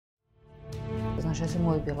Znaš, ja sam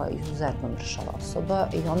uvijek bila izuzetno mršava osoba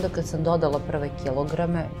i onda kad sam dodala prve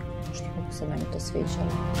kilograme, znaš ti kako se meni to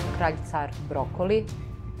sviđalo. Kralj car brokoli,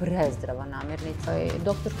 prezdrava namirnica. I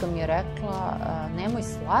doktorka mi je rekla, nemoj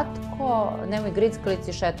slatko, nemoj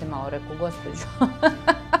grickalici, šetaj malo. Reku, gospođo,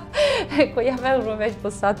 Eko, ja vežbam već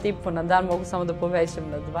po sat i po na dan, mogu samo da povećam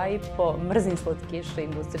na 2,5. Mrzim slatkiše,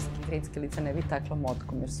 industrijski grickalice, ne bi takla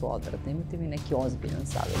motkom jer su odvratne. Imate mi neki ozbiljan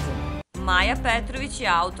savjet za me. Maja Petrović je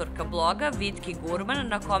autorka bloga Vitki Gurman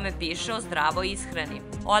na kome piše o zdravoj ishrani.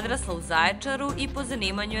 Odrasla u Zaječaru i po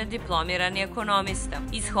zanimanju je diplomirani ekonomista.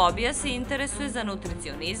 Iz hobija se interesuje za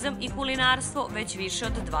nutricionizam i kulinarstvo već više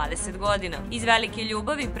od 20 godina. Iz velike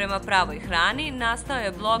ljubavi prema pravoj hrani nastao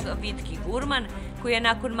je blog Vitki Gurman, koji je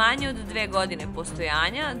nakon manje od 2 godine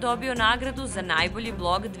postojanja dobio nagradu za najbolji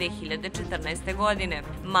blog 2014. godine.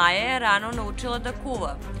 Maja je rano naučila da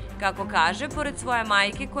kuva. Kako kaže, pored svoje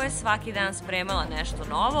majke koja je svaki dan spremala nešto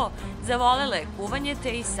novo, zavolela je kuvanje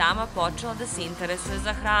te i sama počela da se interesuje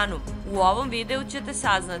za hranu. U ovom videu ćete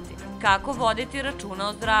saznati kako voditi računa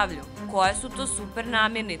o zdravlju, koje su to super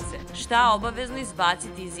namirnice, šta obavezno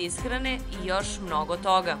izbaciti iz ishrane i još mnogo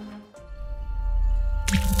toga.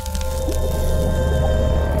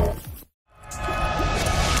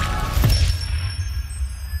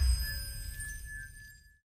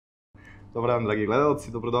 Dobar dan, dragi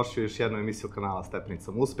gledalci, dobrodošli u još jednu emisiju kanala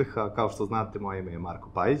Stepenicom uspeha. Kao što znate, moje ime je Marko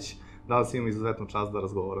Pajić. Danas imam izuzetnu čast da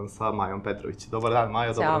razgovaram sa Majom Petrović. Dobar dan,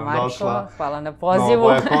 Maja, dobro nam došla. Ćao, Marko, hvala na pozivu.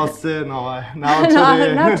 Nove kose, nove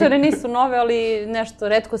naočare. Naočare nisu nove, ali nešto,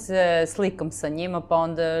 retko se slikam sa njima, pa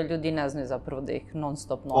onda ljudi ne znaju zapravo da ih non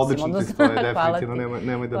stop nosim. Odlično ti stoje, definitivno,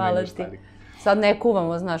 nemoj da menjaš stari. Sad ne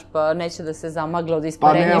kuvamo, znaš, pa neće da se zamagla od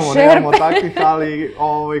isparenja šerpe. Pa nemamo takvih,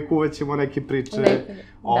 ali kuvat ćemo neke priče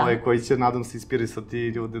koji će, nadam se, inspirisati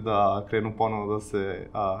ljude da krenu ponovo da se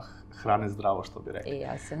hrane zdravo, što bi rekli. I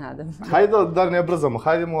ja se nadam. Hajde da ne brzamo,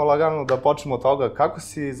 hajdemo lagano da počnemo od toga kako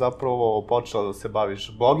si zapravo počela da se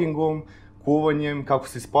baviš blogingom, kuvanjem, kako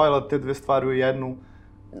si spojila te dve stvari u jednu.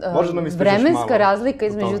 Vremenska razlika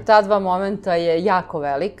između ta dva momenta je jako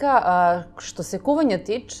velika. Što se kuvanja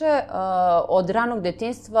tiče, od ranog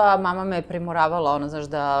detinjstva mama me primoravala, ono, znaš,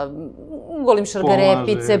 da golim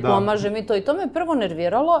šargarepice, pomažem i to. I to me prvo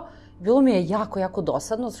nerviralo. Bilo mi je jako, jako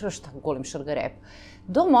dosadno, šta golim šargarep.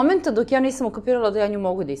 Do momenta dok ja nisam ukapirala da ja nju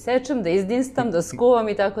mogu da isečem, da izdinstam, da skuvam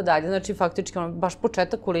i tako dalje. Znači, faktički, baš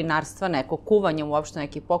početak kulinarstva, neko kuvanje, uopšte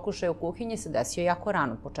neki pokušaj u kuhinji se desio jako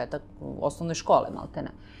rano, početak osnovne škole, maltene.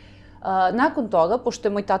 Nakon toga, pošto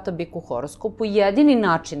je moj tata bik u horoskopu, jedini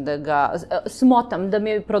način da ga smotam, da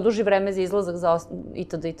mi produži vreme za izlazak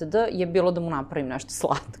itd. Je bilo da mu napravim nešto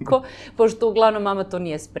slatko, pošto uglavnom mama to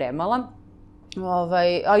nije spremala.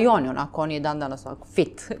 A i on je onako, on je dan danas onako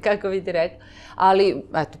fit, kako bi ti rekla. Ali,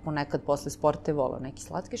 eto, ponekad posle sporta je volao neki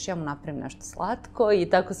slatkiš, ja mu napravim nešto slatko i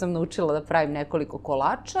tako sam naučila da pravim nekoliko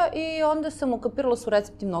kolača i onda sam ukapirala su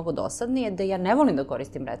recepti mnogo dosadnije, da ja ne volim da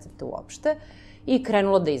koristim recepte uopšte i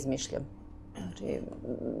krenula da izmišljam. Znači,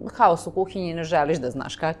 haos u kuhinji, ne želiš da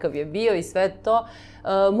znaš kakav je bio i sve to.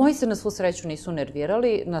 Moji se na svu sreću nisu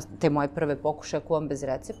nervirali na te moje prve pokušaje kuvam bez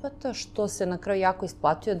recepata, što se na kraju jako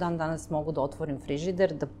isplatio. Dan danas mogu da otvorim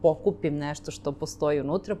frižider, da pokupim nešto što postoji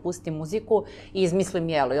unutra, pustim muziku i izmislim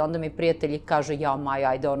jelo. I onda mi prijatelji kažu, jao Maja,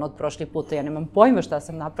 ajde ono od prošli puta, ja nemam pojma šta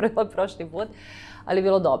sam napravila prošli put, ali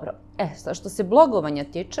bilo dobro. Što se blogovanja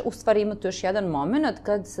tiče, u stvari ima tu još jedan moment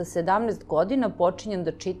kad sa 17 godina počinjem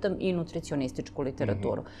da čitam i nutricionističku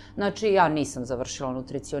literaturu. Znači, ja nisam završila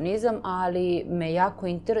nutricionizam, ali me jako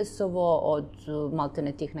interesovao od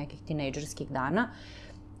maltene tih nekih tinejdžerskih dana.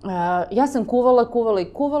 Ja sam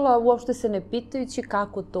kuvala, uopšte se ne pitajući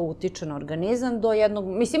kako to utiče na organizam do jednog,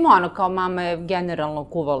 mislim, ono kao mama je generalno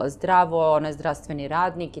kuvala zdravo, ona je zdravstveni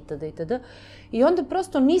radnik itd. I onda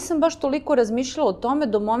prosto nisam baš toliko razmišljala o tome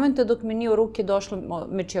do momenta dok mi nije u ruke došla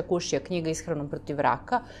Mečija Kušija, knjiga Ishranom protiv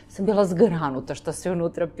raka. Sam bila zgranuta šta sve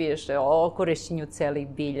unutra piše, o korišćenju celih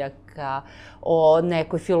biljaka, o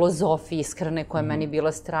nekoj filozofiji ishrane koja je meni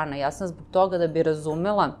bila strana. Ja sam zbog toga da bi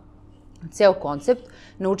razumela ceo koncept,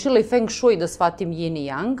 naučila i Feng Shui da shvatim yin i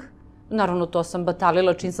yang. Naravno, to sam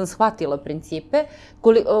batalila čim sam shvatila principe,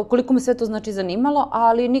 koliko me sve to znači zanimalo,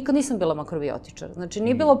 ali nikad nisam bila makrobiotičar. Znači,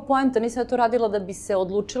 nije bila poenta, nisam ja to radila da bi se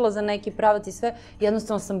odlučila za neki pravac i sve.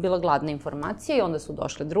 Jednostavno sam bila gladna informacija i onda su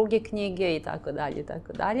došle druge knjige i tako dalje i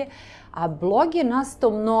tako dalje. A blog je nastao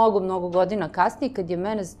mnogo, mnogo godina kasnije kad je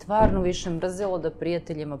mene stvarno više mrzelo da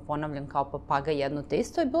prijateljima ponavljam kao papaga jedno te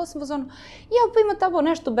isto i bila sam uzmano, ja pa ima tamo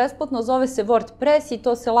nešto besplatno, zove se WordPress i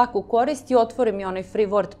to se lako koristi, otvorim i onaj free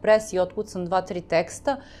WordPress i otkucam 2-3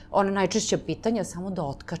 teksta, one najčešća pitanja, samo da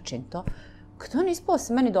otkačim to. Kada on ispao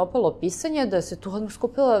se meni dopalo pisanje, da se tu odmah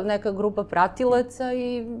skupila neka grupa pratilaca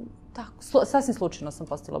i tako, sasvim slučajno sam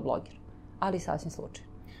postala bloger. Ali sasvim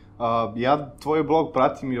slučajno. Ja tvoj blog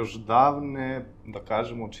pratim još davne, da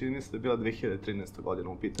kažemo, čini mi se da je bila 2013. godina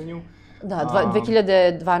u pitanju. Da,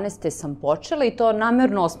 2012. sam počela i to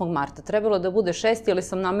namerno 8. marta. Trebalo da bude 6. ali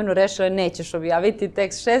sam namerno rešila nećeš objaviti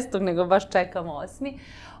tekst 6. nego baš čekam 8.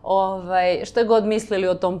 Šta je god mislili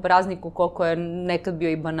o tom prazniku, koliko je nekad bio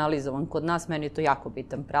i banalizovan kod nas, meni je to jako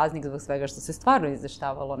bitan praznik zbog svega što se stvarno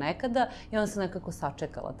izdeštavalo nekada i onda sam nekako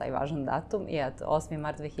sačekala taj važan datum i eto, 8.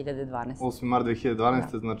 mart 2012. 8. mart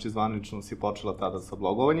 2012. Znači zvanično si počela tada sa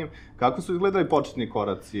blogovanjem. Kako su izgledali početni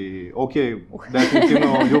koraci? Ok, definitivno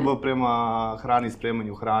ljubav prema hrani i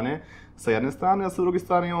spremanju hrane sa jedne strane, a sa druge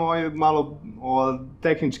strane imamo ovaj malo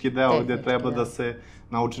tehnički deo gde treba da se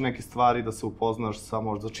nauči neke stvari, da se upoznaš sa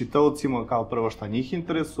možda čitaocima, kao prvo šta njih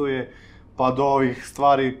interesuje, pa do ovih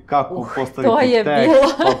stvari kako postaviti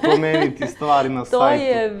tekst, pa promeniti stvari na sajtu. To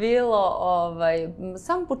je bilo,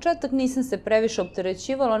 sam početak nisam se previše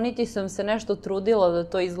opterećivala, niti sam se nešto trudila da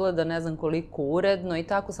to izgleda ne znam koliko uredno i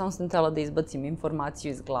tako, samo sam htela da izbacim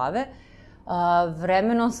informaciju iz glave.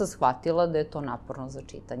 Vremenom sam shvatila da je to naporno za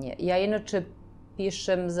čitanje. Ja inače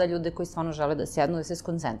pišem za ljude koji stvarno žele da sjednu, da se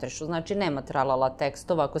skoncentrišu. Znači, nema tralala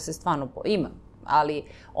tekstova ako se stvarno ima. Ali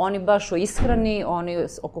oni baš o ishrani, oni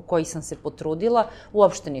oko kojih sam se potrudila,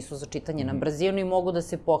 uopšte nisu za čitanje na brzinu i mogu da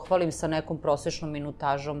se pohvalim sa nekom prosečnom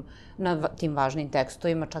minutažom na tim važnim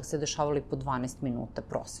tekstovima, čak se dešavali po 12 minuta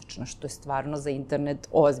prosečno, što je stvarno za internet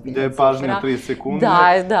ozbiljna cifra. Gde je pažnja 3 sekunde,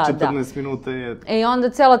 14 minuta je... I onda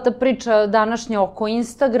cela ta priča današnja oko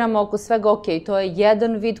Instagrama, oko svega, ok, to je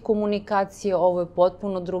jedan vid komunikacije, ovo je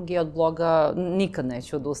potpuno drugi od bloga, nikad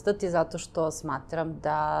neću odustati, zato što smatram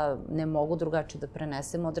da ne mogu drugačije da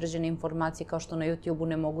prenesem određene informacije, kao što na YouTube-u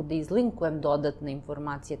ne mogu da izlinkujem dodatne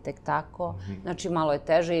informacije tek tako. Znači, malo je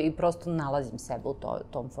teže i prosto nalazim sebe u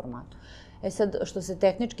tom formatu. Sad, što se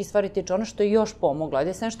tehnički stvari tiče, ono što je još pomoglo,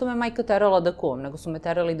 ajde se nešto me majka terala da kuvam, nego su me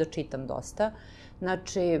terali da čitam dosta.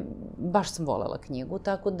 Znači, baš sam volela knjigu,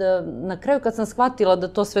 tako da na kraju kad sam shvatila da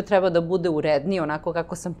to sve treba da bude urednije, onako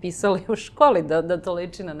kako sam pisala i u školi, da to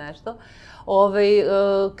liči na nešto,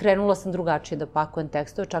 krenula sam drugačije da pakujem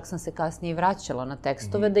tekstove, čak sam se kasnije i vraćala na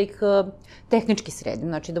tekstove, da ih tehnički sredim,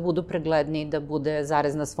 znači da budu pregledni, da bude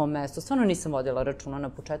zarez na svom mestu. Stvarno nisam vodila računa na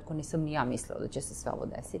početku, nisam ni ja mislila da će se sve ovo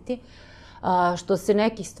desiti. Što se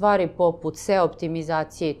nekih stvari poput SEO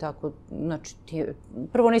optimizacije i tako, znači,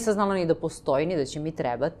 prvo nisam znala ni da postoji, ni da će mi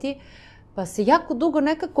trebati, pa se jako dugo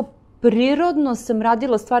nekako prirodno sam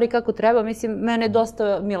radila stvari kako treba. Mislim, mene je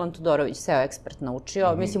dosta Milan Todorović, SEO ekspert,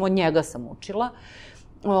 naučio, mislim, od njega sam učila.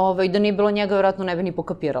 Da nije bilo njega, vjerojatno ne bi ni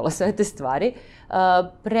pokapirala sve te stvari.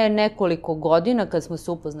 Pre nekoliko godina, kad smo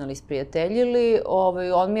se upoznali i sprijateljili,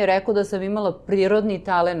 on mi je rekao da sam imala prirodni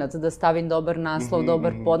talenat da stavim dobar naslov,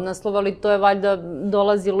 dobar podnaslov, ali to je valjda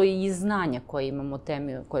dolazilo i iz znanja koje imam o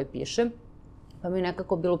temi o kojoj pišem. Pa mi je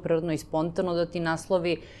nekako bilo prirodno i spontano da ti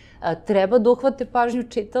naslovi treba da uhvate pažnju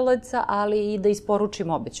čitalaca, ali i da isporučim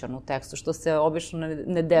obećano u tekstu, što se obično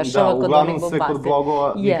ne dešava kod onih bombastih. Da, uglavnom se kod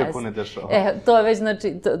blogova nikako ne dešava. To je već,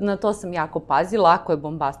 znači, na to sam jako pazila. Ako je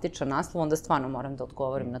bombastičan naslov, onda stvarno moram da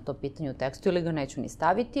odgovorim na to pitanje u tekstu ili ga neću ni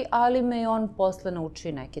staviti, ali me on posle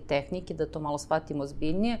nauči neke tehnike da to malo shvatim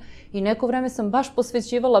ozbiljnije i neko vreme sam baš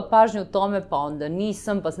posvećivala pažnju tome, pa onda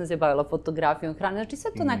nisam, pa sam se bavila fotografijom hrane. Znači,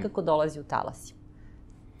 sve to nekako dolazi u talasima.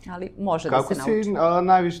 Ali može da se nauči.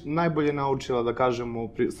 Kako si najbolje naučila, da kažemo,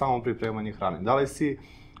 samo pripremanje hrane? Da li si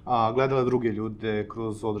gledala druge ljude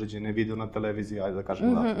kroz određene video na televiziji, ajde da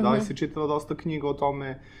kažemo da li si čitala dosta knjiga o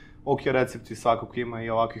tome, ok, recepti svakog ima i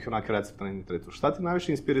ovakvih i onakih recepta na internetu. Šta ti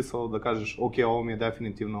najviše inspirisalo da kažeš, ok, ovo mi je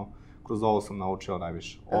definitivno, kroz ovo sam naučila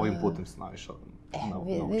najviše, ovim putem sam najviše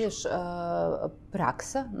naučila? Vidiš,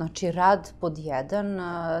 praksa, znači rad pod jedan,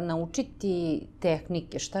 naučiti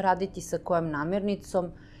tehnike, šta raditi sa kojom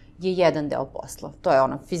namirnicom, je jedan deo posla. To je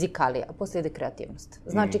ona fizikalija, a posle ide kreativnost.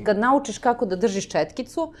 Znači, kad naučiš kako da držiš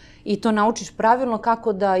četkicu i to naučiš pravilno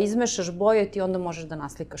kako da izmešaš boje, ti onda možeš da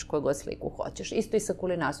naslikaš koju god sliku hoćeš. Isto i sa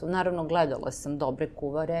kulinarstvom. Naravno, gledala sam dobre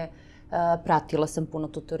kuvare, pratila sam puno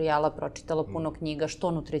tutoriala, pročitala puno knjiga,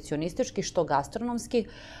 što nutricionističkih, što gastronomskih,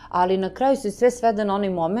 ali na kraju se sve svede na onaj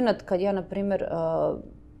moment kad ja, na primer,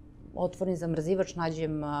 otvorim zamrzivač,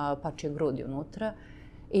 nađem pačije grudi unutra,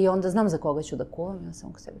 i onda znam za koga ću da kuvam i ja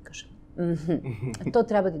samo ko sebi kažem, to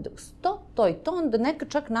treba da ide uz to i to, onda nekad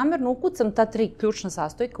čak namerno ukucam ta 3 ključna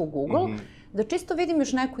sastojka u Google, da čisto vidim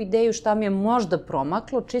još neku ideju šta mi je možda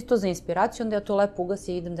promaklo, čisto za inspiraciju, onda ja to lepo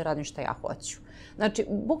ugasim i idem da radim šta ja hoću. Znači,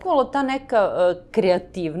 bukvalno ta neka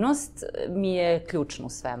kreativnost mi je ključna u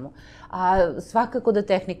svemu. A svakako da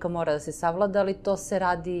tehnika mora da se savlada, ali to se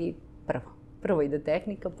radi prvo. Prvo ide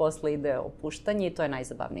tehnika, posle ide opuštanje i to je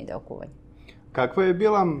najzabavniji deo kuvanja. Kakva je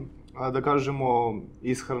bila, da kažemo,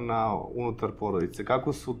 ishrana unutar porodice?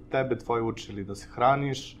 Kako su tebe tvoji učili da se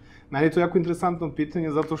hraniš? Meni je to jako interesantno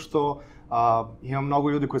pitanje zato što imam mnogo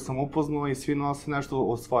ljudi koje sam upoznao i svi nose nešto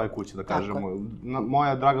od svoje kuće, da kažemo.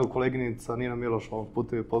 Moja draga koleginica Nina Miloš, ovog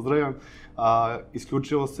puta je pozdravljam,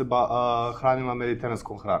 isključivo se hranila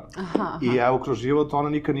mediteranskom hranom. I evo, kroz život ona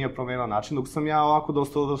nikad nije promenila način, dok sam ja ovako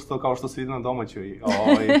dosta odrastao kao što se vidi na domaćoj,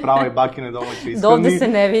 pravoj bakine domaćoj ishrani. Dovde se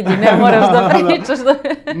ne vidi, ne moraš da pričaš.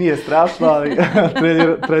 Nije strašno, ali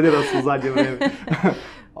trenira se u zadnje vreme.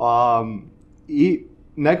 I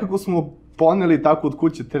nekako smo poneli tako od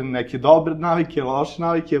kuće te neke dobre navike, loše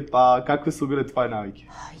navike, pa kakve su bile tvoje navike?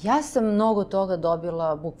 Ja sam mnogo toga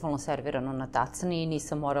dobila bukvalno servirano na tacni i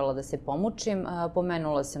nisam morala da se pomučim.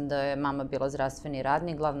 Pomenula sam da je mama bila zdravstveni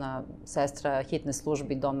radnik, glavna sestra hitne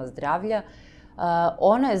službe Doma zdravlja.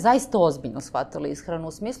 Ona je zaista ozbiljno shvatala ishranu.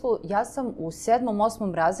 U smislu, ja sam u 7.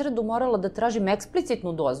 8. razredu morala da tražim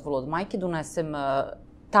eksplicitnu dozvolu od majke da unesem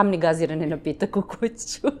tamni gazirani napitak u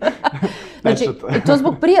kuću. Znači, i to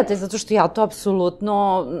zbog prijatelja, zato što ja to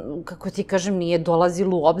apsolutno, kako ti kažem, nije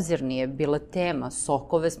dolazilo u obzir, nije bila tema.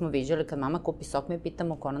 Sokove smo viđali, kad mama kupi sok, mi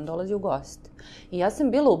pitamo ko nam dolazi u gost. I ja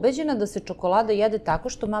sam bila ubeđena da se čokolada jede tako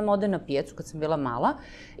što mama ode na pijacu kad sam bila mala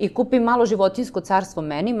i kupi malo životinjsko carstvo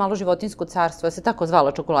meni, malo životinjsko carstvo, ja se tako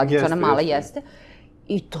zvala čokoladica, ona mala jeste.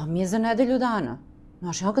 I to mi je za nedelju dana.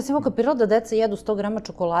 Znaš, ja kad sam kapirala da deca jedu 100 grama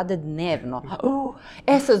čokolade dnevno.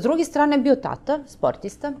 Sad, s druge strane je bio tata,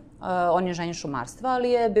 sportista, on je ženjen šumarstva, ali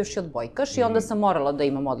je bivši odbojkaš i onda sam morala da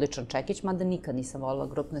imam odličan čekić, mada nikad nisam volila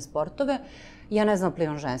grupne sportove. Ja ne znam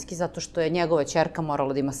plivam ženski, zato što je njegova ćerka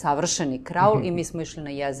morala da ima savršeni kraul i mi smo išli na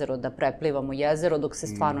jezero da preplivamo jezero dok se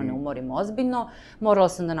stvarno ne umorimo ozbiljno. Morala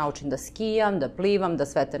sam da naučim da skijam, da plivam, da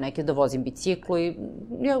sve te neke, da vozim biciklu i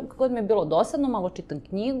god mi je bilo dosadno, malo čitam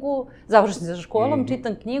knjigu, završim sa školom,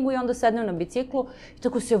 čitam knjigu i onda sednem na biciklu i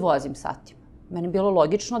tako se vozim satima. Meni je bilo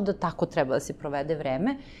logično da tako treba da se provede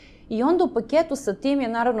vreme. I onda u paketu sa tim je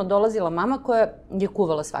naravno dolazila mama koja je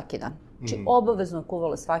kuvala svaki dan. Znači, obavezno je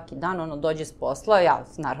kuvala svaki dan, ono dođe s posla, ja,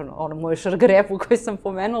 naravno, ono moju šargarepu koju sam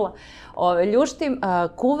pomenula, ljuštim,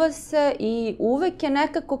 kuva se i uvek je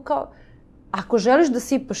nekako kao, ako želiš da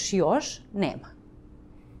sipaš još, nema.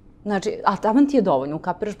 Znači, a taman ti je dovoljno,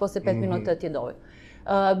 ukapiraš posle 5 minuta da ti je dovoljno.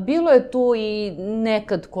 Bilo je tu i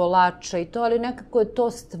nekad kolača i to, ali nekako je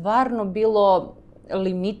to stvarno bilo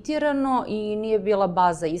limitirano i nije bila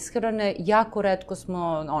baza ishrane. Jako retko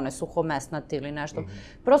smo one suhomesnate ili nešto.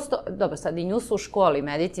 Prosto, dobro, sad i nju su u školi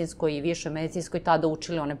medicinskoj i više medicinskoj tada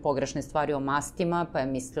učili one pogrešne stvari o mastima, pa je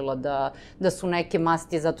mislila da su neke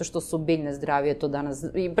masti zato što su biljne zdravije, to danas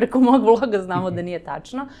i preko mog vloga znamo da nije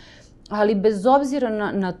tačno. Ali bez obzira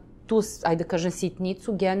na tu, ajde kažem,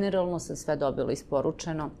 sitnicu, generalno sam sve dobila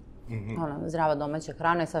isporučeno. Zdrava domaća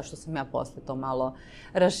hrana i sad što sam ja posle to malo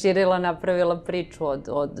raširila, napravila priču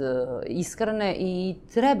od ishrane i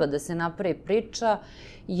treba da se napravi priča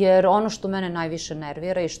jer ono što mene najviše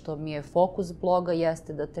nervira i što mi je fokus bloga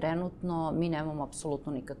jeste da trenutno mi nemamo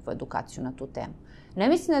apsolutno nikakvu edukaciju na tu temu. Ne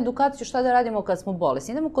mislim na edukaciju šta da radimo kad smo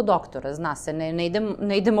bolesni, idemo kod doktora, zna se,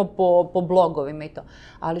 ne idemo po blogovima i to.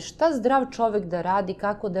 Ali šta zdrav čovek da radi,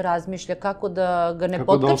 kako da razmišlja, kako da ga ne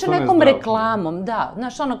potkače nekom reklamom. Da,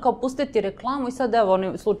 znaš, ono kao pustiti reklamu i sad evo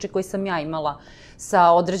onaj slučaj koji sam ja imala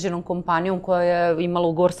sa određenom kompanijom koja je imala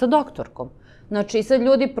ugovor sa doktorkom. Znači, i sad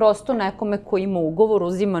ljudi prosto nekome ko ima ugovor,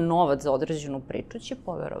 uzima novac za određenu priču, će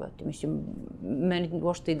poverovati. Mislim, meni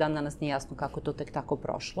uopšte i dan danas nije jasno kako je to tek tako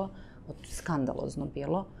prošlo. Skandalozno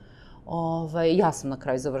bilo. Ja sam na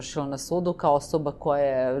kraju završila na sudu kao osoba koja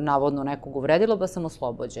je navodno nekog uvredila, pa sam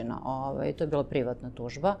oslobođena. To je bila privatna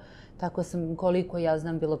tužba. Tako sam, koliko ja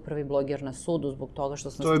znam, bila prvi bloger na sudu zbog toga što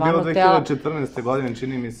sam stvarno htjela... To je bilo 2014. godine,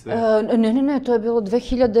 čini mi se. Ne, to je bilo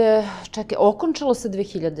 2000... Čekaj, okončalo se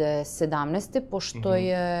 2017. pošto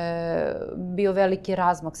je bio veliki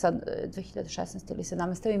razmak sad 2016. ili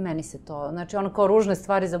 2017. i meni se to... Znači, ono kao ružne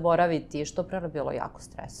stvari zaboraviti, što pre bilo jako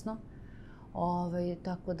stresno.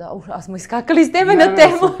 Tako da, a smo iskakali s teme na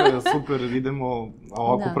temu. Super, idemo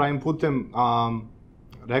ovako pravim putem.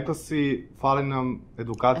 Rekla si, fali nam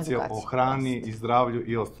edukacija o hrani i zdravlju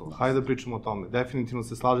i ostalo. Hajde da pričamo o tome. Definitivno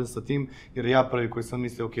se slažem sa tim, jer ja prvi koji sam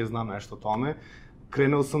mislio, znam nešto o tome.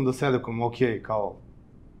 Krenuo sam da se edukujem, kao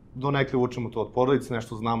donekle učimo to od porodice,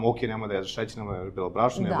 nešto znamo, ok, nema da je šećer, nema da je belo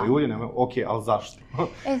brašno, nema ulje, nema, ok, ali zašto?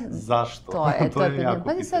 Zašto? To je jako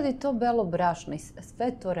pitanje. Sad i to belo brašno, sve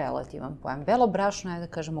je to relativan pojam. Belo brašno je, da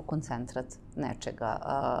kažemo, koncentrat nečega.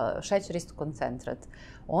 Šećer isto koncentrat.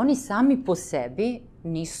 Oni sami po sebi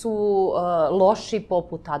nisu loši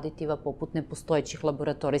poput aditiva, poput nepostojećih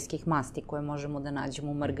laboratorijskih masti koje možemo da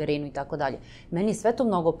nađemo u margarinu i tako dalje. Meni je sve to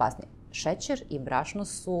mnogo opasnije. Šećer i brašno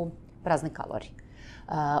su prazne kalorije.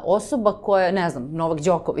 Osoba koja, ne znam, Novak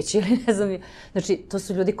Đoković ili ne znam, znači, to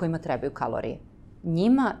su ljudi kojima trebaju kalorije.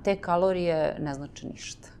 Njima te kalorije ne znače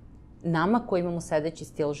ništa. Nama koji imamo sedeći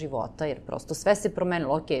stil života, jer prosto sve se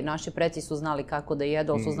promenilo. Ok, naši preci su znali kako da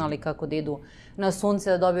jedu, su znali kako da idu na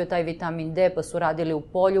sunce da dobiju taj vitamin D, pa su radili u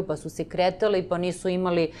polju, pa su se kretali, pa nisu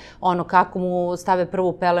imali ono kako mu stave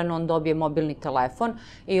prvu pelenu, on dobije mobilni telefon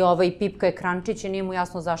i pipka ekrančić i nije mu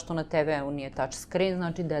jasno zašto na TV-u nije touch screen,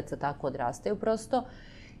 znači deca tako odrastaju prosto.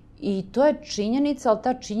 I to je činjenica, ali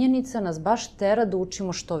ta činjenica nas baš tera da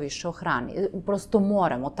učimo što više o hrani. Prosto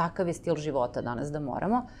moramo, takav je stil života danas da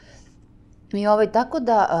moramo. I tako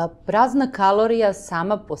da prazna kalorija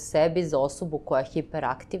sama po sebi za osobu koja je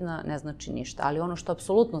hiperaktivna ne znači ništa, ali ono što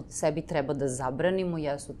apsolutno sebi treba da zabranimo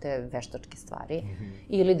jesu te veštačke stvari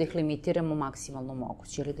ili da ih limitiramo maksimalno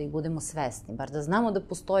moguće ili da ih budemo svesni, bar da znamo da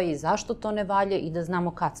postoji i zašto to ne valje i da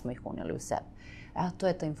znamo kad smo ih uneli u sebe. To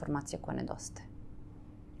je ta informacija koja nedostaje.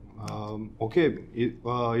 Ok,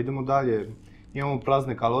 idemo dalje. Imamo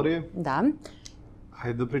prazne kalorije. Da.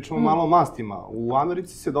 Hajde da pričamo malo o mastima. U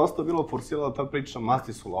Americi se dosta bilo forsirala ta priča,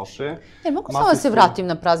 masti su loše. Mogu samo da se vratim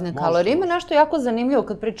na prazne kalorije. Ima nešto jako zanimljivo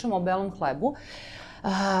kad pričamo o belom hlebu.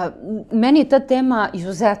 Meni je ta tema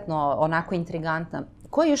izuzetno onako intrigantna.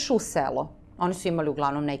 Ko je išao u selo? Oni su imali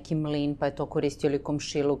uglavnom neki mlin, pa je to koristio ili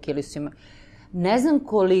komšiluk, ili su imali... Ne znam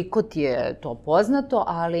koliko ti je to poznato,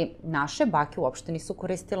 ali naše bake uopšte nisu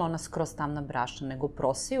koristile ona skroz tamna brašna, nego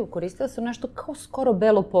prosiju. Koristile su nešto kao skoro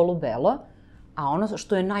belo, polubelo, a ono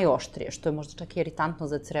što je najoštrije, što je možda čak i iritantno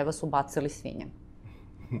za creva, su bacali svinje.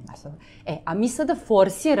 A mi sada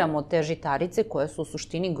forsiramo te žitarice koje su u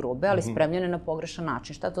suštini grube, ali spremljene na pogrešan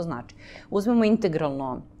način. Šta to znači? Uzmemo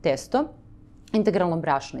integralno testo, integralno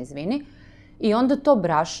brašno, izvini, i onda to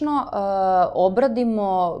brašno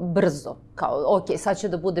obradimo brzo. Kao, ok, sad će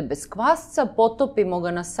da bude bez kvasca, potopimo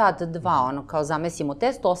ga na sat, dva, ono, kao zamesimo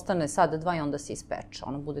testo, ostane sat, dva i onda se ispeče.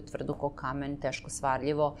 Ono bude tvrdo kao kamen, teško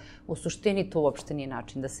svarljivo. U suštini to uopšte nije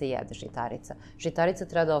način da se jede žitarica. Žitarica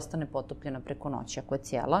treba da ostane potopljena preko noći, ako je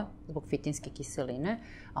cijela, zbog fitinske kiseline,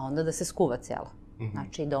 a onda da se skuva cijela.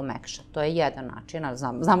 Znači, da omekša. To je jedan način,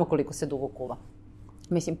 znamo koliko se dugo kuva.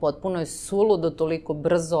 Mislim, potpuno je suludo toliko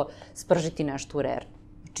brzo spržiti nešto u reru.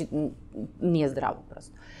 Znači, nije zdravo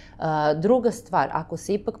prosto. Druga stvar, ako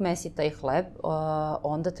se ipak mesi taj hleb,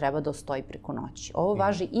 onda treba da ostoji preko noći. Ovo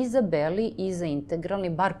važi i za beli i za integralni,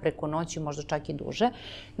 bar preko noći, možda čak i duže.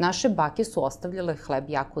 Naše bake su ostavljale hleb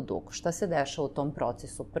jako dugo. Šta se dešava u tom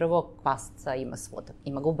procesu? Prvo, kvasca ima svuda.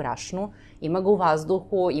 Ima ga u brašnu, ima ga u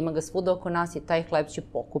vazduhu, ima ga svuda oko nas i taj hleb će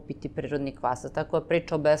pokupiti prirodni kvasac. Tako da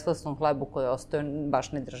priča o beskvasnom hlebu koji ostaje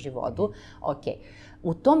baš ne drži vodu. Ok.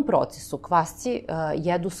 U tom procesu kvasci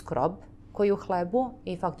jedu skrob koji je u hlebu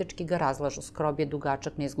i faktički ga razlažu. Skrob je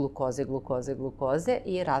dugačak niz glukoze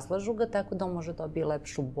i razlažu ga tako da on može dobiti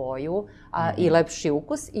lepšu boju i lepši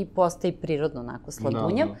ukus i postaje prirodno onako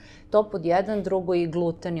sladunjav. To pod jedan, drugo i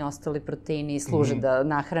gluten i ostali proteini služe da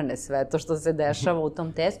nahrane sve to što se dešava u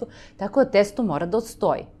tom testu. Tako da testo mora da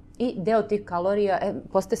odstoji. I deo tih kalorija,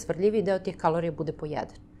 postaje svrdljivi i deo tih kalorija bude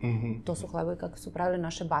pojeden. To su hlebovi kako su pravili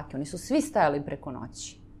naše bake. Oni su svi stajali preko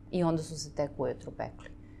noći i onda su se tek ujutru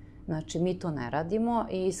pekli. Znači, mi to ne radimo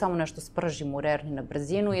i samo nešto spržimo u rerni na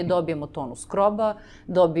brzinu i dobijemo tonu skroba,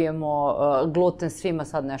 dobijemo gluten, svima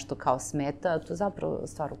sad nešto kao smeta, to je zapravo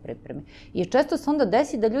stvar u pripremi. I često se onda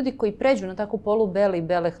desi da ljudi koji pređu na tako polubele i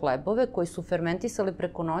bele hlebove, koji su fermentisali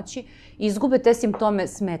preko noći, izgube te simptome,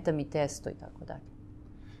 smeta mi testo i tako dalje.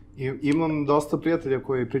 Imam dosta prijatelja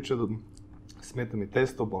koji pričaju da smeta mi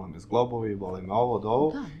testo, bole me zglobovi, bole me ovo,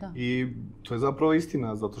 ovo. I to je zapravo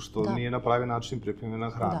istina, zato što nije na pravi način pripremljena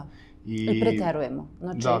hrana. I preterujemo.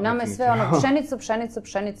 Znači, nama je sve ono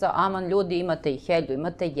pšenica, aman ljudi, imate i helju,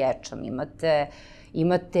 imate ječam,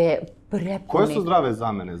 imate prepuni... Koje su zdrave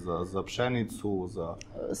zamene za pšenicu, za...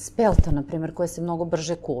 Spelta, na primjer, koja se mnogo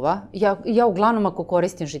brže kuva. Ja uglavnom ako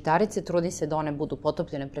koristim žitarice, trudim se da one budu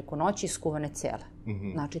potopljene preko noći i skuvane cijele.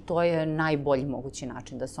 Znači, to je najbolji mogući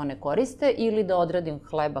način da se one koriste ili da odradim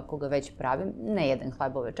hleb ako ga već pravim. Ne jedem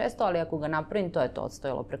hlebove često, ali ako ga napravim, to je to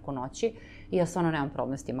odstojalo preko noći i ja stvarno nemam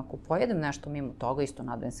problem s tim. Ako pojedem nešto mimo toga, isto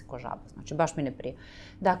nadujem se ko žaba. Znači, baš mi ne prija.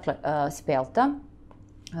 Dakle, spelta,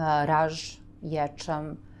 raž,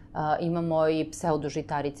 ječam, Imamo i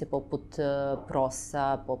pseudožitarice poput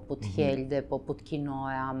prosa, poput heljde, poput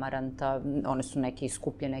kinoe, amaranta, one su neke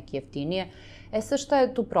skuplje, neke jeftinije. Sad šta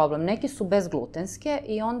je tu problem? Neke su bezglutenske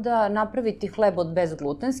i onda napraviti hleb od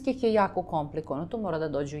bezglutenskih je jako komplikovano. Tu mora da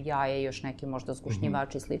dođu jaje i još neki možda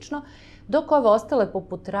zgušnjivači i slično. Dok ove ostale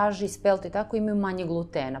poput raži, spelt i tako imaju manje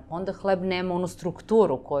glutena. Pa onda hleb nema onu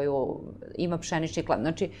strukturu koju ima pšenični hleb.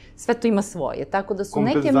 Znači sve to ima svoje. Tako da su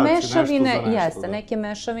neke mešavine, jeste, neke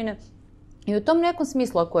mešavine. I u tom nekom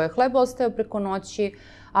smislu, ako je hleb ostao preko noći,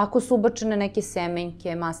 ako su ubačene neke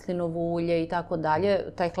semenke, maslinovo ulje i tako dalje,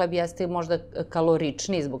 taj hleb jeste možda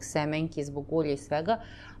kaloričniji zbog semenki, zbog ulja i svega,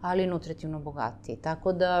 ali nutritivno bogatiji.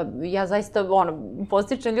 Tako da ja zaista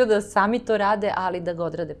podstičem ljude da sami to rade, ali da ga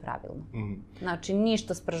odrade pravilno. Znači,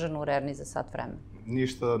 ništa sprženo u rerni za sat vremena.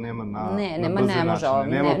 Ništa nema na brzi način,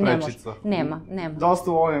 nema prečica. Nema.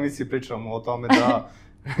 Dosta u ovoj emisiji pričamo o tome da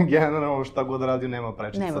generalno šta god radio nema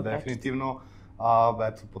prečica, definitivno. A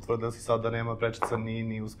eto, potvrdila si sad da nema prečica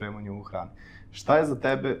ni u spremanju hrane. Šta je za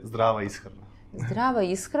tebe zdrava ishrana? Zdrava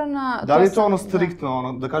ishrana... Da li je to ono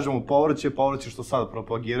striktno, da kažemo povrće što sada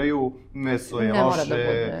propagiraju, meso je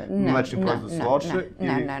loše, mlečni proizvod su loše?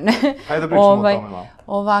 Ne. Hajde da pričamo o tome malo.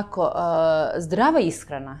 Ovako, zdrava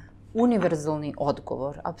ishrana, univerzalni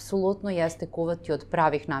odgovor, apsolutno jeste kuvati od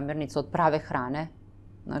pravih namirnica, od prave hrane.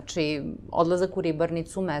 Znači, odlazak u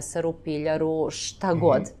ribarnicu, mesaru, piljaru, šta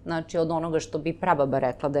god. Znači, od onoga što bi prababa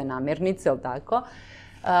rekla da je namirnica, ili tako.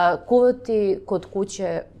 Kuvati kod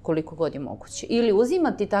kuće koliko god je moguće. Ili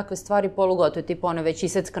uzimati takve stvari polugotove, tipa one već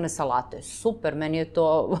iseckane salate. Super, meni je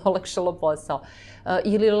to olakšalo posao.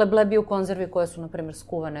 Ili leblebi u konzervi koje su, na primjer,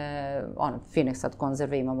 skuvane, fine sad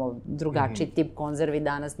konzerve, imamo drugačiji tip konzervi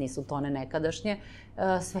danas, nisu to one nekadašnje.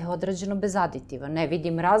 Sve je odrađeno bez aditiva. Ne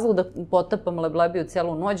vidim razlog da potapam leblebi u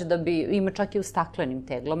celu noć, da bi, ima čak i u staklenim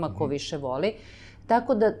teglama, ko više voli.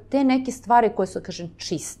 Tako da te neke stvari koje su, kažem,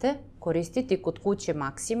 čiste, koristiti kod kuće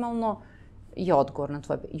maksimalno je odgovor na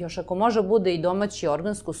tvoje... Još ako može bude i domaći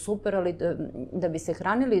organsko, super, ali da bi se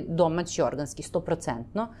hranili domaći organski,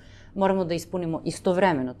 100%, moramo da ispunimo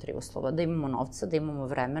istovremeno 3 uslova. Da imamo novca, da imamo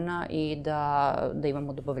vremena i da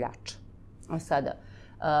imamo dobavljača. A sada,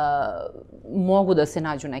 mogu da se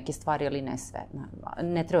nađu neke stvari, ali ne sve.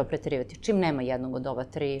 Ne treba preterivati. Čim nema jednog od ova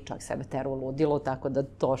 3, čak sebe teru ludilo, tako da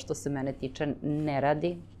to što se mene tiče ne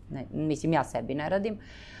radi. Mislim, ja sebi ne radim.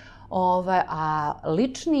 A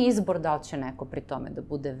lični izbor, da li će neko pri tome da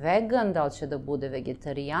bude vegan, da li će da bude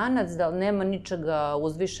vegetarijanac, da li nema ničega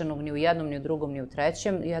uzvišenog ni u jednom, ni u drugom, ni u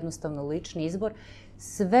trećem, jednostavno lični izbor.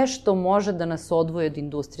 Sve što može da nas odvoje od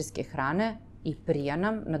industrijske hrane i prija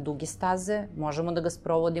nam na duge staze, možemo da ga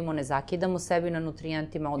sprovodimo, ne zakidamo sebi na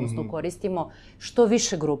nutrijentima, odnosno koristimo što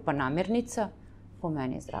više grupa namirnica, po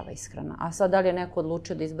meni je zdrava ishrana. A sad, da li je neko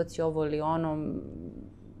odlučio da izbaci ovo ili ono,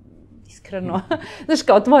 iskreno, znaš,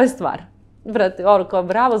 kao tvoja stvar. Brate, kao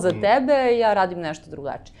bravo za tebe, ja radim nešto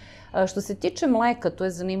drugačije. Što se tiče mleka, to je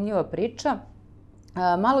zanimljiva priča.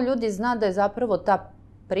 Malo ljudi zna da je zapravo ta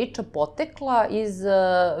priča potekla iz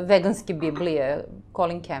veganske Biblije.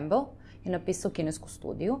 Colin Campbell je napisao kinesku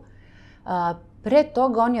studiju. Pre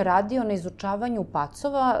toga on je radio na izučavanju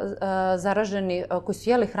pacova koji su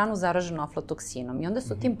jeli hranu zaraženu aflatoksinom. I onda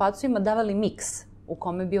su tim pacovima davali miks u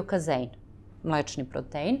kome je bio kazein, mlečni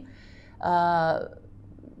protein.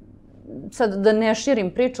 Sad da ne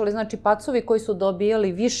širim priču, ali znači pacovi koji su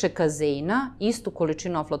dobijali više kazeina, istu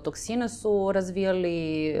količinu aflatoksina su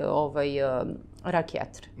razvijali rak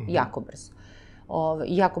jetre, jako brzo.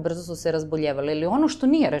 Jako brzo su se razboljevali. Ili ono što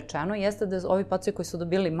nije rečeno jeste da ovi pacovi koji su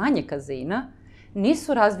dobili manje kazeina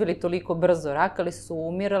nisu razvili toliko brzo rak, ali su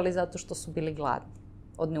umirali zato što su bili gladni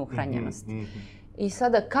od neuhranjenosti. I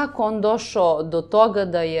sada, kako on došao do toga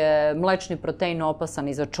da je mlečni protein opasan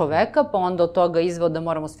i za čoveka, pa onda od toga izveo da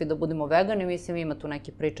moramo svi da budemo vegani. Mislim, ima tu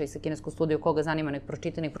neke priče i sa kinesku studiju, koga zanima nek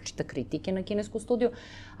pročita kritike na kinesku studiju,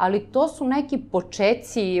 ali to su neki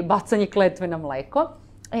počeci bacanje kletve na mleko.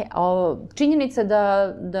 Činjenica je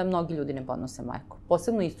da mnogi ljudi ne podnose mleko,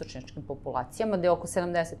 posebno istočničkim populacijama, gde oko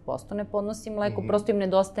 70% ne podnosi mleko, prosto im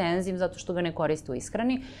nedostaje enzim zato što ga ne koriste u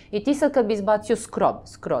ishrani. I ti sad kad bi izbacio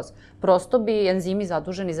skroz, prosto bi enzimi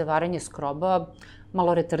zaduženi za varanje skroba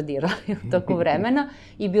malo retardirali u toku vremena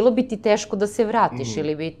i bilo bi ti teško da se vratiš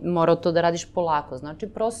ili bi morao to da radiš polako. Znači,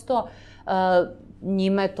 prosto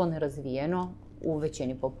njima je to nerazvijeno u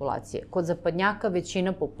većini populacije. Kod zapadnjaka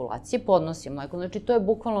većina populacije podnosi mleko, znači to je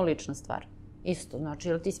bukvalno lična stvar. Isto, znači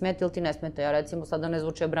ili ti smeta ili ti ne smeta. Ja recimo sada ne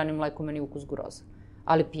zvuči, ja branim mleko, meni ukus groza.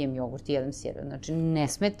 Ali pijem jogurt i jedem sir. Znači ne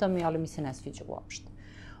smeta mi, ali mi se ne sviđa uopšte.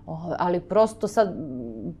 Ali prosto sad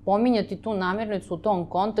pominjati tu namirnicu u tom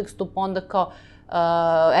kontekstu, pa onda kao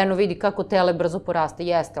eno vidi kako tele brzo poraste,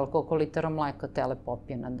 jeste, ali koliko litara mleka tele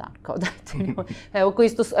popije na dan, kao dajte mi. Evo,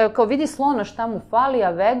 kao vidi slona šta mu fali, a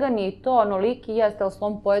vegan je i to, onoliki jeste, ali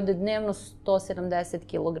slon pojede dnevno 170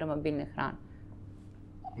 kg biljne hrane.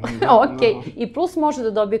 Ok, i plus može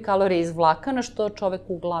da dobije kalorije iz vlakana, što čovek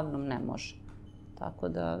uglavnom ne može. Tako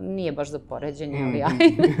da nije baš za poređenje, ali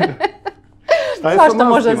ajde. Svašta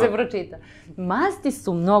može da se pročita. Masti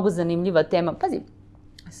su mnogo zanimljiva tema. Pazi,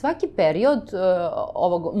 svaki period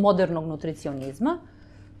ovog modernog nutricionizma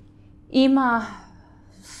ima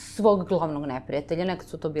svog glavnog neprijatelja. Nekad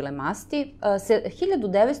su to bile masti.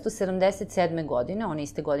 1977. godine, one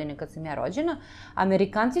iste godine kad sam ja rođena,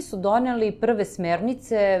 Amerikanci su doneli prve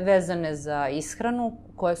smernice vezane za ishranu,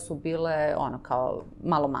 koje su bile kao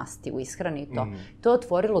malo masti u ishrani i to. To je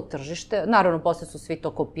otvorilo tržište. Naravno, posle su svi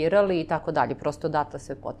to kopirali i tako dalje. Prosto odatle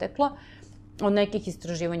sve poteklo. Od nekih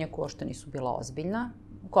istraživanja koja što nisu bila ozbiljna.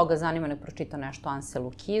 Koga zanima ne pročita nešto Anselu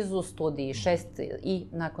Kizu, studiji 6 i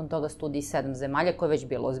nakon toga studiji 7 zemalja, koje je već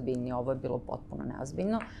bilo ozbiljnije, ovo je bilo potpuno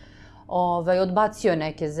neozbiljno. Odbacio je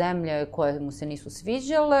neke zemlje koje mu se nisu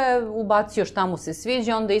sviđale, ubacio šta mu se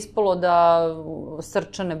sviđa, onda je ispalo da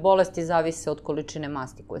srčane bolesti zavise od količine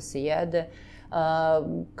masti koje se jede.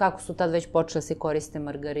 Kako su tad već počeli da se koriste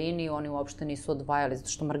margarini, oni uopšte nisu odvajali, zato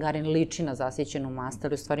što margarin liči na zasićenu mast,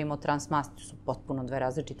 ali u stvari imao transmasti, su potpuno dve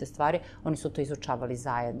različite stvari. Oni su to izučavali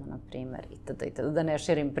zajedno, na primer, itd. Da ne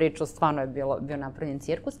širim priču, stvarno je bio napravljen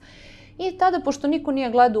cirkus. I tada, pošto niko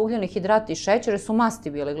nije gledao ugljene hidrate i šećere, su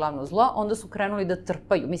masti bile glavno zlo, onda su krenuli da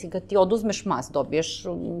trpaju. Mislim, kad ti oduzmeš mast, dobiješ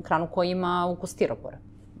hranu koja ima ukus stiropora,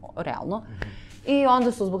 realno. I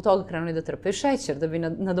onda su zbog toga krenuli da trpaju šećer, da bi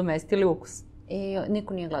nadomestili ukus. I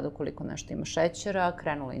niko nije gledao koliko nešto ima šećera,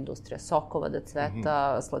 krenula industrija sokova da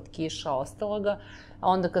cveta, slatkiša, ostaloga. A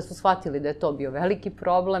onda kad su shvatili da je to bio veliki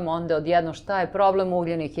problem, onda odjedno šta je problem?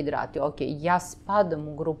 Ugljeni hidrati. Ok, ja spadam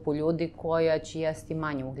u grupu ljudi koja će jesti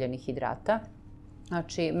manje ugljenih hidrata.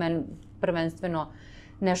 Znači, meni prvenstveno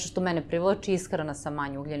nešto što mene privlači, ishrana sa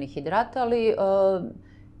manje ugljenih hidrata, ali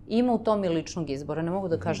ima u tom i ličnog izbora. Ne mogu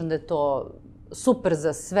da kažem da je to super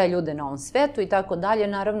za sve ljude na ovom svetu i tako dalje.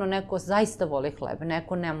 Naravno, neko zaista voli hleb,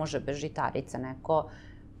 neko ne može bez žitarica, neko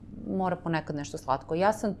mora ponekad nešto slatko.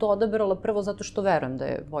 Ja sam to odabrala prvo zato što verujem da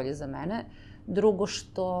je bolje za mene. Drugo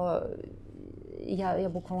što ja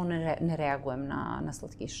bukvalno ne reagujem na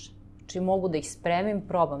slatkiše. Znači, mogu da ih spremim,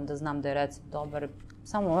 probam da znam da je recept dobar.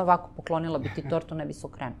 Samo ovako poklonila bi ti tortu, ne bi se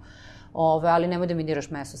okrenuo. Ali nemoj da mi diraš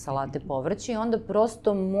meso, salate, povrće. I onda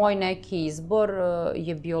prosto moj neki izbor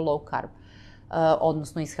je bio low carb,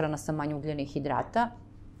 odnosno ishrana sa manje ugljenih hidrata.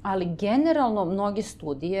 Ali generalno mnoge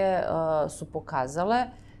studije su pokazale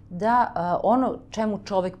da ono čemu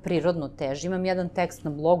čovek prirodno teži, imam jedan tekst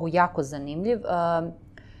na blogu, jako zanimljiv,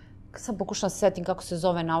 sad pokušam da se setim kako se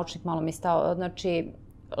zove naučnik, malo mi je stao, znači,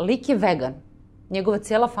 lik je vegan, njegova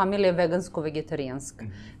cijela familija je vegansko-vegetarijanska.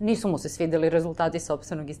 Nisu mu se svideli rezultati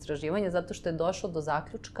sopstvenog istraživanja, zato što je došao do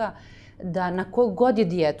zaključka da na koju god je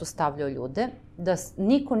dijetu stavljao ljude, da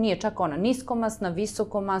niko nije čak ona niskomasna,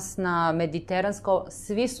 visokomasna, mediteranska,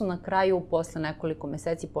 svi su na kraju posle nekoliko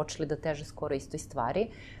meseci počeli da teže skoro istoj stvari,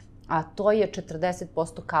 a to je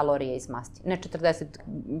 40% kalorije iz masti. Ne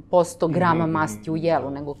 40% grama masti u jelu,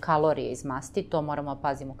 nego kalorije iz masti. To moramo da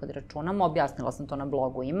pazimo kad računamo. Objasnila sam to na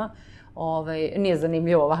blogu, ima. Nije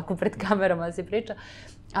zanimljivo ovako pred kamerama da se priča.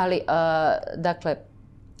 Ali, dakle,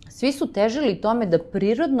 svi su težili tome da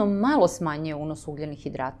prirodno malo smanje unos ugljenih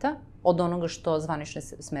hidrata od onoga što zvanične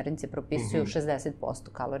smernice propisuju 60%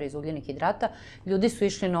 kalorija iz ugljenih hidrata. Ljudi su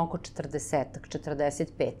išli na oko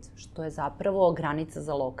 45, što je zapravo granica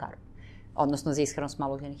za low carb, odnosno za ishranu s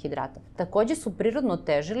malo ugljenih hidrata. Takođe su prirodno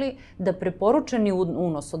težili da preporučeni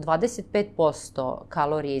unos od 25%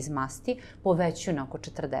 kalorije iz masti povećaju na oko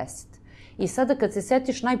 40%. I sada kad se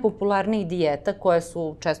setiš najpopularnijih dijeta, koje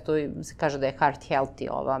su, često se kaže da je heart healthy,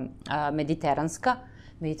 ova mediteranska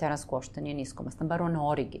uopšte nije niskomasna, bar ona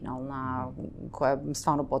originalna, koja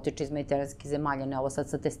stvarno potiče iz mediteranskih zemalja, ne ovo sad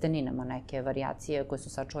sa testeninama, neke varijacije koje su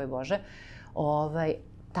sačuvaj Bože,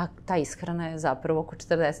 ta ishrana je zapravo oko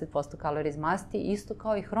 40% kalorija iz masti, isto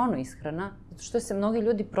kao i hrono ishrana, zato što se mnogi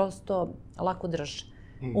ljudi prosto lako drže.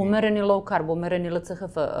 Umereni low carb, umereni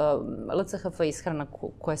LCHF ishrana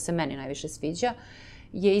koja se meni najviše sviđa,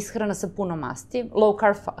 je ishrana sa puno masti, low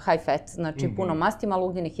carb, high fat, znači puno masti, malo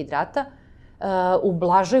ugljenih hidrata. U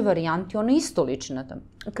blažoj varijanti ona isto liči na to.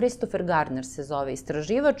 Christopher Gardner se zove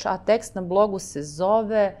istraživač, a tekst na blogu se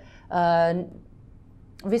zove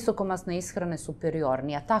visokomasne ishrane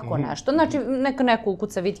superiornija, tako nešto. Znači, neko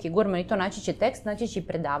ukuca Vitki Gurman i to naći će tekst, naći će i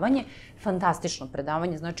predavanje, fantastično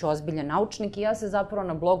predavanje, znači ozbiljan naučnik i ja se zapravo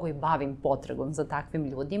na blogu i bavim potragom za takvim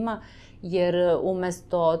ljudima, jer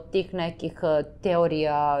umesto tih nekih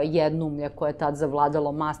teorija jednoumlja koje je tad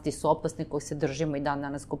zavladalo, masti su opasne, kojih se držimo i dan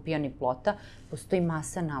danas ko pijani plota, postoji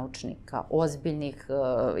masa naučnika, ozbiljnih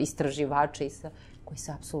istraživača koji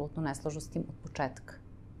se apsolutno ne slažu s tim od početka.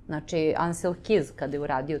 Znači, Ancel Keys, kada je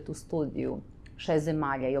uradio tu studiju 6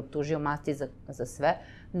 zemalja i optužio masti za sve,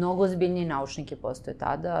 mnogo ozbiljniji naučnik je postoje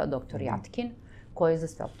tada, dr. Jatkin, koji za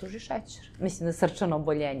sve optuži šećer. Mislim da srčano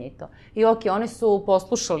oboljenje i to. I oni su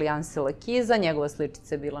poslušali Ancela Keysa, njegova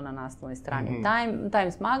sličica je bila na naslovnoj strani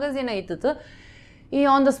Times magazina itd. I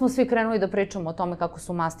onda smo svi krenuli da pričamo o tome kako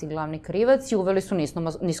su masti glavni krivac i uveli su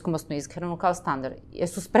niskomasnu ishranu kao standard.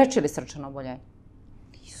 Jesu sprečili srčano oboljenje?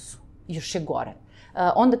 Nisu. Još je gore.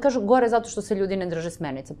 Onda kažu gore zato što se ljudi ne drže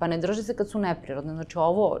smernica. Pa ne drže se kad su neprirodne. Znači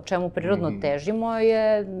ovo čemu prirodno težimo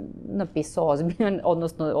je napisao ozbiljan,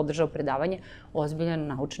 odnosno održao predavanje, ozbiljan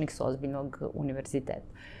naučnik sa ozbiljnog univerziteta.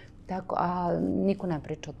 Tako, a niko ne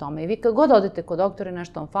priča o tome. I vi kad god odete kod doktora i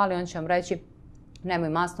nešto vam fali, on će vam reći nemoj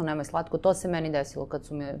masno, nemoj slatko. To se meni desilo kad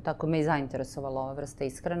su me, tako me i zainteresovala ova vrsta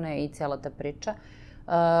ishrane i cijela ta priča.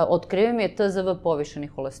 Otkrio mi je TZV povišeni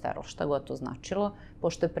holesterol, šta god to značilo,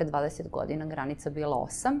 pošto je pre 20 godina granica bila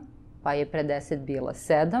 8, pa je pre 10 bila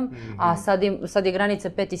 7, a sad je granica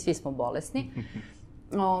 5 i svi smo bolesni.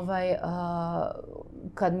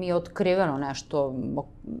 Kad mi je otkriveno nešto,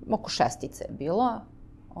 oko 6 je bilo,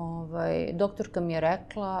 doktorka mi je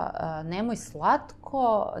rekla, nemoj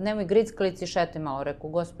slatko, nemoj grickalici, šetaj malo, rekao,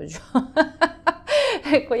 gospođo.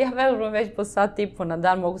 Rekao, ja vežbam već po 1,5 sata na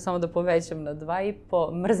dan, mogu samo da povećam na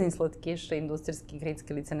 2,5. Mrzim slatkiše, industrijski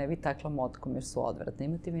grickalice ne bi takla motkom jer su odvratne.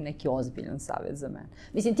 Imate vi neki ozbiljan savjet za mene?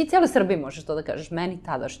 Mislim, ti cijeloj Srbiji možeš to da kažeš, meni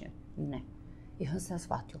tadašnje. Ne. I onda sam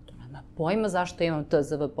shvatila to, nema pojma zašto imam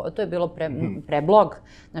TZV. To je bilo pre blog.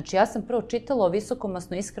 Znači, ja sam prvo čitala o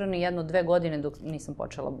visokomasnoj ishrani 1-2 godine dok nisam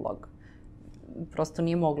počela blog. Prosto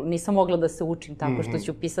nisam mogla da se učim tako što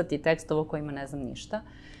ću pisati tekst ovo kojima ne znam ništa.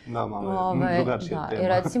 Da, malo je drugačija tema. I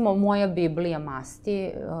recimo, moja Biblija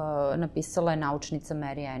masti napisala je naučnica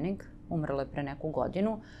Mary Enig, umrla je pre neku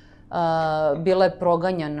godinu. Bila je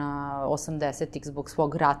proganjana 80-ih zbog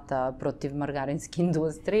svog rata protiv margarinske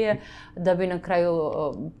industrije, da bi na kraju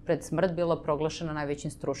pred smrt bila proglašena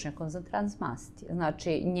najvećim stručnjakom za transmasti.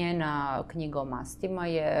 Znači, njena knjiga o mastima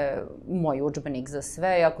je moj udžbenik za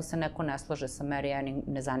sve i ako se neko ne slaže sa Mary Enig,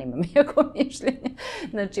 ne zanima mi jako mišljenje.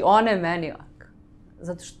 Znači, ona je meni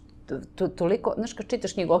zato što toliko, znaš, kad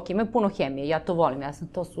čitaš knjigu, ok, ima puno hemije, ja to volim, ja sam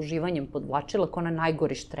to s uživanjem podvlačila, kao ona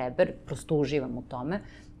najgori štreber, prosto uživam u tome.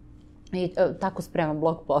 I tako spremam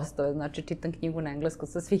blog postove, znači čitam knjigu na engleskom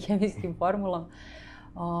sa svih hemijskim formulama.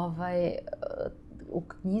 U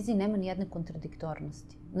knjizi nema ni jedne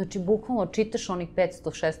kontradiktornosti. Znači, bukvalno čitaš onih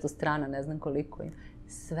 500-600 strana, ne znam koliko je.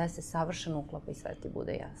 Sve se savršeno uklapa i sve ti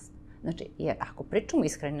bude jasno. Znači, jer ako pričamo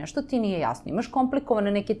iskreno, nešto ti nije jasno, imaš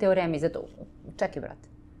komplikovane neke teoreme i zato, čekaj, brate,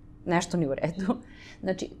 nešto nije u redu.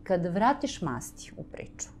 Znači, kad vratiš masti u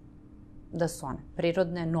priču, da su one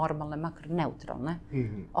prirodne, normalne, makar neutralne,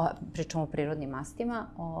 pričamo o prirodnim mastima,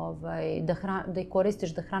 da ih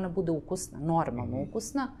koristiš da hrana bude ukusna, normalno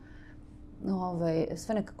ukusna,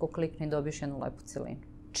 sve nekako klikne i dobiješ jednu lepu celinu.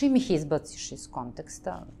 Čim ih izbaciš iz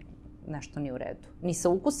konteksta, nešto nije u redu. Ni sa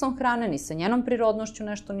ukusom hrane, ni sa njenom prirodnošću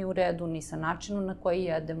nešto nije u redu, ni sa načinom na koji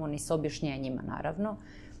jedemo, ni sa objašnjenjima, naravno.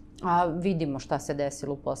 A vidimo šta se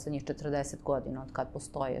desilo u poslednjih 40 godina od kad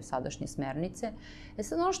postoje sadašnje smernice.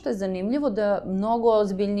 Sad ono što je zanimljivo da mnogo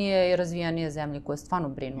ozbiljnije i razvijanije zemlje koje stvarno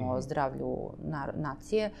brinu o zdravlju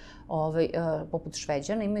nacije, poput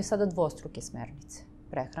Šveđana, imaju sada dvostruke smernice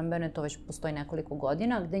prehrambene, to već postoji nekoliko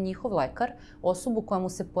godina, gde njihov lekar osobu koja mu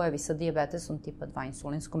se pojavi sa dijabetesom tipa 2,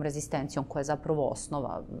 insulinskom rezistencijom, koja je zapravo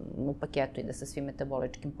osnova u paketu ide sa svim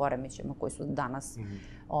metaboličkim poremećajima koji su danas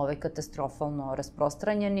katastrofalno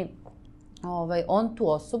rasprostranjeni, on tu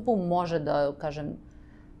osobu može da, kažem,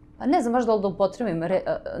 ne znam baš da li da upotrebim,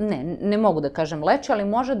 ne mogu da kažem leči, ali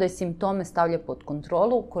može da je simptome stavlja pod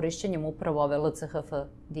kontrolu korišćenjem upravo ove LCHF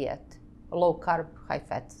dijete. Low carb, high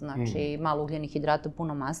fat, znači malo ugljenih hidrata,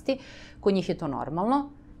 puno masti. Kod njih je to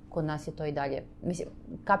normalno, kod nas je to i dalje. Mislim,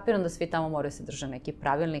 kapiram da svi tamo moraju se držati neki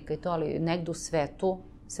pravilnika i to, ali negde u svetu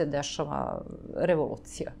se dešava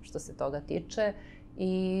revolucija što se toga tiče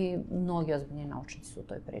i mnogi ozbiljni naučnici su u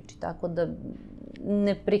toj priči. Tako da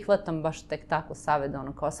ne prihvatam baš tek tako savjet da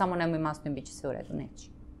ono kao samo nemoj masno i bit će sve u redu, neće.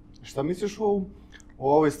 Šta misliš u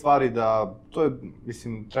ovoj stvari da, to je,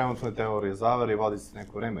 mislim, trenutno je teorija zavere i vodi se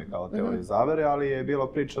neko vreme kao teorija zavere, ali je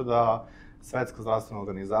bila priča da Svetska zdravstvena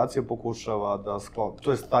organizacija pokušava da skloni,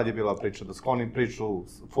 to jest tad je bila priča da skloni priču,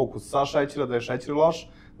 fokus sa šećera, da je šećer loš,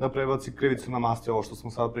 da prebaci krivicu na masti, ovo što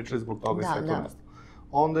smo sad pričali, zbog toga i sve to mesto.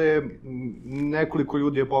 Onda je nekoliko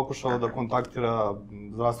ljudi je pokušalo da kontaktira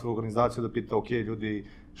zdravstvenu organizaciju, da pita, ok, ljudi,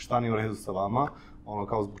 šta nije u redu sa vama, ono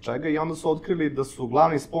kao zbog čega, i onda su otkrili da su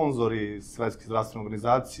glavni sponzori Svetske zdravstvene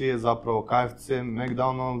organizacije zapravo KFC,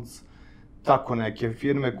 McDonald's, tako neke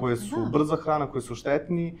firme koje su brza hrana, koje su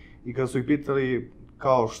štetni, i kada su ih pitali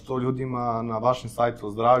kao što ljudima na vašem sajtu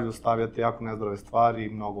o zdravlju stavljate jako nezdrave stvari,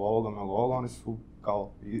 mnogo ovoga, oni su kao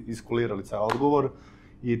iskulirali ceo odgovor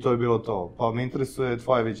i to je bilo to. Pa me interesuje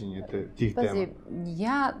tvoje viđenje tih tema. Pazi,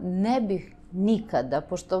 ja ne bih nikada,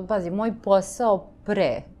 pošto, pazi, moj posao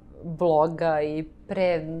pre bloga i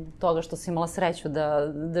pre toga što sam imala sreću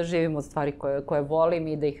da živim od stvari koje volim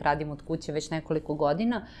i da ih radim od kuće već nekoliko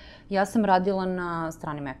godina, ja sam radila na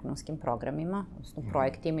stranim ekonomskim programima, odnosno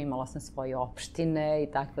projektima, imala sam svoje opštine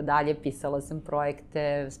i tako dalje, pisala sam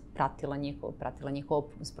projekte, pratila njihovo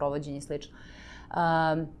sprovođenje i slično.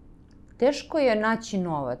 Teško je naći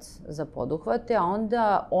novac za poduhvate, a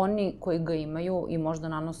onda oni koji ga imaju i možda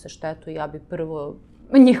nanose štetu, ja bi prvo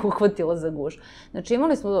njih uhvatila za guš. Znači,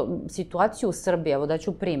 imali smo situaciju u Srbiji, evo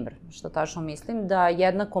daću primer, što tačno mislim, da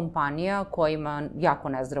jedna kompanija koja ima jako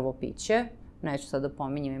nezdravo piće, neću sad da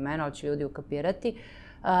pominjem imena, ali će ljudi ukapirati,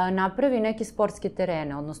 napravi neke sportske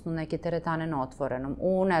terene, odnosno neke teretane na otvorenom,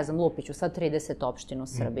 u, ne znam, Lupiću, sad 30 opština u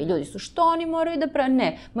Srbiji. Ljudi su, što oni moraju da prave?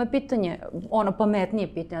 Ne, moje pitanje, ono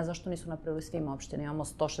pametnije pitanje, zašto nisu napravili svim opštinama? Imamo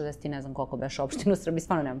 160 i ne znam koliko beše opština u Srbiji,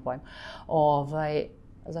 stvarno nemam pojma.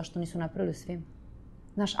 Zašto nisu napravili svim?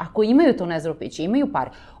 Znaš, ako imaju to nezdravo piće, imaju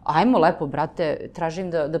pare, ajmo lepo, brate,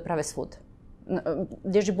 tražim da prave svud.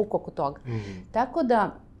 Drži buku oko toga. Tako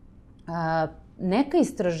da, neka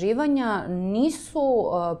istraživanja nisu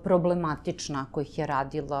problematična ako ih je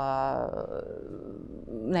radila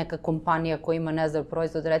neka kompanija koja ima nezdrav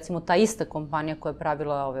proizvod. Recimo, ta ista kompanija koja je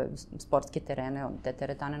pravila ove sportske terene, te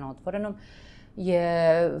teretane na otvorenom,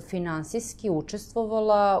 je finansijski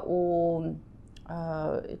učestvovala u,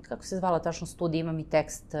 kako se zvala tačno studija, imam i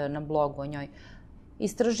tekst na blogu o njoj,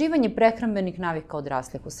 istraživanje prehrambenih navika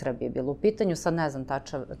odraslih u Srbiji je bilo u pitanju, sad ne znam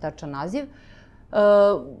tačan naziv.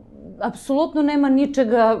 Apsolutno nema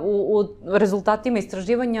ničega u rezultatima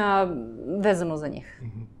istraživanja vezano za njih.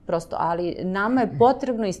 Prosto, ali nama je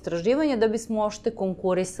potrebno istraživanje da bismo ošte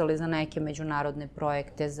konkurisali za neke međunarodne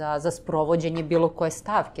projekte, za sprovođenje bilo koje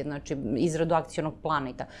stavke, znači izradu akcionog plana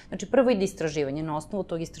i tako. Znači, prvo ide istraživanje, na osnovu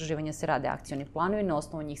tog istraživanja se rade akcioni planovi, na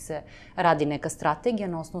osnovu njih se radi neka strategija,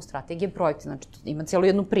 na osnovu strategije projekta, znači ima cijelu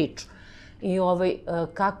jednu priču. I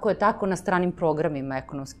kako je tako na stranim programima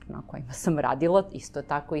ekonomskim na kojima sam radila, isto je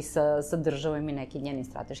tako i sa državom i nekim njenim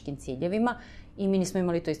strateškim ciljevima, i mi nismo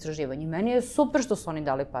imali to istraživanje. Meni je super što su oni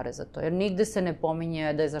dali pare za to, jer nigde se ne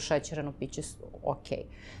pominje da je za šećerano piće okej.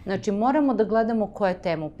 Znači, moramo da gledamo koja je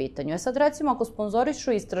tema u pitanju. Sad, recimo, ako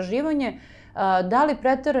sponzorišu istraživanje, da li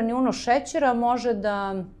preterani unos šećera može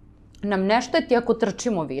da nam ne šteti ako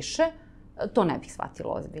trčimo više, to ne bih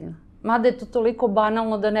shvatila ozbiljno. Mada je to toliko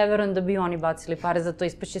banalno da ne verujem da bi oni bacili pare za to,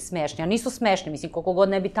 ispašće smešni. A nisu smešni, mislim, koliko god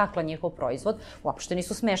ne bi takla njihov proizvod, uopšte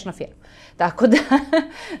nisu smešna firma. Tako da,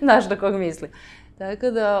 znaš na kog misli.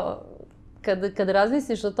 Tako da, kada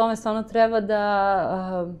razmisliš o tome, stvarno treba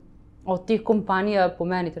da od tih kompanija po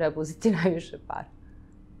meni treba uzeti najviše para.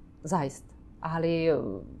 Zaista. Ali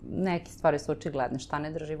neke stvari su očigledne. Šta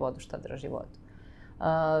ne drži vodu, šta drži vodu.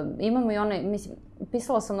 Imamo i one, mislim,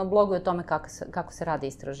 pisala sam na blogu o tome kako se rade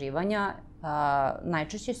istraživanja.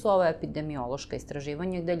 Najčešće su ovo epidemiološka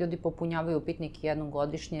istraživanja gde ljudi popunjavaju upitnik jednom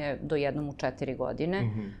godišnje do jednom u 4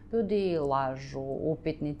 godine. Ljudi lažu,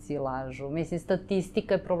 upitnici lažu. Mislim,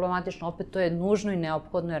 statistika je problematična, opet to je nužno i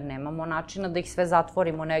neophodno jer nemamo načina da ih sve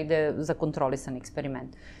zatvorimo negde za kontrolisan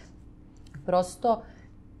eksperiment. Prosto,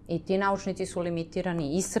 i ti naučnici su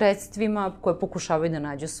limitirani i sredstvima koje pokušavaju da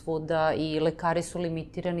nađu svuda, i lekari su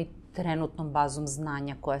limitirani trenutnom bazom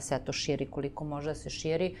znanja koja se to širi koliko može da se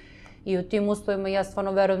širi. I u tim uslovima ja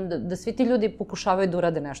stvarno verujem da svi ti ljudi pokušavaju da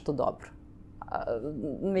urade nešto dobro.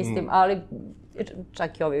 Mislim, ali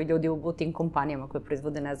čak i ovi ljudi u tim kompanijama koje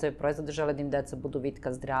proizvode nezdrave proizvode žele da im deca budu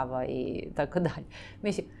vitka, zdrava i tako dalje.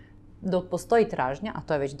 Mislim, dok postoji tražnja, a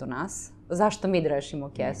to je već do nas, zašto mi rešimo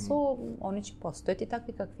kesu, oni će postojati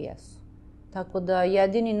takvi kakvi jesu. Tako da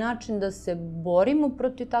jedini način da se borimo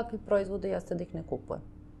protiv takvih proizvoda jeste da ih ne kupujemo.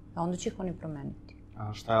 A onda će ih oni promeniti.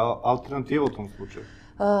 A šta je alternativa u tom slučaju?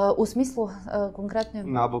 U smislu, konkretno...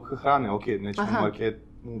 Nabavka hrane, okej, nećemo market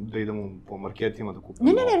da idemo po marketima da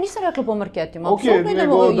kupimo? Ne, nisam rekla po marketima. Apsolutno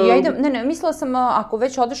idemo, mislila sam, ako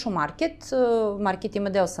već odeš u market ima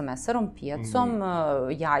deo sa mesarom, pijacom,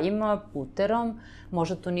 jajima, puterom,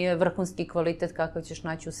 možda to nije vrhunski kvalitet kakav ćeš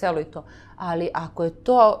naći u selu i to, ali ako je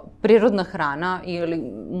to prirodna hrana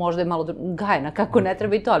ili možda je malo gajena, kako ne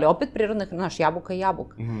treba i to, ali opet prirodna hrana, znaš, jabuka je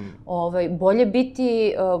jabuka. Bolje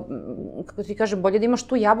biti, kako ti kažem, bolje da imaš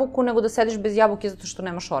tu jabuku nego da sediš bez jabuke zato što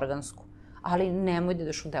nemaš organsku. Ali nemoj da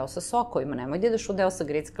ideš u deo sa sokovima, nemoj da ideš u deo sa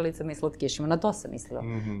grickalicama i slatkišima, na to sam mislila.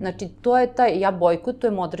 Znači, to je ja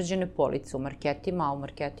bojkotujem određene police u marketima, a u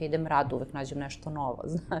markete idem rado, uvek nađem nešto novo,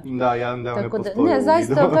 znaš. Da, jedan deo ne postoji. Ne,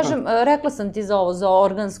 zaista, kažem, rekla sam ti za ovo, za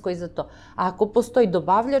organsko i za to. Ako postoji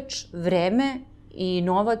dobavljač, vreme i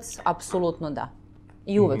novac, apsolutno da.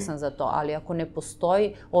 I uvek sam za to, ali ako ne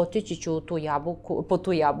postoji, otići ću po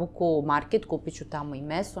tu jabuku u market, kupit ću tamo i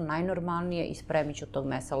meso, najnormalnije, i spremit ću tog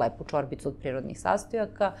mesa lepu čorbicu od prirodnih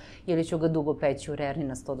sastojaka, ili ću ga dugo peći u rerni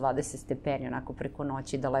na 120 stepeni, onako preko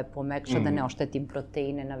noći, da lepo omekša, da ne oštetim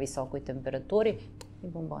proteine na visokoj temperaturi, i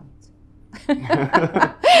bombonice.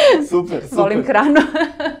 Super. Volim hranu.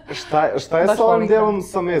 Šta je sa ovim delom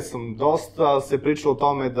sa mesom? Dosta se priča o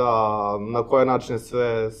tome da na koje načine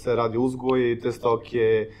sve se radi uzgoj te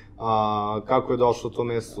stoke, kako je došlo to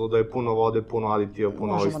meso, da je puno vode, puno aditiva,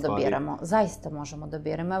 puno ovih stvari. Možemo da biramo, zaista možemo da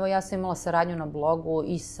biramo. Evo, ja sam imala saradnju na blogu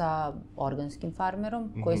i sa organskim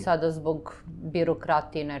farmerom, koji sada zbog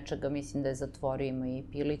birokratije nečega, mislim da je zatvorio, ima i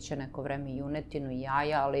piliće, neko vreme i junetinu i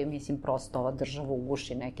jaja, ali mislim prosto ova država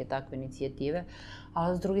uguši neke takve inicijative.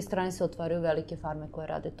 A s druge strane se otvaraju velike farme koje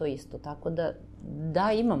rade to isto, tako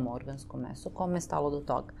da imamo organsko meso, kome je stalo do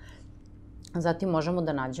toga. Zatim možemo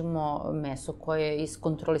da nađemo meso koje je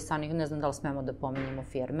iskontrolisanih, ne znam da li smemo da pomenjemo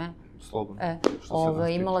firme. Slobodno.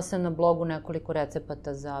 Imala sam na blogu nekoliko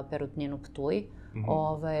recepata za perutninu Ptuj.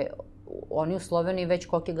 Oni u Sloveniji već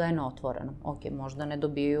koke gaje na otvorenom. Ok, možda ne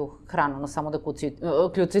dobiju hranu, samo da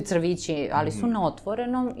kljucaju crvići, ali su na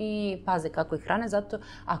otvorenom i paze kako ih hrane, zato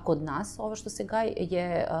a kod nas ovo što se gaje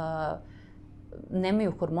je,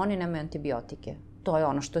 nemaju hormoni, nemaju antibiotike. To je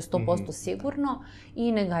ono što je 100% sigurno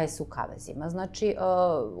i ne gaje se u kavezima. Znači,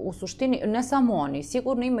 u suštini, ne samo oni,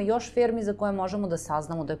 sigurno ima još firmi za koje možemo da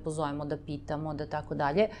saznamo, da je pozovemo, da pitamo, da tako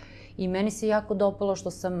dalje. I meni se jako dopalo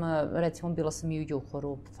što sam, recimo, bila sam i u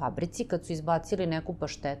Juhoru fabrici, kad su izbacili neku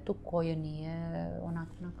paštetu koja nije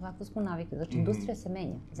onako kako smo navikli. Znači, industrija se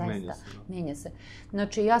menja, zaista. Menja se.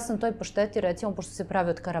 Znači, ja sam toj pašteti, recimo, pošto se pravi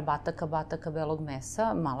od karabataka, bataka, belog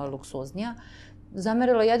mesa, malo je luksuznija,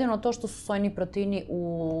 zamerila jedino to što su sojni proteini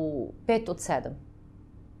u 5 od 7.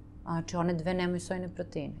 Znači, one dve nemaju sojne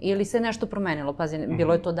proteine. Ili se nešto promenilo, pazi,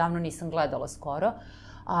 bilo je to davno, nisam gledala skoro,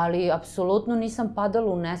 ali apsolutno nisam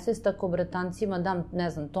padala u nesvest ako bratancima dam, ne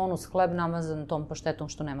znam, tonus hleb namazan tom paštetom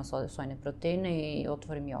što nema sojne proteine i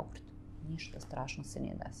otvorim jogurt. Ništa strašno se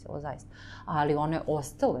nije desilo, zaista. Ali one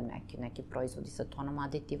ostale neki proizvodi sa tonom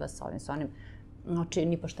aditiva, sa onim, znači,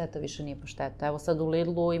 ni pašteta više nije pašteta. Evo sad u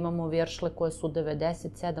Lidlu imamo viršle koje su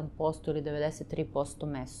 97% ili 93%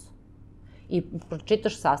 meso. I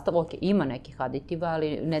pročitaš sastav, ok, ima nekih aditiva,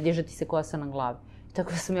 ali ne diže ti se kosa na glavi.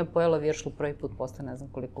 Tako da sam ja pojela viršlu prvi put posle ne znam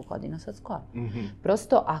koliko godina, sad skoro.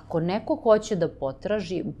 Prosto, ako neko hoće da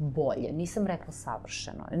potraži bolje, nisam rekla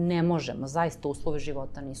savršeno, ne možemo, zaista uslovi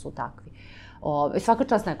života nisu takvi. Svaka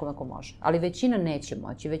čast nekome ko može, ali većina neće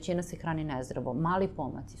moći, većina se hrani nezdravo, mali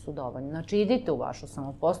pomaci su dovoljni. Znači, idite u vašu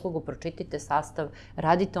samoposlugu, pročitajte sastav,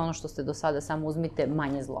 radite ono što ste do sada, samo uzmite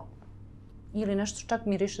manje zlo. Ili nešto čak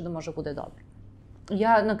miriše da može bude dobro.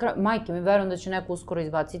 Ja, na kraju, majke mi, verujem da će neko uskoro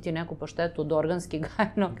izbaciti neku paštetu od organski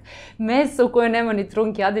gajenog mesa u kojoj nema ni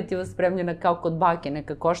trunke aditiva, spremljena kao kod bake,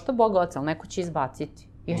 neka košta Boga oca, ali neko će izbaciti.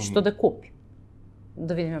 Ja ću to da kupim.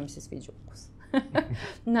 Da vidim, ja mi se sviđa ukus.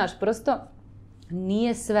 Znaš, prosto,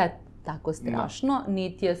 nije sve tako strašno,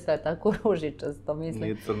 niti je sve tako ružičasto, mislim.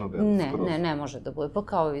 Nije crno-belo skroz. Ne može da bude, pa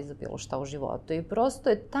kao i za bilo šta u životu. I prosto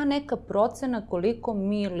je ta neka procena koliko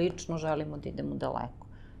mi lično želimo da idemo daleko.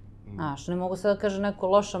 Znaš, ne mogu sad da kaže neko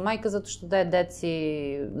loša majka zato što daje deci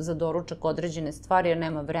za doručak određene stvari jer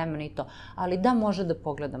nema vremena i to. Ali da može da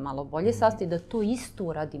pogleda malo bolje sastav i da to isto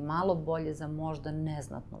uradi malo bolje za možda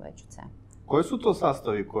neznatno veću cenu. Koji su to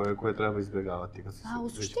sastavi koje treba izbjegavati? U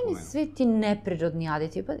suštini svi ti neprirodni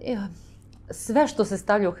aditivi. Sve što se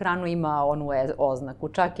stavlja u hranu ima onu oznaku.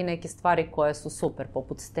 Čak i neke stvari koje su super,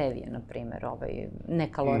 poput stevije, na primjer,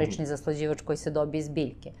 nekalorični zaslađivač koji se dobije iz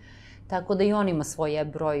biljke. Tako da i on ima svoj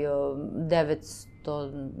broj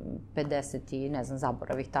 950 i ne znam,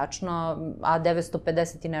 zaboravih tačno, a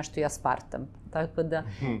 950 i nešto i aspartam. Tako da,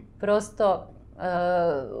 prosto,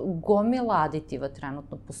 gomila aditiva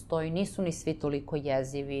trenutno postoji, nisu ni svi toliko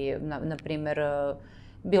jezivi. Naprimjer,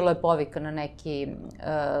 bilo je povika na neki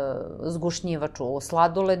zgušnjivač u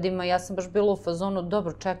sladoledima. Ja sam baš bila u fazonu,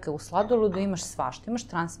 dobro, čekaj, u sladoledu imaš svašta, imaš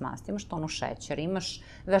transmast, imaš tonu šećer, imaš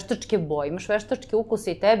veštačke boje, imaš veštačke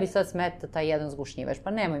ukuse i tebi sad smeta taj jedan zgušnjivač.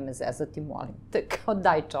 Pa nemoj me zezati, molim te, kao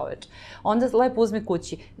daj čoveč. Onda lepo uzmi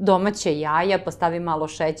kući domaće jaja, pa stavi malo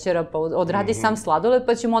šećera, pa odradi sam sladoled,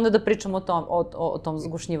 pa ćemo onda da pričamo o tom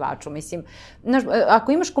zgušnjivaču. Mislim,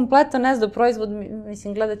 ako imaš kompletan proizvod,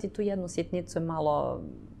 mislim, gledati tu jednu sitnicu je malo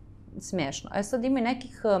smiješno. Sad ima i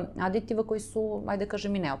nekih aditiva koji su, ajde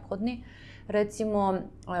kažem, i neophodni. Recimo,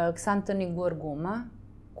 ksantani guma,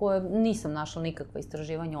 koje nisam našla nikakva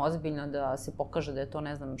istraživanja ozbiljno da se pokaže da je to,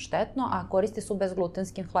 ne znam, štetno, a koriste se u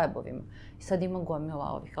bezglutenskim hlebovima. I sad ima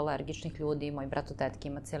gomila ovih alergičnih ljudi, moj brat od tetke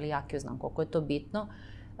ima celijakiju, znam koliko je to bitno.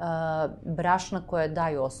 Brašna koje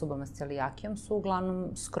daju osobama s celijakijom su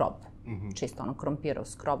uglavnom skrob. Čisto ono krompirov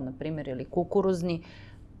skrob, na primjer, ili kukuruzni,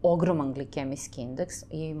 ogroman glikemijski indeks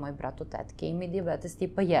i moj brat od tetke ima i diabetes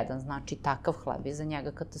tipa 1, znači takav hleb je za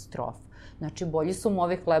njega katastrofa. Znači bolji su mu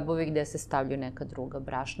ovi hlebovi gde se stavljaju neka druga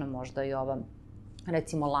brašna, možda i ova,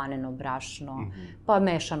 recimo laneno brašno, pa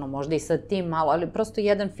mešano možda i sa tim malo, ali prosto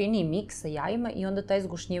jedan finiji miks sa jajima i onda taj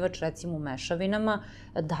zgušnjivač recimo u mešavinama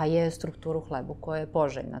daje strukturu hlebu koja je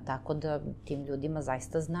poželjna, tako da tim ljudima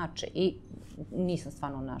zaista znače i nisam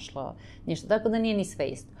stvarno našla ništa, tako da nije ni sve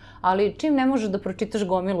isto. Ali čim ne možeš da pročitaš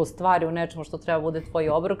gomilu stvari u nečemu što treba bude tvoj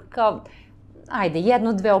obrok, kao ajde,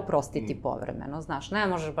 jedno, dve oprostiti povremeno, znaš, ne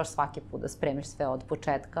možeš baš svaki put da spremiš sve od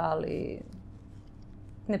početka, ali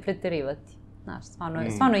ne preterivati. Znaš,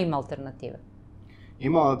 stvarno ima alternative.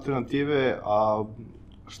 Ima alternative, a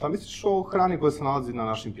šta misliš o hrani koja se nalazi na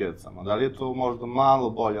našim pijacama? Da li je to možda malo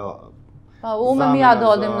bolja pa umem ja da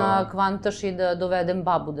odem na Kvantaš i da dovedem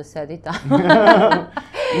babu da sedi tamo.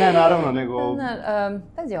 Ne, naravno, nego...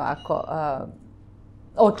 Pazi ovako,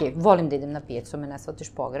 ok, volim da idem na pijacu, me ne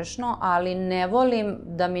shvatiš pogrešno, ali ne volim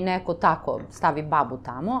da mi neko tako stavi babu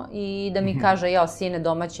tamo i da mi kaže, jao sine,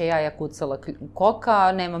 domaće jaja kucala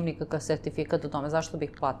koka, nemam nikakav sertifikat o tome, zašto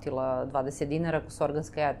bih platila 20 dinara ako su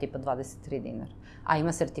organska jaja tipa 23 dinara. A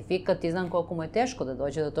ima sertifikat i znam koliko mu je teško da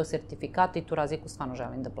dođe do tog sertifikata i tu razliku stvarno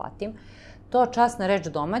želim da platim. To časna reč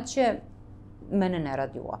domaće mene ne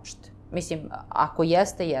radi uopšte. Mislim, ako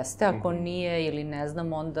jeste, jeste, ako nije ili ne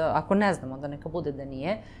znam, onda, ako ne znam, onda neka bude da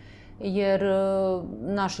nije, jer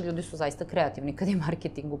naši ljudi su zaista kreativni kad je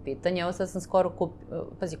marketing u pitanju. Evo sad sam skoro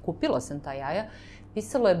kupila sam ta jaja,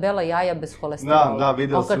 pisalo je bela jaja bez holesterola. Da,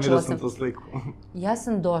 vidio sam tu sliku. Ja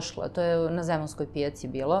sam došla, to je na Zemunskoj pijaci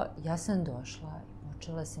bilo, ja sam došla i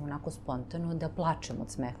počela sam onako spontano da plačem od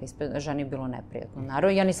smeha, ispred ženi je bilo neprijatno.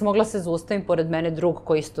 Naravno, ja nisam mogla se zaustavim, pored mene drug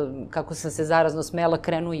koji isto, kako sam se zarazno smela,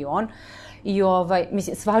 krenuo i on. I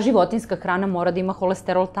mislim, sva životinjska hrana mora da ima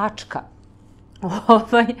holesterol, tačka.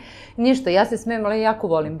 Ništa, ja se smijem, ali jako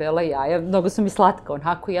volim bela jaja, mnogo su mi slatka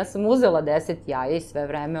onako, ja sam uzela 10 jaja i sve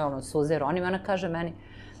vreme, suze ronim, ona kaže meni,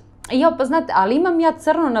 ja, pa znate, ali imam ja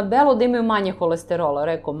crno na belo da imaju manje holesterola.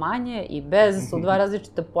 Rekao, manje i bez su dva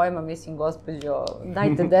različita pojma, mislim, gospođo,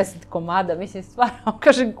 dajte 10 komada, mislim, stvarno,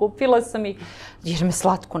 kažem, kupila sam ih, jer me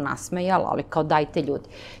slatko nasmejala, ali kao dajte ljudi.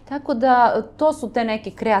 Tako da, to su te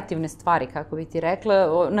neke kreativne stvari, kako bi ti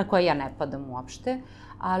rekla, na koje ja ne padam uopšte,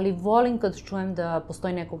 ali volim kad čujem da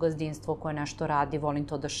postoji neko gazdinstvo koje nešto radi, volim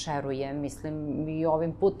to da šerujem, mislim, i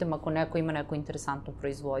ovim putem, ako neko ima neku interesantnu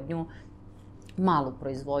proizvodnju, malu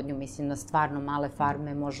proizvodnju, mislim na stvarno male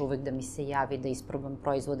farme, može uvek da mi se javi da isprobam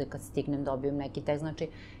proizvode kad stignem, dobijem neki tekst. Znači,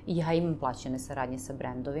 ja imam plaćene saradnje sa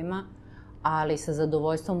brendovima, ali sa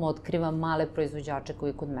zadovoljstvom otkrivam male proizvođače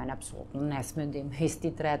koji kod mene apsolutno ne smeju da imaju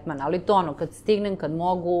isti tretman, ali to kad stignem, kad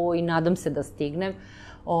mogu i nadam se da stignem,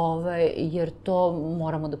 jer to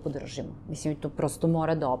moramo da podržimo. Mislim, to prosto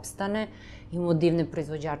mora da opstane. Imamo divne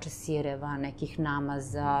proizvođače sireva, nekih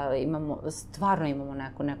namaza, stvarno imamo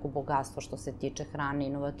neko bogatstvo što se tiče hrane,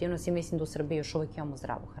 inovativnosti. Mislim da u Srbiji još uvek imamo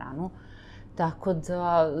zdravu hranu, tako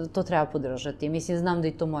da to treba podržati. Mislim, znam da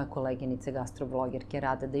i to moje koleginice gastroblogerke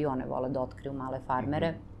rade, da i one vole da otkriju male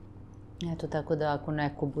farmere. Eto, tako da ako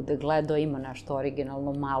neko bude gledao, ima nešto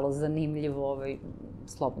originalno, malo, zanimljivo,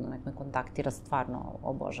 slobodno nek me kontaktira, stvarno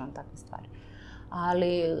obožavam takve stvari.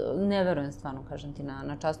 Ali ne verujem stvarno, kažem ti,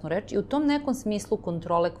 na časnu reč. I u tom nekom smislu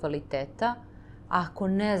kontrole kvaliteta, ako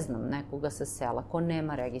ne znam nekoga sa sela, ko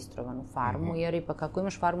nema registrovanu farmu, jer ipak ako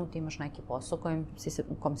imaš farmu, ti imaš neki posao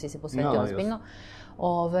kom si se posvetio ozbiljno,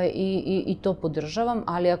 i to podržavam,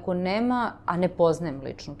 ali ako nema, a ne poznajem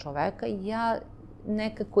lično čoveka, ja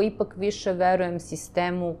nekako ipak više verujem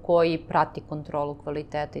sistemu koji prati kontrolu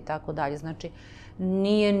kvaliteta i tako dalje. Znači,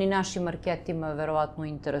 nije ni našim marketima verovatno u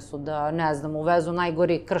interesu da, ne znam, uvezu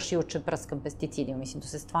najgori krš juče prskan pesticidima. Mislim, to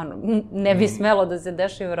se stvarno ne bi smelo da se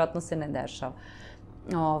dešava i verovatno se ne dešava.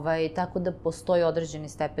 Tako da postoji određeni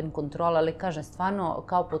stepen kontrola, ali kažem, stvarno,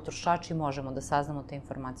 kao potrošači možemo da saznamo te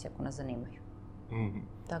informacije ako nas zanimaju.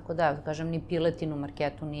 Tako da, kažem, ni piletin u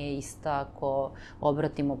marketu nije ista ako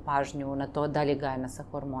obratimo pažnju na to da li je gajena sa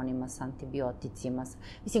hormonima, sa antibioticima.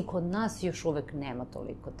 Mislim, kod nas još uvek nema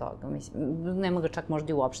toliko toga. Nema ga čak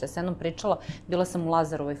možda i uopšte. S jednom pričala, bila sam u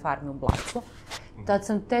Lazarovoj farmi u Blacu. Tad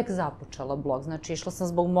sam tek započela blog. Znači, išla sam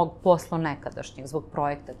zbog mog posla nekadašnjeg, zbog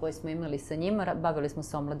projekta koji smo imali sa njima. Bavili smo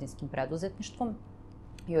se omladinskim preduzetništvom,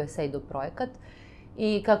 USAID-u projekat.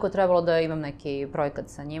 I kako je trebalo da imam neki projekat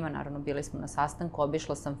sa njima, naravno bili smo na sastanku,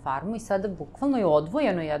 obišla sam farmu i sada bukvalno je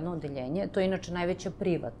odvojeno jedno odeljenje, to je inače najveća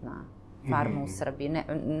privatna farma u Srbiji,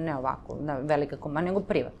 ne ovako, velika kompanija, nego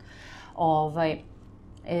privatna.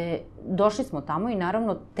 Došli smo tamo i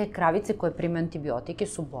naravno te kravice koje primaju antibiotike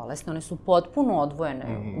su bolesne, one su potpuno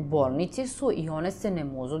odvojene, u bolnici su i one se ne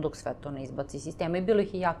muzu dok sve to ne izbaci iz sistema i bilo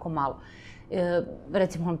ih je jako malo.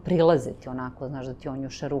 Recimo, prilaze ti onako, znaš, da ti on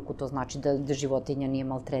njuše ruku, to znači da životinja nije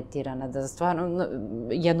maltretirana, da je stvarno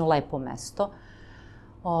jedno lepo mesto.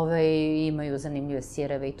 Imaju zanimljive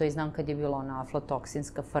sireve i to i znam kad je bila ona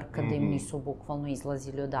aflatoksinska frka, da im nisu bukvalno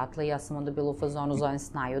izlazili odatle. Ja sam onda bila u fazonu, zovem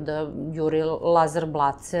Snaju, da juri Lazar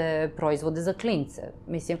Blace proizvode za klince.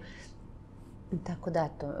 Mislim, tako da,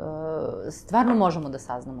 eto, stvarno možemo da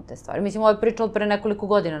saznamo te stvari. Mislim, ovo je priča od pre nekoliko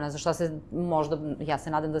godina, ne znam šta se možda, ja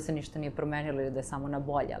se nadam da se ništa nije promenilo ili da je samo na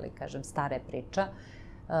bolje, ali, kažem, stara je priča.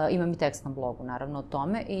 Imam i tekst na blogu, naravno, o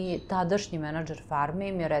tome. I tadašnji menadžer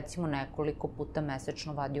farme mi je, recimo, nekoliko puta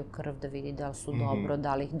mesečno vadio krv da vidi da li su dobro,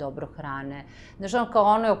 da li ih dobro hrane. Znaš, kao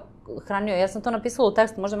ono je hranio, ja sam to napisala u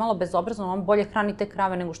tekstu, možda malo bezobrazno, on bolje hrani te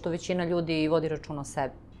krave nego što većina ljudi vodi račun o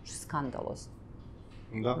sebi. Skandalozno.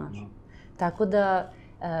 Da. Tako da,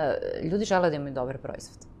 ljudi žele da imaju dobre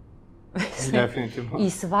proizvode. Definitivno. I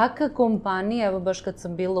svaka kompanija, evo baš kad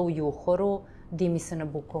sam bila u Juhoru, dimi se na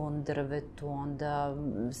bukovom drvetu, onda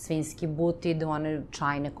svinjski butid, one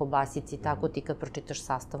čajne kobasice i tako, ti kad pročitaš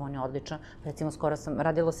sastav, on je odličan. Recimo, skoro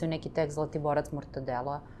radila sam neki tekst Zlatiborac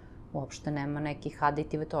mortadela, uopšte nema nekih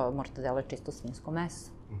aditiva, to mortadela je čisto svinjsko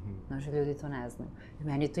meso. Znači, ljudi to ne znaju. I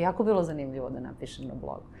meni je to jako bilo zanimljivo da napišem na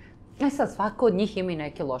blogu. Sad, svaka od njih ima i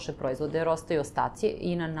neke loše proizvode, jer ostaju ostaci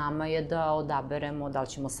i na nama je da odaberemo da li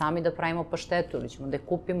ćemo sami da pravimo paštetu ili ćemo da je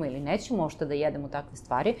kupimo ili nećemo uopšte da jedemo takve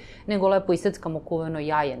stvari, nego lepo iseckamo kuveno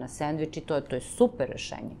jaje na sendvič i to je super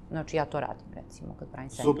rešenje. Znači, ja to radim, recimo, kad pravim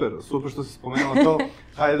sendvič. Super što si spomenula to.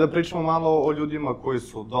 Hajde da pričamo malo o ljudima koji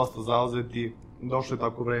su dosta zauzeti. Došlo je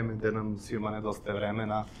tako vreme gde nam svima nedostaje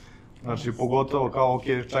vremena. Znači, pogotovo kao, ok,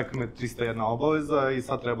 čeka me 301 obaveza i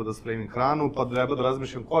sad treba da spremim hranu, pa treba da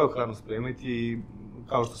razmišljam koju hranu spremiti i,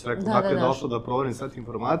 kao što si rekao, dakle je došlo da proverim sve te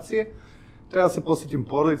informacije. Treba se posvetim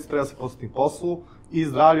porodici, treba se posvetim poslu i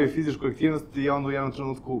zdravlju i fizičkoj aktivnosti i onda u jednom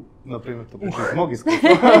trenutku, na primjer, to pričam iz mog iskustva,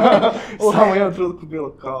 samo u jednom trenutku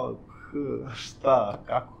bilo kao, šta,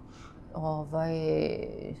 kako?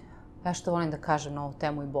 Ja što volim da kažem na ovu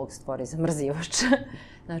temu i Bog stvori zamrzivač.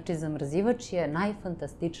 Znači, zamrzivač je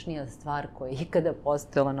najfantastičnija stvar koja je ikada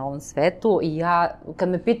postojala na ovom svetu i ja, kad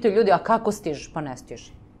me pitaju ljudi, a kako stižeš? Pa ne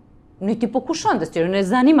stižem. Niti pokušavam da stižem, ne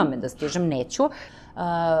zanima me da stižem, neću.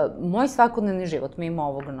 Moj svakodnevni život, mi imamo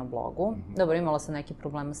ovoga na blogu. Dobro, imala sam neki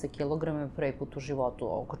problema sa kilogramima prvi put u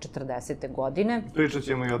životu oko 40. godine. Pričat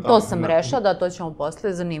ćemo i o tome. To sam rešila, da, to ćemo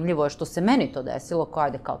posle. Zanimljivo je što se meni to desilo,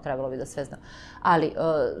 kao trebalo bi da sve znam. Ali,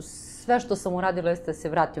 sve što sam uradila jeste da se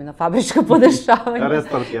vratim na fabrička podešavanja.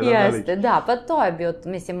 Restart jedan veliki. Jeste, da, pa to je bio,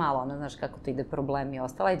 mislim, malo, ono, znaš kako to ide problemi i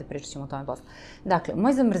ostalo, ajde pričat ćemo o tome posle. Dakle,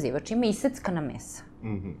 moj zamrzivač ima iseckana mesa.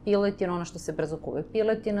 Piletina, ono što se brzo kuve,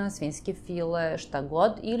 piletina, svinjski file, šta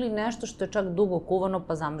god, ili nešto što je čak dugo kuvano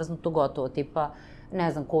pa zamrznuto gotovo, tipa,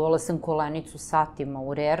 ne znam, kuvala sam kolenicu satima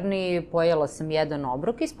u rerni, pojela sam jedan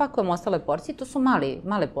obrok i spakujem ostale porcije, to su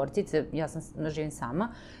male porcice, ja sam živim sama,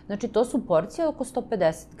 znači to su porcije oko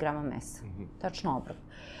 150 grama mesa, tačno obrok.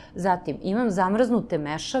 Zatim, imam zamrznute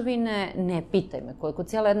mešavine, ne pitaj me, koliko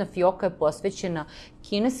cijela jedna fioka je posvećena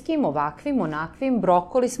kineskim, ovakvim, onakvim,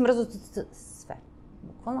 brokoli, smrznut, sve,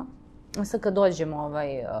 bukvalno. Sad kad dođem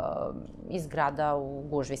iz grada, u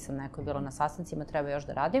gužvi sam neko bila na sastancima, treba još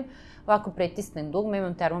da radim, ovako pritisnem dugme,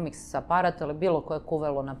 imam Thermomix aparat, ali bilo koje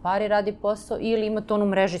kuvelo na pari radi posao, ili imate onu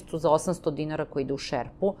mrežicu za 800 dinara koja ide u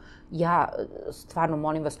šerpu. Ja stvarno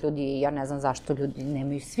molim vas ljudi, ja ne znam zašto ljudi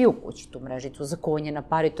nemaju svi u kući tu mrežicu za kuvanje na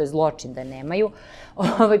pari, to je zločin da je nemaju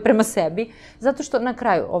prema sebi, zato što na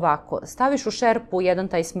kraju ovako, staviš u šerpu jedan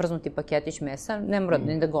taj smrznuti paketić mesa, ne mora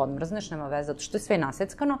ni da ga odmrzneš, nema veze, zato što je sve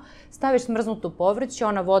naseckano, staviš smrznuto povrće,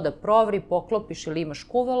 ona voda provri, poklopiš ili imaš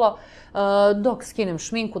kuvalo, dok skinem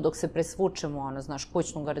šminku, dok se presvučemo,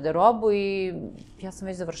 kućnu garderobu i ja sam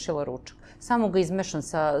već završila ručak. Samo ga izmešam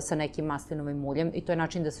sa nekim maslinovim uljem i to je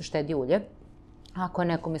način da se štedi ulje. Ako je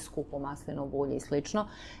nekome skupo maslinovo ulje i slično,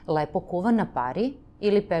 lepo kuva na pari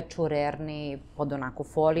ili peče u rerni pod onako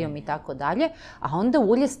folijom i tako dalje, a onda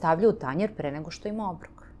ulje stavlja u tanjer pre nego što ima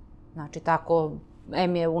obrok. Znači, tako,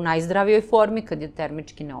 em je u najzdravijoj formi, kad je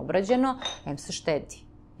termički neobrađeno, em se štedi,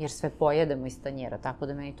 jer sve pojedemo iz tanjera, tako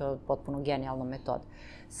da meni to je potpuno genijalna metoda.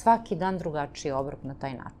 Svaki dan drugačiji obrok na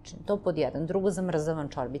taj način. To pod jedan. Drugo, zamrzavam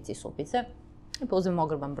čorbice i supice. Pa uzmem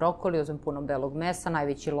ogroman brokoli, uzmem puno belog mesa,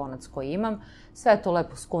 najveći lonac koji imam, sve to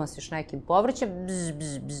lepo skuvam s još nekim povrćem,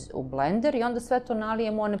 u blender i onda sve to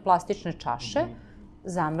nalijem u one plastične čaše,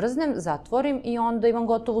 zamrznem, zatvorim i onda imam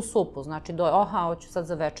gotovu supu. Znači, hoću sad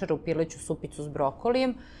za večeru pileću supicu s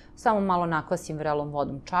brokolijem, samo malo nakvasim vrelom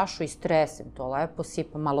vodom čašu, istresem to lepo,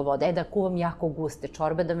 sipam malo vode. Da kuvam jako guste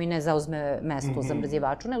čorbe, da mi ne zauzme mesto u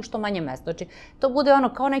zamrzivaču, nego što manje mesto. Znači, to bude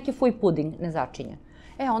ono kao neki fuj puding, nezačinjen.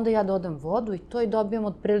 Onda ja dodam vodu i to i dobijem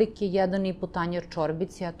otprilike 1,5 tanjer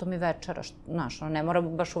čorbici, a to mi večera, znaš, ne mora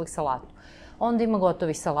baš uvek salatu. Onda ima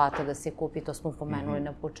gotovih salata da se kupi, to smo pomenuli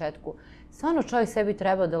na početku. Stvarno čovjek sebi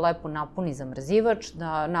treba da lepo napuni zamrzivač,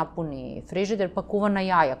 da napuni frižider, pa kuva na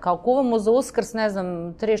jaja. Kao kuvamo za Uskrs, ne znam,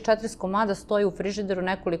 34 komada stoji u frižideru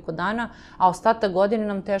nekoliko dana, a ostatak godine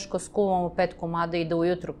nam teško skuvamo 5 komada i da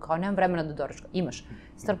ujutru, kao nemam vremena da doručka. Imaš,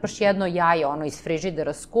 strpaš jedno jaje, iz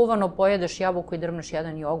frižidera skuvano, pojedeš jabuku i drmneš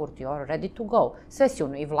jedan jogurt i ready to go. Sve si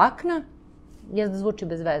i vlakna, da zvuči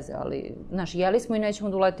bez veze, ali, znaš, jeli smo i nećemo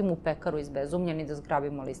da uletimo u pekaru izbezumljeni da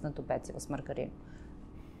zgrabimo lisnato pecivo s margarinom.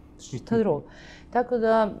 Šta drugo? Tako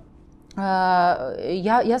da,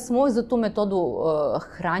 ja sam uvijek za tu metodu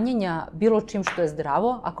hranjenja bilo čim što je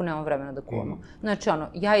zdravo, ako nemam vremena da kuvamo. Znači,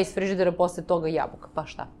 ja iz frižidera posle toga jabuka, pa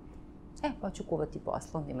šta? Pa ću kuvati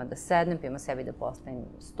posle, onda ima da sednem, pa ima sebi da postavim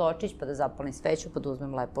stočić, pa da zapalim sveću, pa da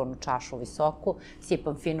uzmem lepo onu čašu visoku,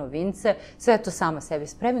 sipam fino vince, sve to sama sebi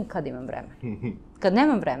spremim kad imam vremena. Kad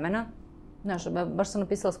nemam vremena, znaš, baš sam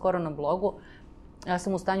napisala skoro na blogu, ja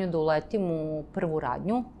sam u stanju da uletim u prvu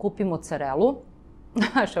radnju, kupim mozzarelu,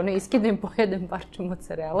 znaš, iskidem, pojedem parče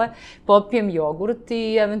mozzarele, popijem jogurt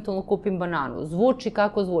i eventualno kupim bananu. Zvuči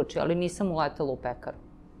kako zvuči, ali nisam uletela u pekaru.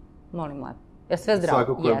 Molim lepo. Je sve zdravo?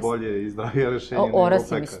 Svakako je bolje i zdravije rešenje nego u pekar.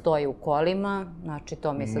 Orasi mi stoji u kolima, znači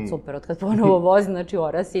to mi je sad super od kad ponovo vozim, znači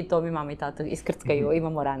orasi i to mi mama i tata iskrckaju,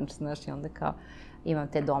 imamo ranč, znaš, i onda kao imam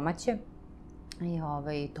te domaće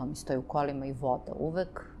i to mi stoji u kolima i voda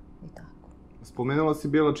uvek i tako. Spomenula si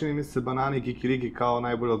bila, čini mi se, banane i kikiriki kao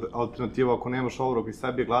najbolja alternativa ako nemaš obrok i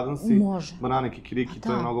sebi je gladan si. Može. Banane i kikiriki,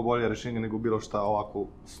 to je mnogo bolje rešenje nego bilo šta ovako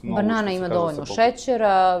snovu. Banana ima dovoljno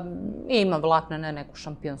šećera, ima vlakna, ne neku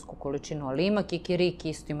šampionsku količinu, ali ima kikiriki,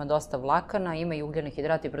 isto ima dosta vlakana, ima i ugljene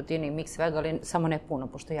hidrate, proteine i miks svega, ali samo ne puno,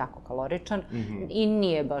 pošto je jako kaloričan i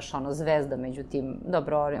nije baš zvezda, međutim,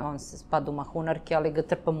 dobro, on se spada u mahunarke, ali ga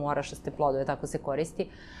trpam u orašaste plodove, tako se koristi.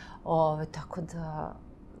 Tako da...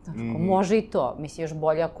 Može i to. Mislim, još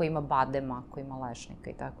bolje ako ima badema, ako ima lešnika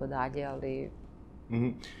i tako dalje, ali...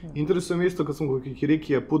 Interesuje mi isto kad sam kod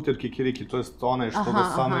kikirikija, puter kikiriki, to je onaj što ga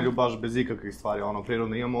samelju baš bez ikakvih stvari,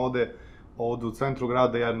 prirodno. Imamo ovde u centru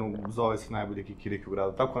grada jednu, zove se najbolji kikiriki u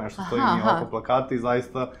gradu, tako nešto stoji mi oko plakata i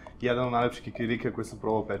zaista jedan od najlepših kikirika koji sam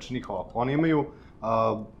probao pečenih ovako. Oni imaju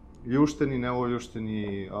ljušteni,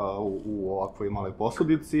 neoljušteni u ovakvoj maloj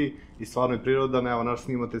posudici i stvarno je prirodan. Evo, naš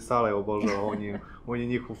snimate Sale, obožava, on je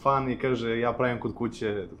njihov fan i kaže, ja pravim kod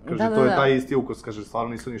kuće, kaže, to je taj isti ukus, kaže,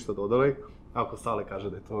 stvarno nisu ništa dodali. Ako Sale kaže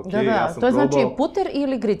da je to okej, ja sam probao. To je znači puter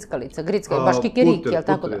ili grickalica? Grickalica, baš kikiriki, je li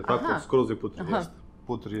tako da? Puter, tako, skroz je puter, jeste.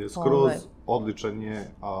 Puter je skroz, odličan je.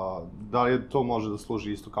 Da li to može da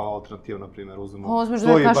služi isto kao alternativa, na primjer, uzmemo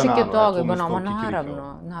dve kašike toga, banana,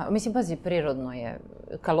 naravno. Mislim, pazi, prirodno je,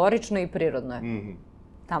 kalorično i prirodno je.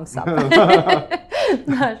 Tam sam.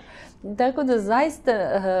 Tako da zaista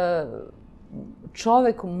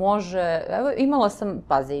čovek može, evo imala sam,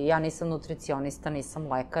 pazi, ja nisam nutricionista,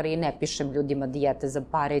 nisam lekar i ne pišem ljudima dijete za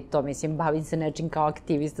pare i to, mislim, bavim se nečim kao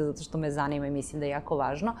aktivista zato što me zanima i mislim da je jako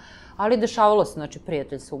važno, ali dešavalo se, znači,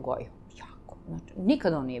 prijatelj se ugojio, jako, znači,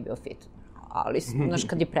 nikada on nije bio fit, ali, znači,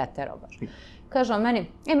 kad je preterao baš. Kaže on meni,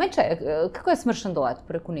 Meče, kako je smršan do leta?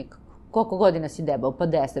 Preko nikako. Koliko godina si debel? Pa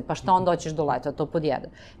 10, pa šta onda hoćeš do leta, to pod 1.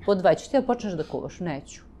 Pod 2, ćeš ti da počneš da kuvaš?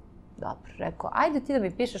 Neću. Dobro, rekao, ajde ti da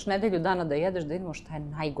mi pišeš nedelju dana da jedeš, da vidimo šta je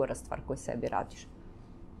najgora stvar koju sebi radiš.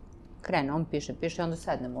 Krene, on piše i onda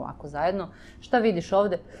sednemo ovako zajedno. Šta vidiš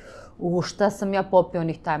ovde? Šta sam ja popio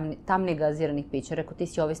onih tamnih gaziranih pića? Rekao, ti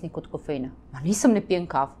si ovisnik od kofeina. Ma nisam, ne pijem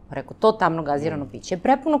kafu. Rekao, to tamno gazirano piće je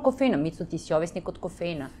prepuno kofeina. Mico, ti si ovisnik od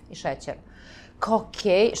kofeina i šećera. Kao,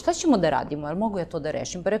 okej, šta ćemo da radimo? Jel mogu ja to da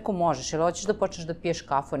rešim? Pa rekao, možeš. Jel hoćeš da počneš da piješ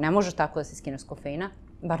kafu? Ne može tako da se skine s kofeina.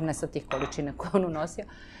 Bar ne sa tih količine koje on unosio.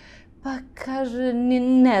 Pa kaže,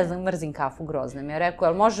 ne znam, mrzim kafu, grozna mi je. Rekao,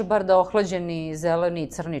 jel može bar da ohlađeni zeleni i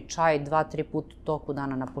crni čaj 2-3 puta u toku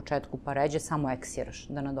dana na početku, pa ređe samo eksiraš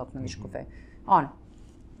da nadoknadiš kofein. Ono,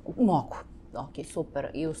 mogu. Ok, super.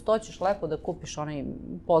 I uz to ćeš lepo da kupiš onaj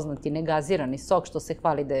poznati negazirani sok što se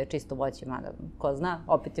hvali da je čisto voće, mada ko zna,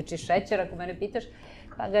 opet je čist šećer ako mene pitaš.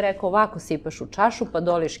 Pa ga rekao, ovako sipaš u čašu, pa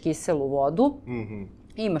doliš kiselu vodu.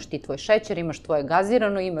 Imaš ti tvoj šećer, imaš tvoje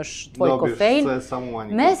gazirano, imaš tvoj kofein. Dobiješ sve samo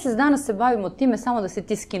manje. Mesec dana se bavimo time samo da se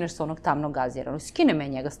ti skineš sa onog tamnog gazirano. Skine me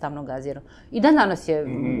njega s tamnog gazirano. I dan danas je,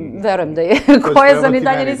 verujem da je kojezan i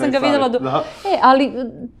dalje nisam ga videla. Ali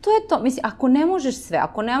to je to. Mislim, ako ne možeš sve,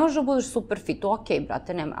 ako ne možeš da budeš super fit, okej,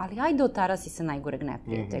 brate, nema. Ali ajde otarasi se najgoreg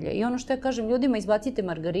neprijatelja. I ono što ja kažem ljudima, izbacite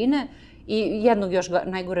margarine i jednog još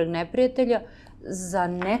najgoreg neprijatelja, za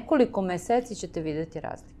nekoliko meseci ćete videti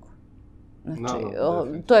razliku. Znači,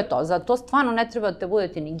 to je to. Za to stvarno ne treba da te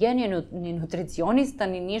budete ni genije, ni nutricionista,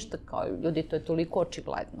 ni ništa. Kao, ljudi, to je toliko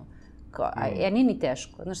očigledno. Nije ni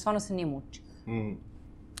teško. Znači, stvarno se nije muči.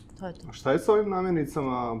 To je to. Šta je sa ovim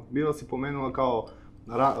namirnicama? Bila si pomenula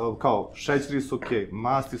kao šećeri su okej,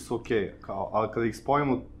 masti su okej, ali kada ih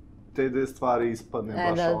spojimo, te dve stvari ispadne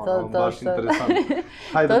baš interesantno.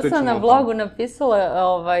 To sam na blogu napisala,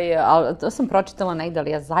 ali to sam pročitala negde,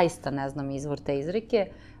 ali ja zaista ne znam izvor te izreke.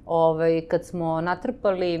 Kad smo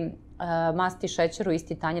natrpali masti i šećer u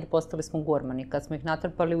isti tanjer, postali smo gurmani. Kad smo ih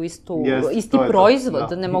natrpali u isti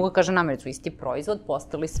proizvod, ne mogu kažem namirnicu, isti proizvod,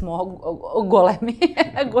 postali smo golemi,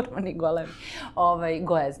 gurmani golemi,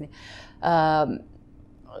 goezni.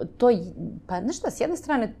 Pa znaš šta, s jedne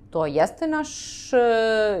strane to jeste naš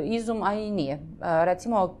izum, a i nije.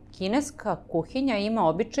 Recimo, kineska kuhinja ima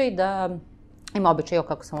običaj da... Ima običaj,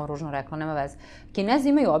 kako sam ovo ružno rekla, nema veze. Kinezi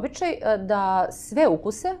imaju običaj da sve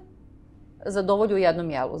ukuse zadovolju u jednom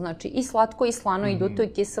jelu. Znači, i slatko, i slano, i ljuto, i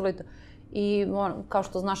kiselo, i to. I, kao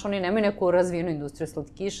što znaš, oni nemaju neku razvijenu industriju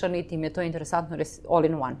slatkiša, niti im je to interesantno, jer je all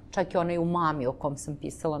in one. Čak i onaj umami o kom sam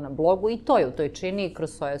pisala na blogu, i to je u toj čini,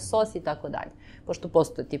 kroz soja sos i tako dalje. Pošto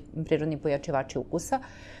postoje ti prirodni pojačivači ukusa.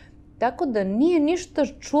 Tako da nije ništa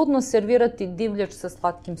čudno servirati divljač sa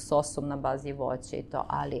slatkim sosom na bazi voća i to,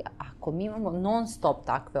 ali ako mi imamo non stop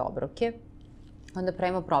takve obroke, onda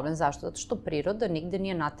pravimo problem. Zašto? Zato što priroda nigde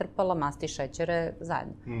nije natrpala masti i šećere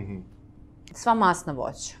zajedno. Sva masna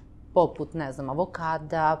voća, poput, ne znam,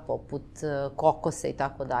 avokada, poput kokosa i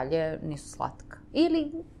tako dalje, nisu slatka.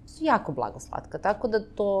 Ili su jako blago slatka, tako da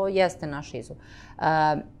to jeste naš izum.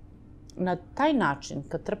 Na taj način,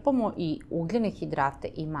 kad trpamo i ugljene hidrate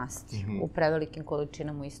i masti u prevelikim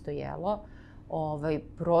količinama u isto jelo,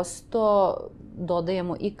 prosto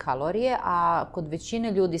dodajemo i kalorije, a kod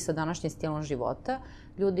većine ljudi sa današnjim stilom života,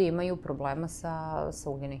 ljudi imaju problema sa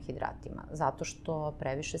ugljenim hidratima. Zato što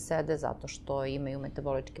previše sede, zato što imaju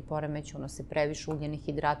metaboličke poremeće, unose previše ugljenih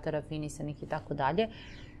hidrata, rafinisanih i tako dalje.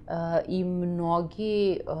 I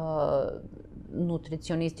mnogi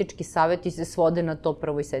nutricionistički saveti se svode na to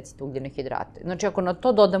prvo isecite ugljene hidrate. Znači, ako na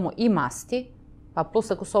to dodamo i masti, pa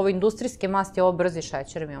plus ako su ovo industrijske masti, ovo brzi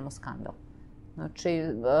šećer, mi imamo skandal. Znači,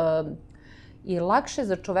 i lakše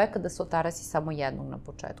za čoveka da se otarasi samo jednog na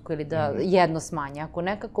početku ili da jedno smanje. Ako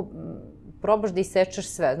nekako probaš da isečeš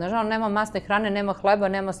sve, znaš, nema masne hrane, nema hleba,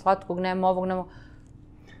 nema slatkog, nema ovog, nema...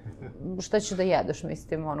 Šta ćeš da jedeš,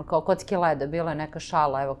 mislim, kao kocke leda, bila je neka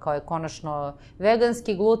šala, evo, kao je konačno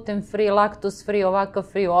veganski, gluten free, laktos free, ovakav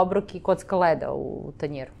free obrok i kocka leda u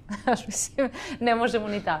tanjiru. Znaš, mislim, ne možemo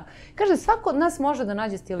ni tako. Kaže, svako od nas može da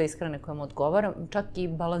nađe stile ishrane koje mu odgovara, čak i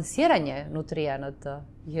balansiranje nutrijenata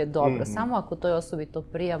je dobro. Samo ako toj osobi to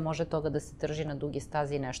prija, može toga da se drži na duge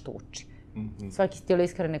staze i nešto uči. Svaki stil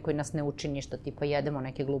ishrane koji nas ne uči ništa, tipa jedemo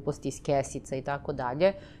neke gluposti iz kesica i tako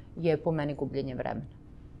dalje, je po meni gubljenje vremena.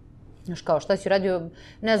 Znaš, kao šta si radio,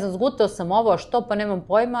 ne znam, zgutao sam ovo, a što, pa nemam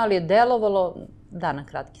pojma, ali je delovalo da na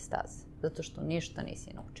kratke staze. Zato što ništa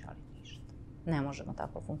nisi naučio, ali ništa. Ne možemo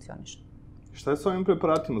tako funkcionišati. Šta je s ovim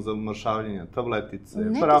preparatima za umršavljanje, tabletice,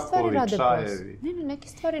 prahovi, čajevi?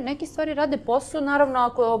 Ne, neke stvari rade posao. Naravno,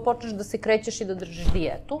 ako počneš da se krećeš i da držiš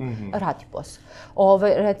dijetu, radi posao.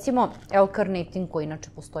 Recimo, L-karnitin, koji inače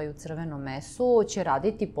postoji u crvenom mesu, će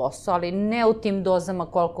raditi posao, ali ne u tim dozama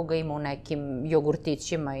koliko ga ima u nekim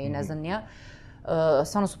jogurtićima i ne znam nija.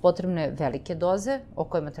 Stvarno su potrebne velike doze, o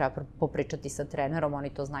kojima treba popričati sa trenerom, oni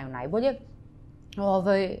to znaju najbolje.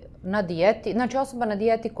 na dijeti, znači osoba na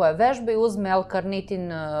dijeti koja vežba i uzme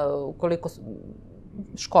L-karnitin koliko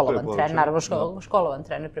školovan trener, naravno školovan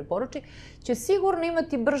trener preporuči, će sigurno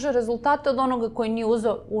imati brže rezultate od onoga koji nije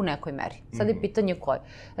uzeo u nekoj meri. Sad je pitanje koje.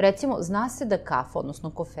 Recimo, zna se da kafa, odnosno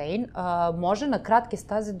kofein, može na kratke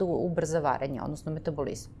staze da ubrza varenje, odnosno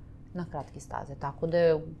metabolizam. Na kratke staze. Tako da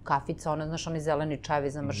je kafica, znaš, oni zeleni čajevi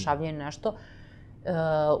za mršavljenje nešto,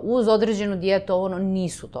 uz određenu dijetu ovo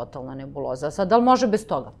nisu totalna nebuloza. Sad, da li može bez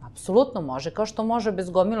toga? Apsolutno može, kao što može bez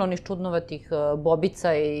gomila onih čudnovatih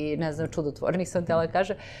bobica i, ne znam, čudotvornih, sam htjela da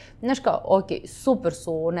kaže. Znaš kao, okej, super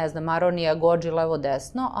su, ne znam, aronija, gođi, levo,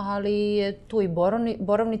 desno, ali je tu i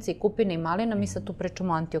borovnica i kupina i malina, mi sad tu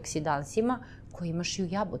pričamo o antioksidansima, koji imaš i u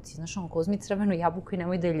jabuci. Znaš, ako uzmi crvenu jabuku i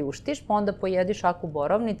nemoj da je ljuštiš, pa onda pojedi šaku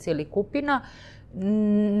borovnice ili kupina,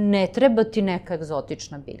 ne treba ti neka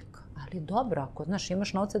egzotična biljka. Ali dobro, ako, znaš,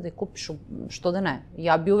 imaš novca da je kupiš, što da ne.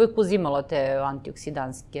 Ja bi uvek uzimala te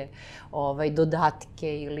antioksidanske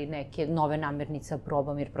dodatke ili neke nove namirnice da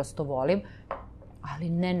probam jer prosto volim, ali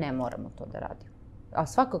ne moramo to da radimo. A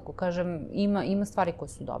svakako, kažem, ima stvari koje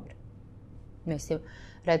su dobre. Mislim,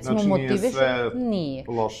 recimo, motiviš... Znači nije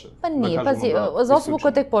sve loše? Pa nije, pazi, za osobu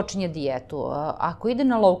koja tek počinje dijetu, ako ide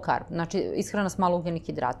na low carb, znači ishrana s malo ugljenih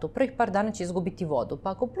hidrata, u prvih par dana će izgubiti vodu,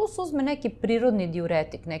 pa ako plus uzme neki prirodni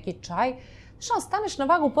diuretik, neki čaj, znaš, staneš na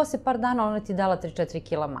vagu, posle par dana ona ti dala 3-4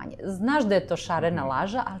 kila manje. Znaš da je to šarena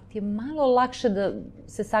laža, ali ti je malo lakše da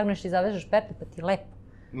se sagneš i zavežeš pepe, pa ti lepo.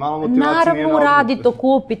 Malo motivacija nije naravno, uradi to,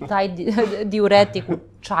 kupi taj diuretik u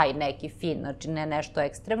čaj neki fin, znači ne nešto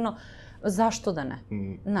ekstremno. Zašto da ne?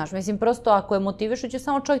 Znaš, mislim, prosto ako je motivišuće,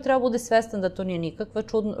 samo čovjek treba bude svestan da to nije nikakva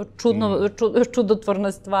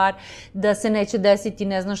čudotvorna stvar, da se neće desiti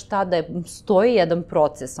ne znam šta, da stoji jedan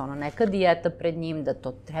proces, neka dijeta pred njim, da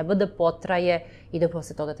to treba da potraje i da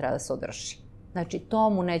posle toga treba da se održi. Znači, to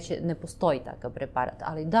mu ne postoji takav preparat,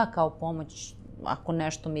 ali da, kao pomoć, ako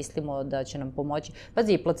nešto mislimo da će nam pomoći,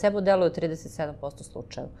 pazi, placebo deluje u 37%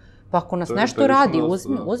 slučajeva. Pa ako nas nešto radi,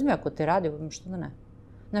 uzmi ako te radi, što da ne.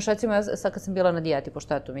 Znaš, recimo, ja sad kad sam bila na dijeti,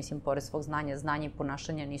 pošto eto, mislim, pored svog znanja, znanje i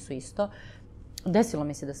ponašanja nisu isto, desilo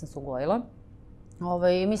mi se da sam se ugojila.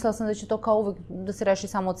 Mislila sam da će to kao uvek da se reši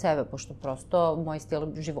samo od sebe, pošto prosto moj stil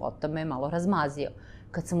života me malo razmazio.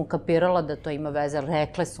 Kad sam ukapirala da to ima veze,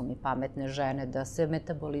 rekle su mi pametne žene da se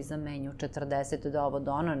metabolizam menja u 40, da ovo,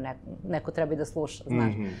 da ono, neko treba i da sluša,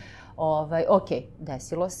 znaš. Okej,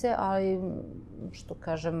 desilo se, ali, što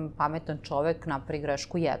kažem, pametan čovek napravi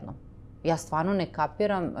grešku jednom. Ja stvarno ne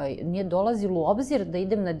kapiram, nije dolazilo u obzir da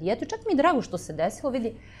idem na dijetu. Čak mi je drago što se desilo,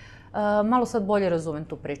 vidi, malo sad bolje razumem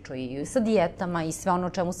tu priču i sa dijetama i sve ono o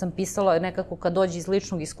čemu sam pisala, nekako kad dođe iz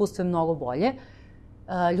ličnog iskustva je mnogo bolje.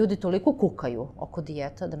 Ljudi toliko kukaju oko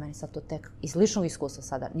dijeta da meni sad to tek iz ličnog iskustva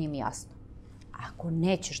sada nije mi jasno. Ako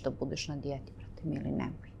nećeš da budeš na dijeti, brate mili,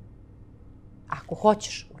 nemoj. Ako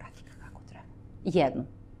hoćeš, uradi ga kako treba. Jednu.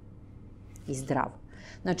 I zdravo.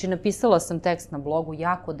 Znači, napisala sam tekst na blogu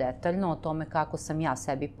jako detaljno o tome kako sam ja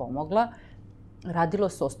sebi pomogla. Radilo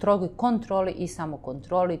se o strogoj kontroli i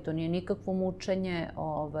samokontroli, to nije nikakvo mučenje,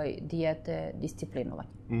 dijete, disciplinovanje.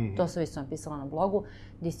 To sam isto napisala na blogu.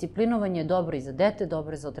 Disciplinovanje je dobro i za dete,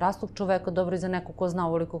 dobro i za odraslog čoveka, dobro i za neko ko zna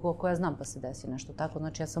ovoliko koliko ja znam, pa se desi nešto tako.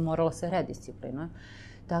 Znači, ja sam morala se redisciplinujem.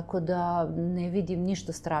 Tako da ne vidim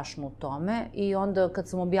ništa strašno u tome i onda kad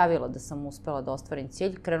sam objavila da sam uspela da ostvarim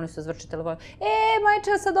cilj, krenuli su zvrči telefon,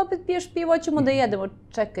 majče, sad opet piješ pivo, hoćemo da jedemo.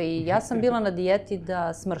 Čekaj, ja sam bila na dijeti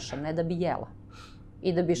da smršam, ne da bi jela.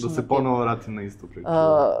 I da bi išla na pivo. Da se ponovo vratim na istu priču.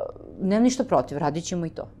 Nemam ništa protiv, radit ćemo i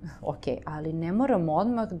to. Okej, ali ne moram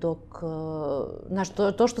odmah dok... Znaš,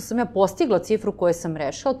 to što sam ja postigla cifru koju sam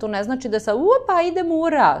rešila, to ne znači da sad, upa, idemo,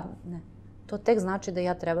 ura! Ne. To tek znači da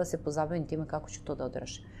ja treba se pozabavim time kako ću to da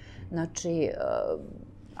održim. Znači,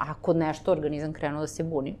 ako nešto organizam krenuo da se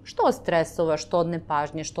buni, što od stresova, što od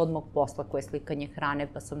nepažnje, što od mog posla koje je slikanje hrane,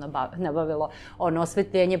 pa sam nabavila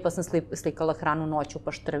osvetljenje, pa sam slikala hranu noću,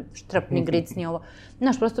 pa štrpni, gricni, ovo.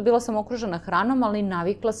 Znaš, prosto bila sam okružena hranom, ali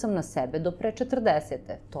navikla sam na sebe do pre 40.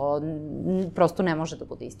 To prosto ne može da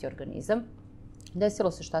bude isti organizam.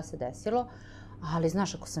 Desilo se šta se desilo, ali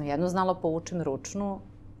znaš, ako sam jedno znala povučem ručnu,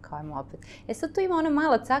 kao ajmo opet. Sad tu ima ona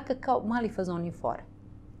mala caka kao mali fazoni i fore.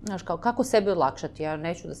 Znaš, kao kako sebi odlakšati, ja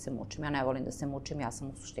neću da se mučim, ja ne volim da se mučim, ja sam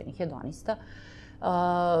u suštini hedonista.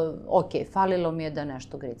 Okej, falilo mi je da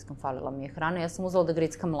nešto grickam, falila mi je hrana, ja sam uzela da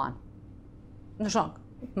grickam lan. Znaš,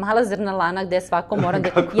 mala zrna lana gde svako mora da...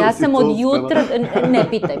 Ja sam od jutra, ne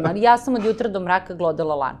pitaj me, ali ja sam od jutra do mraka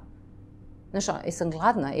glodala lan. Znaš, jesam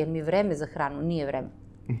gladna, jer mi je vreme za hranu, nije vreme.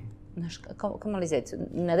 znaš, kao mali zec,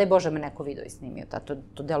 ne daj Bože me neko video i snimio,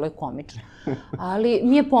 to deluje komično, ali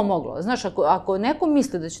mi je pomoglo. Znaš, ako neko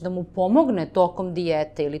misli da će da mu pomogne tokom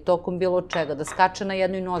dijete ili tokom bilo čega, da skače na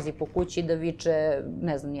jednoj nozi po kući i da viče,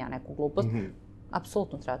 ne znam, ja neku glupost,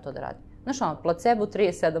 apsolutno treba to da radi. Znaš, ono, placebo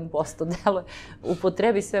 37% deluje,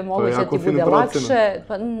 upotrebi sve moguće, ti bude lakše.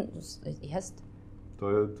 Pa, jeste. To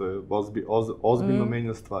je ozbiljno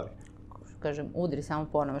menja stvari. Kažem, udri samo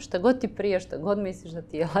po onome. Šta god ti prije, šta god misliš da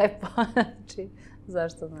ti je lepo, znači,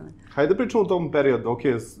 zašto da ne? Hajde da pričamo o tom periodu, ok,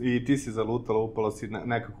 i ti si zalutala, upala si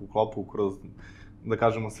nekakvu klopu kroz, da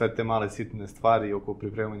kažemo, sve te male sitne stvari oko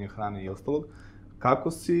pripremanja hrane i ostalog.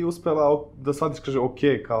 Kako si uspela da shvatiš, kaže, ok,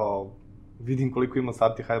 kao, vidim koliko ima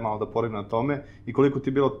sati, hajde malo da porim na tome, i koliko ti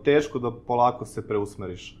je bilo teško da polako se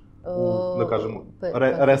preusmeriš u, da kažemo,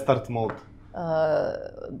 restart mode?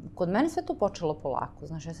 Kod mene sve to počelo polako.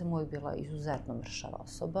 Znaš, ja sam uvijek bila izuzetno mršava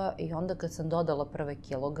osoba i onda kad sam dodala prve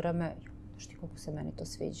kilograme, znaš ti koliko se meni to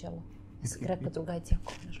sviđalo. Ja sam rekla drugajci,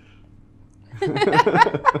 ako znaš.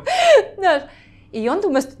 Znaš, i onda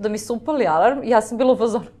umjesto da mi se upali alarm, ja sam bila u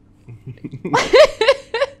fazonu.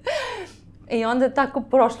 I onda je tako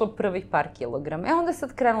prošlo prvih par kilograma. Onda je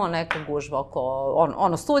sad krenula neka gužva oko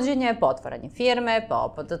ono suđenje, pa otvaranje firme,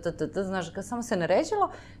 pa znaš, kad samo se naređalo,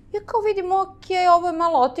 ja kao vidim, okej, ovo je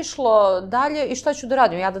malo otišlo dalje i šta ću da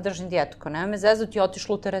radim? Ja da držim dijetu, kao nema me zezati, je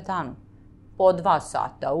otišlo u teretanu. Po 2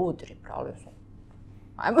 sata, udri, pravio sam.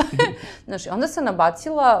 Ajmo. Znaš, onda sam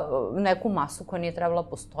nabacila neku masu koja nije trebala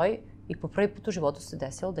postoji i po prvi put u životu se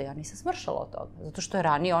desilo da ja nisam smršala od toga. Zato što je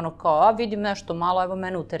ranije ono kao, a vidim nešto malo, evo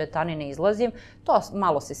mene u teretani ne izlazim, to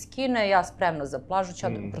malo se skine, ja spremna za plažu,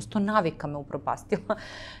 prosto navika me upropastila.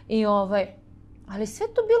 I ali sve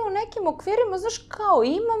to bilo u nekim okvirima, znaš, kao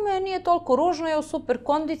ima me, nije toliko ružno, je u super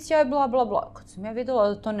kondicija i bla, bla, bla. Kad sam ja videla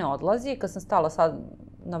da to ne odlazi, kad sam stala sad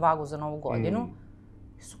na vagu za Novu godinu,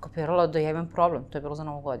 sam kapirala da ja imam problem, to je bilo za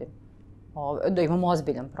Novu godinu, da imam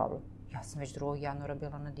ozbiljan problem. Ja sam već 2. januara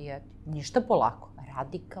bila na dijeti. Ništa polako.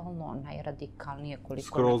 Radikalno, najradikalnije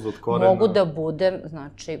koliko mogu da budem.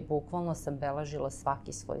 Znači, bukvalno sam beležila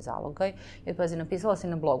svaki svoj zalogaj. Jer, pazi, napisala sam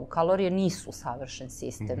na blogu, kalorije nisu savršen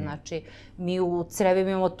sistem. Znači, mi u crevima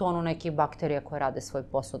imamo tonu nekih bakterija koje rade svoj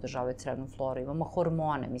posao, održavaju crevnu floru. Imamo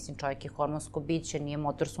hormone, mislim, čovjek je hormonsko biće, nije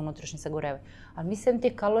motor sa unutrašnjim sagorevaju. Ali mi sem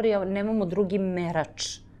tih kalorija nemamo drugi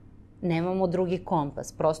merač. Nemamo drugi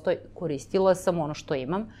kompas, prosto koristila sam ono što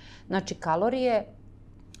imam. Znači,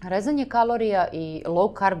 rezanje kalorija i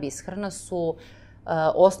low carb ishrana su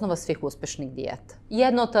osnova svih uspešnih dijeta.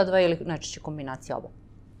 Jedna od ta dva ili najčešće kombinacija oba.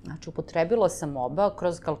 Znači, upotrebila sam oba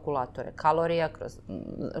kroz kalkulatore kalorija, kroz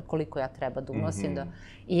koliko ja treba da unosim.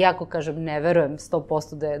 Iako, kažem, ne verujem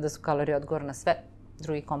 100% da su kalorije odgovor na sve,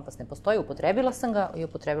 drugi kompas ne postoji, upotrebila sam ga i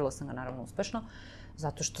upotrebila sam ga naravno uspešno.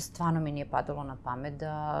 Zato što stvarno mi nije padalo na pamet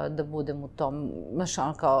da budem u tom, znaš,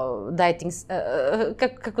 ono kao dieting,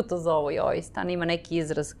 kako to zovu, joj, stane ima neki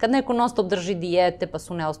izraz. Kad neko non stop drži dijete, pa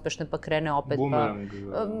su neuspešne, pa krene opet, pa... Bumerang,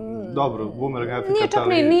 dobro, bumerang efekat,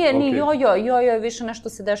 ali... Nije čak ni joj, više nešto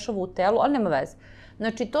se dešava u telu, ali nema veze.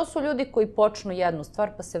 Znači, to su ljudi koji počnu jednu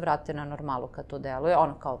stvar, pa se vrate na normalu kad to deluje,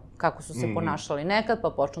 ono kao kako su se ponašali nekad, pa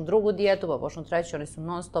počnu drugu dijetu, pa počnu treću, oni su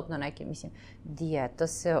non stop na nekim, mislim, dijeta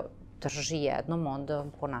se drži jednom, onda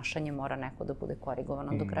ponašanje mora neko da bude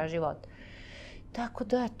korigovano do kraja života. Tako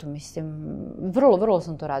da, eto, mislim, vrlo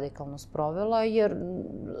sam to radikalno sprovela, jer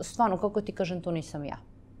stvarno, kako ti kažem, to nisam ja.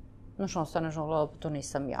 Znaš, ono, stvarno žele, to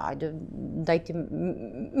nisam ja, ajde, daj ti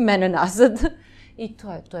mene nazad. I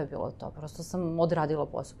to je bilo to, prosto sam odradila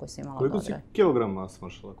posao koji sam imala da odradila. Koliko si kilograma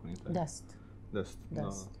smršala, ako nije taj? 10.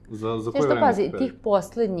 10. Za koje vreme? Pazi, tih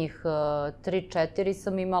poslednjih 3-4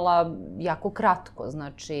 sam imala jako kratko,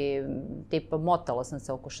 znači, tipa, motala sam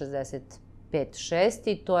se oko 65-6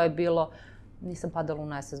 i to je bilo, nisam padala u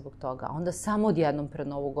nesvest zbog toga. Onda samo odjednom pred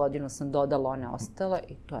Novu godinu sam dodala one ostale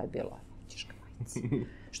i to je bilo ćeška majica.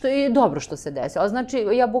 Što je dobro što se desilo. Znači,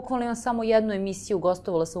 ja bukvalno imam samo jednu emisiju,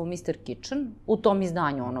 gostovala sam u Mr. Kitchen, u tom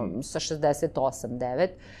izdanju, ono, sa 68-9.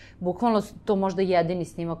 Bukvalno to možda jedini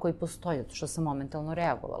snimak koji postoji, što sam momentalno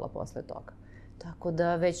reagovala posle toga. Tako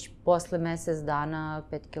da već posle mesec dana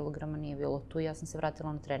 5 kilograma nije bilo tu, ja sam se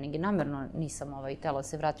vratila na treninge. Namerno nisam htela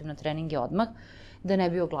se vratim na treninge odmah, da ne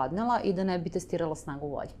bi ogladnela i da ne bi testirala snagu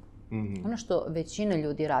volje. Ono što većina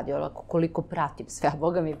ljudi radi, koliko pratim sve, a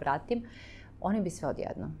Boga mi pratim, oni bi sve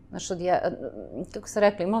odjednom. Znaš, kako sam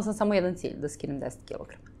rekla, imala sam samo jedan cilj, da skinem 10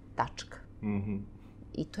 kilograma. Tačka.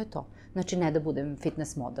 I to je to. Znači, ne da budem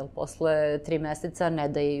fitness model posle 3 meseca, ne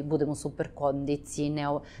da budem u super kondiciji,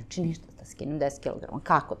 znači ništa, da skinem 10 kilograma.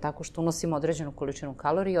 Kako? Tako što unosim određenu količinu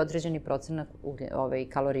kalorija i određeni procenat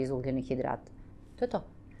kalorija iz ugljenih hidrata. To je to.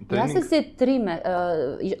 Ja sam se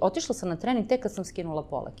otišla sam na trening tek kad sam skinula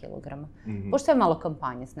pola kilograma. Pošto je malo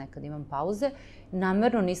kampanje, nekad imam pauze,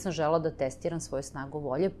 namerno nisam žela da testiram svoju snagu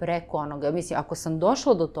volje preko onoga. Mislim, ako sam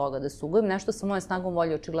došla do toga da sugujem, nešto sa mojom snagom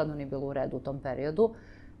volje očigledno nije bilo u redu u tom periodu,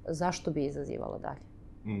 zašto bi izazivala dalje?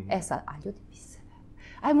 Sad, a ljudi bi se...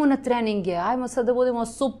 Ajmo na treninge, ajmo sad da budemo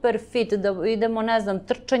super fit, da idemo, ne znam,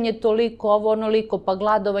 trčanje toliko, ovo onoliko, pa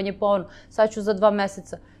gladovanje, pa ono, sad ću za 2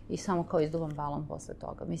 meseca. I samo kao izduvam balon posle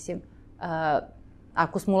toga. Mislim,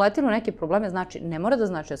 ako smo uletili u neke probleme, znači, ne mora da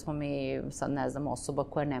znači da smo mi sad, ne znam, osoba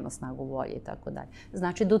koja nema snagu volje i tako dalje.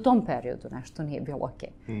 Znači da u tom periodu nešto nije bilo okej.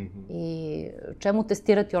 I čemu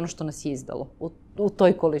testirati ono što nas je izdalo u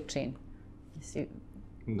toj količini? Mislim...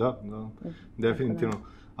 Da, definitivno.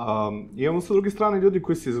 Imamo sa druge strane ljudi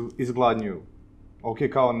koji se izgladnjuju. Ok,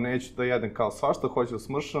 kao neću da jedem kao svašta, hoću da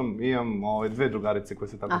smršam, imam 2 drugarice koje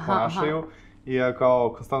se tako ponašaju. I ja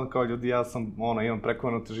kao, konstantno kao ljudi, ja sam, imam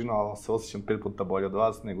prekomernu težinu, ali se osjećam 5 puta bolje od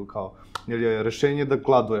vas, nego kao, jer je rešenje da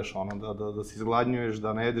gladuješ, da se izgladnjuješ,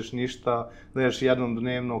 da ne jedeš ništa, da jedeš jednom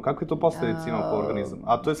dnevno, kakve to posledice ima po organizam?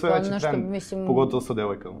 A to je sve veći trend, pogotovo sa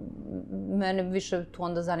devojkama. Mene više tu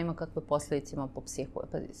onda zanima kakve posledice ima po psihu.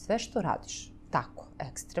 Sve što radiš tako,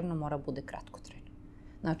 ekstremno, mora bude kratkotrajno.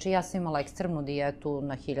 Znači, ja sam imala ekstremnu dijetu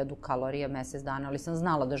na 1000 kalorija mesec dana, ali sam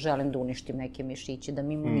znala da želim da uništim neke mišiće, da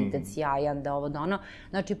mi imunitet sjajan, da ovo, da ono.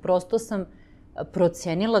 Znači, prosto sam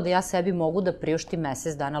procenila da ja sebi mogu da priuštim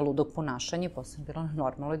mesec dana ludog ponašanja, pa sam bila na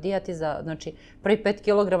normalnoj dijeti. Znači, prvi 5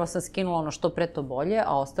 kilograma sam skinula ono što pre to bolje,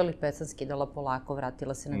 a ostalih 5 sam skidala polako,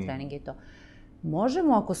 vratila se na treninge i to.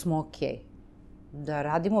 Možemo, ako smo okej, da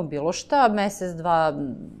radimo bilo šta, mesec,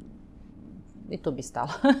 2, i to bi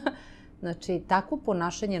stala. Znači, takvo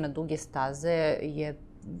ponašanje na duge staze je,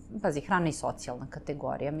 pazi, hrana i socijalna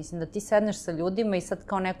kategorija. Mislim da ti sedneš sa ljudima i sad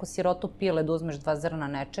kao neko siroto pile da uzmeš 2 zrna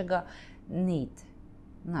nečega, ne ide.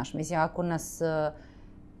 Znaš, mislim, ako nas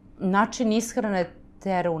način ishrane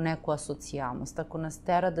tera u neku asocijalnost, ako nas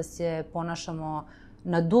tera da se ponašamo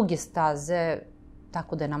na duge staze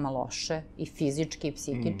tako da je nama loše, i fizički i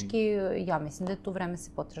psihički, ja mislim da je tu vreme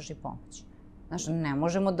se potraži pomoć. Znaš, ne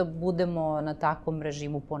možemo da budemo na takvom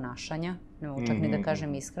režimu ponašanja, ne mogu čak ni da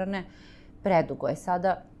kažem ishrane, predugo je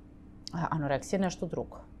sada. Anoreksija je nešto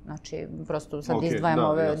drugo. Znači, prosto sad izdvajam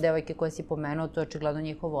ove devojke koje si pomenuo, to je očigledno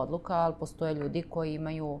njihova odluka, ali postoje ljudi koji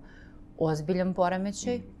imaju ozbiljan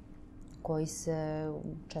poremećaj, koji se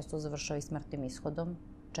često završava i smrtnim ishodom,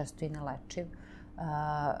 često i nelečiv.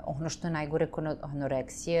 Ono što je najgore kod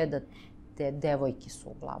anoreksije, da te devojke su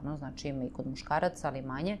uglavnom, znači ima i kod muškaraca, ali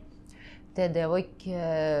manje, te devojke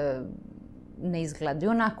ne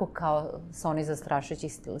izgledaju onako kao sa onih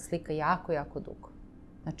zastrašujućih slika jako, jako dugo.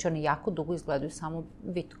 Znači, oni jako dugo izgledaju samo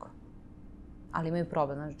vitko. Ali imaju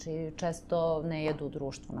problem, znači, često ne jedu u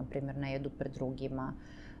društvu, na primjer, ne jedu pred drugima,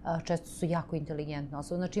 često su jako inteligentne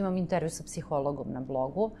osobe. Znači, imam intervju sa psihologom na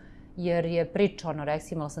blogu, jer je priča o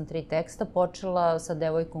anoreksiji, imala sam 3 teksta, počela sa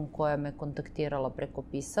devojkom koja me kontaktirala preko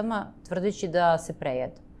pisama, tvrdeći da se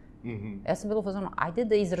prejeda. Ja sam bila u fazonu, ajde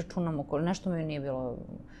da izračunamo, nešto mi nije bilo...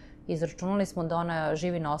 Izračunali smo da ona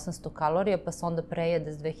živi na 800 kalorija, pa se onda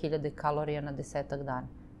prejede s 2000 kalorija na 10 dana.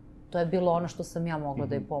 To je bilo ono što sam ja mogla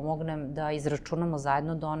da joj pomognem, da izračunamo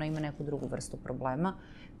zajedno da ona ima neku drugu vrstu problema.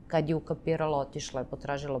 Kad je ukapirala, otišla je,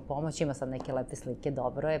 potražila pomoć, ima sad neke lepe slike,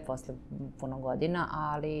 dobro je, posle puno godina,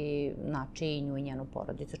 ali znači i nju i njenu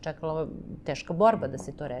porodicu čekala teška borba da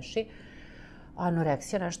se to reši.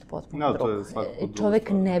 Anoreksija je nešto potpuno drugo. Čovek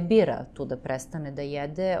ne bira tu da prestane da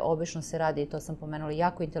jede. Obično se radi, i to sam pomenula,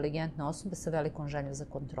 jako inteligentne osobe sa velikom željom za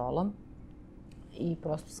kontrolom i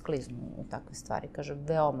prosto skliznu u takve stvari. Kažem,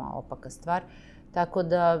 veoma opaka stvar. Tako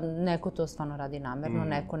da neko to stvarno radi namerno,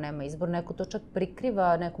 neko nema izbor, neko to čak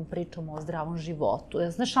prikriva nekom pričom o zdravom životu.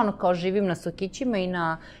 Znaš, ono kao živim na sokićima i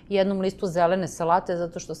na jednom listu zelene salate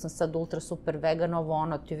zato što sam sad ultra super vegan, ovo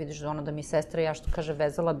ono, ti vidiš ono da mi sestra, ja što kaže,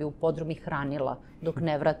 vezala bi u podrum i hranila dok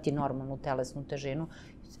ne vrati normalnu telesnu težinu.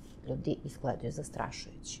 Ljudi izgledaju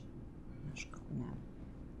zastrašujući. Znaš, kao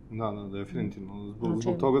nema. Da, definitivno.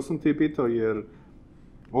 Zbog toga sam ti pitao, jer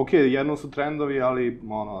ok, jedno su trendovi, ali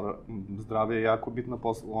zdravlje je jako bitna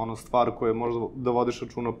stvar koju možda da vodiš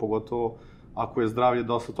računa, pogotovo ako je zdravlje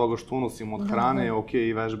dosta toga što unosimo od hrane, ok,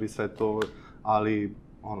 i vežbi, sve to, ali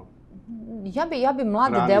Ja bi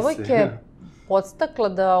mlade devojke podstakla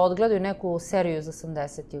da odgledaju neku seriju iz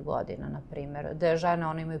 80-ih godina, na primjer, gde žene,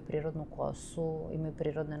 one imaju prirodnu kosu, imaju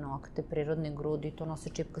prirodne nokte, prirodne grudi, to nose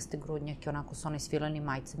čipkaste grudnjake, onako sa onim svilenim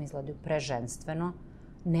majicama izgledaju preženstveno.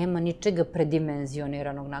 Nema ničega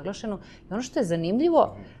predimenzioniranog, naglašenog. I ono što je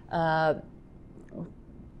zanimljivo,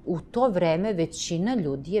 u to vreme većina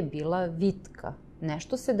ljudi je bila vitka.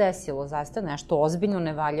 Nešto se desilo, zaista nešto ozbiljno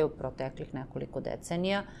ne valja u proteklih nekoliko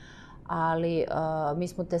decenija, ali mi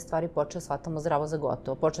smo te stvari počeli shvatamo zdravo za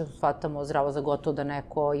gotovo. Počeli shvatamo zdravo za gotovo da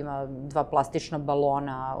neko ima 2 plastična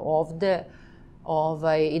balona ovde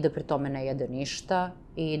i da pri tome ne jede ništa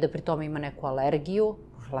i da pri tome ima neku alergiju.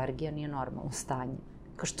 Alergija nije normalno stanje.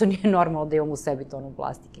 Kao što nije normalno da imam u sebi tonu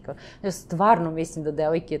plastike. Ja stvarno mislim da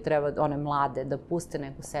devojke treba, one mlade, da puste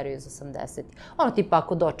neku seriju iz 80. Ono tipa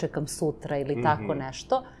ako dočekam sutra ili tako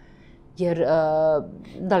nešto. Jer,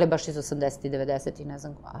 da li baš iz 80. i 90. ne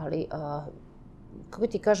znam, ali, kako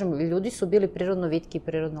ti kažem, ljudi su bili prirodno vitki i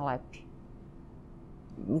prirodno lepi.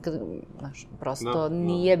 Znaš, prosto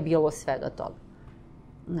nije bilo svega toga.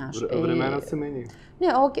 Vremena se menjaju.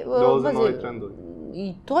 Ne, okej. Dolaze novi trendovi.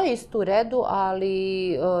 I to je isto u redu,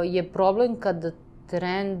 ali je problem kad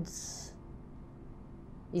trend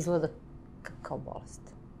izgleda kao bolest.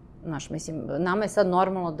 Znaš, mislim, nama je sad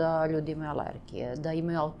normalno da ljudi imaju alergije, da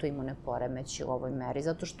imaju autoimune poremeći u ovoj meri,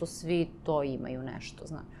 zato što svi to imaju nešto,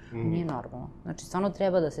 znaš. Nije normalno. Znači, stvarno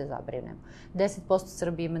treba da se zabrinemo. 10%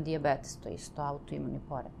 Srbije ima dijabetes, to je isto autoimuni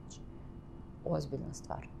poremeći. Ozbiljna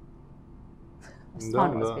stvar.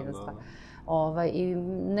 Stvarno ozbiljna stvar. I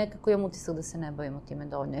nekako imam utisak da se ne bavimo time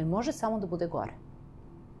dovoljno. Jer može samo da bude gore.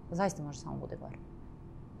 Zaista može samo da bude gore.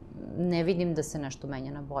 Ne vidim da se nešto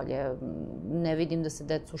menja na bolje, ne vidim da se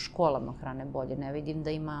deca u školama hrane bolje, ne vidim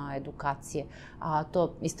da ima edukacije, a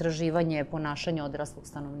to istraživanje ponašanja odraslog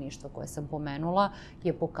stanovništva koje sam pomenula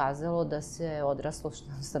je pokazalo da se odraslo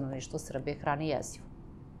stanovništvo Srbije hrani jezivo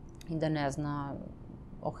i da ne zna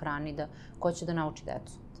o hrani, ko će da nauči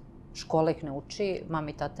decu. Škola ih ne uči, mama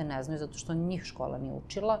i tate ne znaju zato što njih škola nije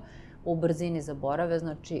učila, u brzini zaborave,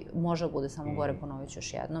 znači može bude samo gore, ponovit ću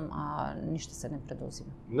još jednom, a ništa se ne preduzima.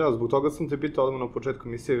 Da, zbog toga sam te pitao odmah na početku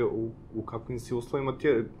emisije u kakvim si uslovima ti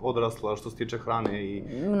je odrasla što se tiče hrane i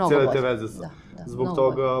cijele te veze. Zbog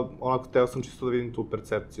toga, onako, teo sam čisto da vidim tu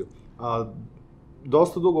percepciju.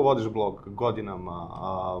 Dosta dugo vodiš blog, godinama.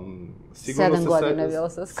 7 godina je bilo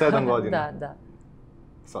sa skoro. 7 godina? Da.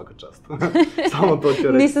 Svaka čast. Samo to ću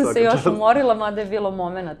reći, nisam se još umorila, mada je bilo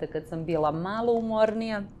momenta kad sam bila malo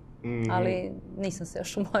umornija, ali nisam se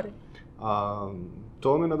još umorila.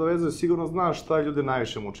 To me nadovezuje, sigurno znaš šta ljude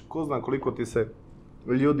najviše muči. Ko zna koliko ti se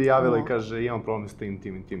ljudi javila i kaže imam problem s tim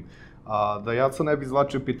i tim. Da ja sad ne bi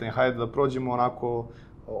izvlačio pitanje, hajde da prođemo onako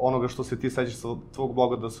onoga što se ti sećaš sa tvog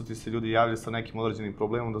bloga, da su ti se ljudi javili sa nekim određenim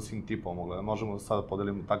problemom, da su im ti pomogli. Možemo sada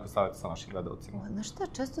podeliti takve savjete sa našim gledalcima. Znaš šta,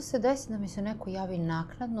 često se desi da mi se neko javi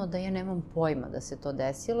naknadno, da ja nemam pojma da se to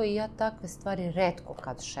desilo i ja takve stvari retko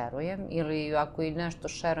kad šerujem, ili ako i nešto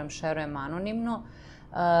šerujem anonimno.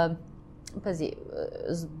 Pazi,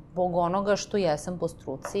 zbog onoga što jesam po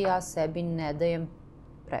struci, ja sebi ne dajem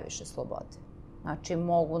previše slobode. Znači,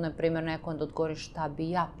 mogu, na primjer, nekom da odgovori šta bi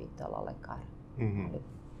ja pitala lekara.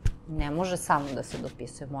 Ne može samo da se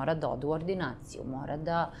dopisuje, mora da ode u ordinaciju,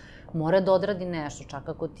 mora da odradi nešto, čak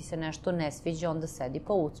ako ti se nešto ne sviđa, onda sedi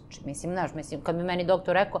pa uči. Mislim, kad bi meni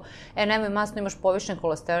doktor rekao, nemoj masno, imaš povišen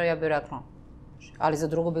kolesterol, ja bih rekla, ali za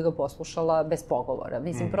drugo bih ga poslušala bez pogovora.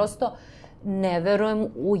 Mislim, prosto ne verujem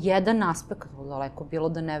u jedan aspekt, daleko bilo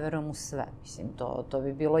da ne verujem u sve. Mislim, to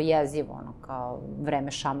bi bilo jezivo, ono, kao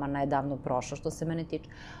vreme šamana je davno prošlo, što se mene tiče.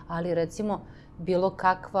 Ali, recimo, bilo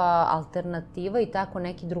kakva alternativa i tako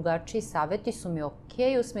neki drugačiji saveti su mi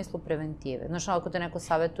okej u smislu preventive. Znaš, ako te neko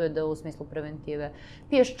savetuje da u smislu preventive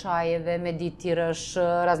piješ čajeve, meditiraš,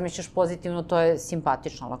 razmišljaš pozitivno, to je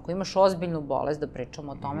simpatično. Ali ako imaš ozbiljnu bolest, da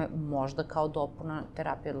pričamo o tome, možda kao dopuna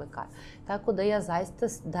terapije od lekara. Tako da ja zaista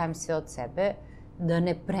dajem sve od sebe da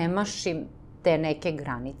ne premašim te neke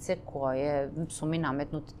granice koje su mi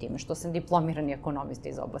nametnute time što sam diplomirani ekonomista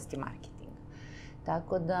iz oblasti marketinga.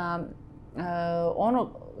 Tako da, ono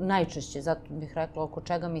najčešće, zato bih rekla oko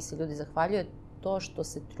čega mi se ljudi zahvaljuje, to što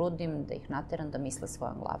se trudim da ih nateram da misle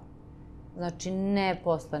svojom glavom. Znači, ne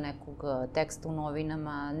posle nekog teksta u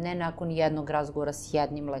novinama, ne nakon jednog razgovora s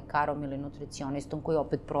jednim lekarom ili nutricionistom koji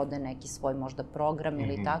opet prode neki svoj možda program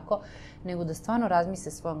ili tako, nego da stvarno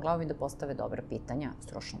razmisle svojom glavom i da postave dobra pitanja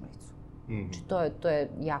stručnom licu. Znači, to je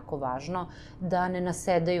jako važno, da ne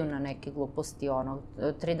nasedaju na neke gluposti,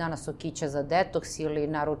 3 dana sokića za detoks ili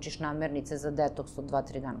naručiš namirnice za detoks od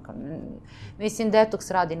 2-3 dana. Mislim,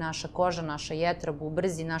 detoks radi naša koža, naša jetra,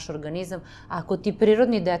 bubrezi, naš organizam. Ako ti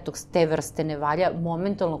prirodni detoks te vrste ne valja,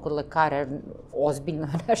 momentalno kod lekara ozbiljno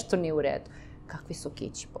nešto nije u redu. Kakvi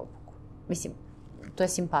sokići, pobogu? Mislim, to je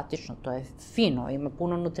simpatično, to je fino, ima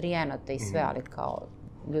puno nutrijenata i sve, ali kao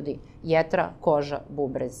ljudi, jetra, koža,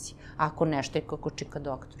 bubrezi. Ako nešto je kako čika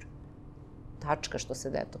doktor. Tačka što se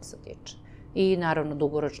detoksa tiče. I naravno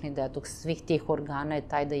dugoročni detoks svih tih organa je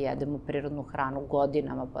taj da jedemo prirodnu hranu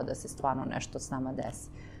godinama pa da se stvarno nešto s nama desi.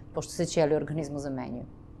 Pošto se ćelije organizmu zamenjuju.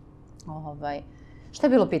 Šta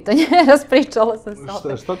je bilo pitanje? Raspričala sam se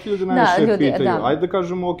opet. Šta ti ljudi najviše pitaju? Ajde da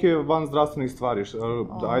kažemo, ok, van zdravstvenih stvari.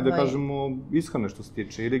 Ajde da kažemo ishrane što se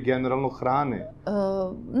tiče ili generalno hrane.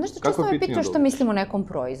 Nešto često me pitaju što mislim o nekom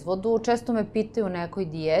proizvodu, često me pitaju o nekoj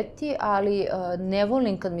dijeti, ali ne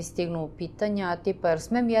volim kad mi stignu pitanja tipa jer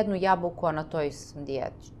smem jednu jabuku, a na toj sam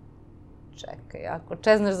dijeti. Čekaj, ako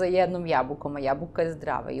čeznaš za jednom jabukom, a jabuka je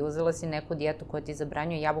zdrava i uzela si neku dijetu koja ti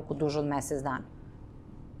zabranjuje jabuku duže od mesec dana.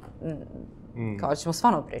 Kao ćemo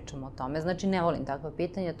stvarno pričamo o tome. Znači, ne volim takva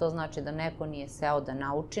pitanja, to znači da neko nije seo da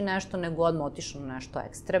nauči nešto, nego odmah otišao na nešto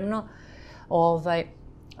ekstremno.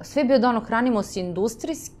 Sve bi od ono, hranimo se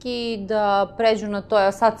industrijski, da pređu na to,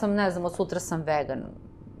 ja sad sam, ne znam, od sutra sam vegan.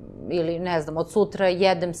 Ili, ne znam, od sutra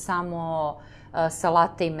jedem samo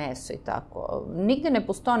salate i meso i tako. Nigde ne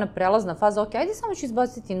postoji ona prelazna faza, ok, ajde samo ću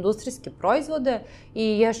izbaciti industrijske proizvode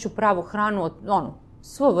i ješću pravu hranu,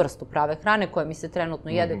 svu vrstu prave hrane koja mi se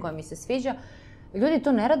trenutno jede, koja mi se sviđa. Ljudi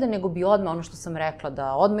to ne rade, nego bi odmah, ono što sam rekla,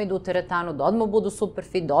 da odmah idu u teretanu, da odmah budu super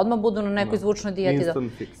fit, da odmah budu na nekoj zvučnoj dijeti.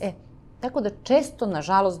 Instant fix. Tako da često,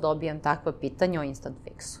 nažalost, dobijam takva pitanja o instant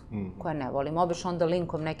fixu, koje ne volim. Obično onda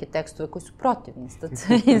linkom neke tekstove koji su protiv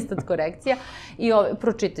instant korekcija i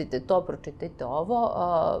pročitajte to, pročitajte ovo.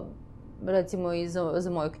 Recimo i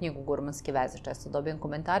za moju knjigu Gurmanske veze često dobijam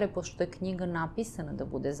komentare, pošto je knjiga napisana da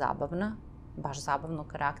bude zabavna, baš zabavnog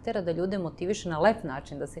karaktera, da ljude motiviše na lep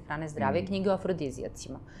način da se hrane zdravije, knjige o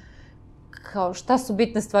afrodizijacima. Kao šta su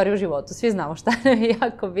bitne stvari u životu, svi znamo šta nam je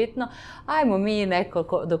jako bitno. Ajmo mi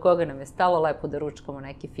neko do koga nam je stalo lepo da ručkamo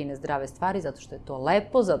neke fine zdrave stvari, zato što je to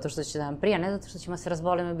lepo, zato što će da nam prija, ne zato što ćemo se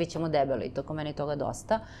razboliti i bit ćemo debeli, i toko meni toga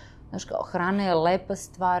dosta. Znaš, kao, hrana je lepa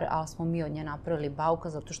stvar, ali smo mi od nje napravili bauka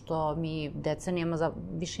zato što mi decenijama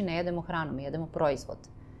više ne jedemo hranu, mi jedemo proizvod.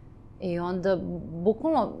 I onda,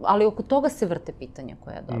 bukvalno, ali oko toga se vrte pitanja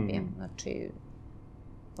koje ja dobijem. Znači,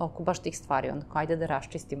 oko baš tih stvari, onda ajde da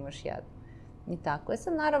raščistimo još jedno. I tako.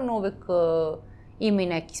 Sad, naravno, uvek ima i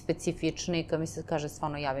neki specifični, kad mi se kaže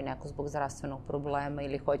stvarno javi neko zbog zdravstvenog problema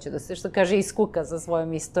ili hoće da se, što kaže, iskuka sa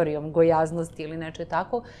svojom istorijom gojaznosti ili nečeg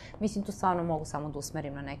tako. Mislim, tu stvarno mogu samo da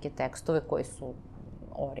usmerim na neke tekstove koji su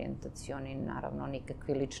orijentacioni, naravno,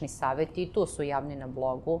 nikakvi lični saveti i tu su javni na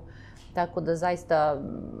blogu. Tako da zaista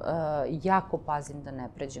jako pazim da ne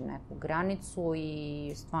pređem neku granicu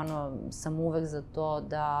i stvarno sam uvek za to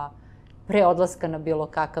da pre odlaska na bilo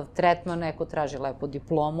kakav tretman neko traži lepu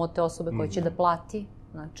diplomu od te osobe koja će da plati.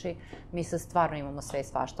 Znači, mi sad stvarno imamo sve i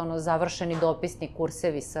svašta. Završeni dopisni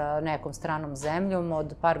kursevi sa nekom stranom zemljom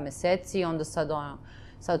od par meseci i onda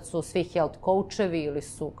sad su svi health coachevi ili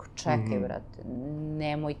su, čekaj, brate,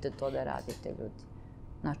 nemojte to da radite, ljudi.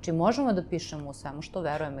 Znači, možemo da pišemo u svemu što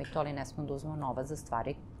verujemo i to, ali ne smemo da uzmemo novac za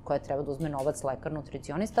stvari koje treba da uzme novac lekar,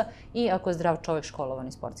 nutricionista i ako je zdrav čovek,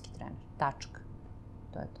 školovani sportski trener. Tačka.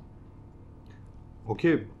 To je to. Ok,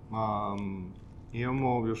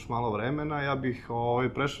 imamo još malo vremena. Ja bih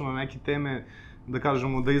prešao na neke teme, da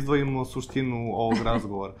kažemo, da izdvojimo suštinu ovog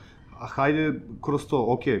razgovora. Hajde kroz to,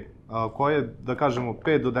 ok, koje, da kažemo,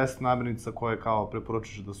 5 do 10 namirnica koje kao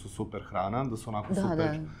preporučuješ da su super hrana, da su onako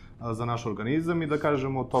super za naš organizam i da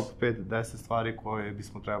kažemo top 5-10 stvari koje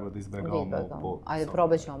bismo trebali da izbegavamo. Ajde,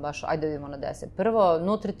 probat ćemo baš, ajde vidimo na 10. Prvo,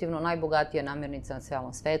 nutritivno najbogatija namirnica na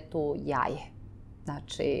celom svetu, jaje.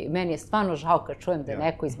 Znači, meni je stvarno žao kad čujem da je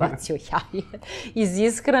neko izbacio jaje iz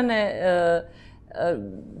ishrane.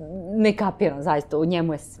 Ne kapiram, zaista, u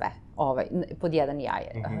njemu je sve. Pod jedan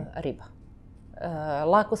jaje, riba.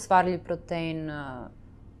 Lako svarljiv protein,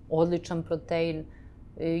 odličan protein.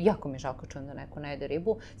 Jako mi je žao kad čujem da neko ne jede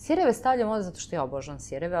ribu. Sireve stavljam ovdje zato što ja obožavam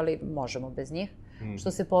sireve, ali možemo bez njih.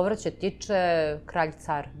 Što se povrća tiče, kralj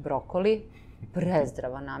car brokoli.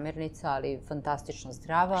 Prezdrava namirnica, ali fantastično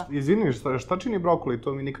zdrava. Izvini, šta čini brokoli?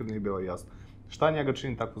 To mi nikad nije bilo jasno. Šta njega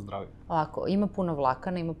čini tako zdravim? Ovako, ima puno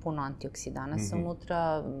vlakana, ima puno antioksidanasa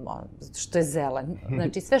unutra, što je zelen.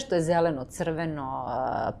 Znači, sve što je zeleno, crveno,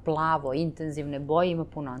 plavo, intenzivne boje, ima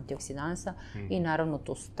puno antioksidanasa i naravno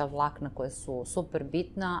tu su ta vlakna koja su super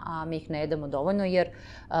bitna, a mi ih ne jedemo dovoljno jer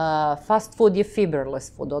fast food je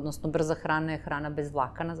fiberless food, odnosno brza hrana je hrana bez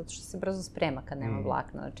vlakana, zato što se brzo sprema kad nema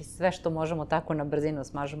vlakna. Znači, sve što možemo tako na brzinu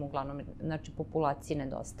smažemo, uglavnom, znači, populaciji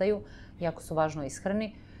nedostaju, jako su važno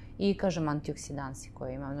ishrani. I, kažem, antioksidansi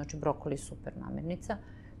koje imam. Znači, brokoli je super namirnica.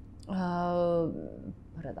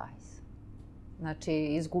 Paradajz. Znači,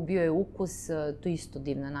 izgubio je ukus, to je isto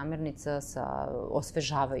divna namirnica,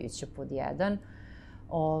 osvežavajuća pod jedan.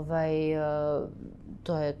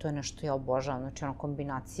 To je nešto ja obožavam, znači ono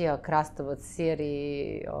kombinacija krastavac, sir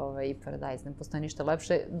i paradajz, ne postoji ništa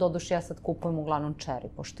lepše. Doduše ja sad kupujem uglavnom čeri,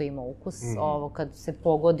 pošto ima ukus. Ovo kad se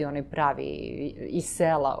pogodi onaj pravi iz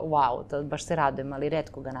sela, wow, to baš se radujem, ali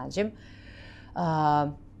retko ga nađem.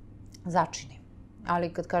 Začini.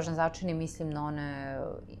 Ali kad kažem začini, mislim na one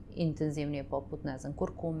intenzivnije poput, ne znam,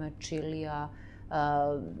 kurkume, čilija,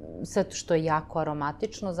 sve to što je jako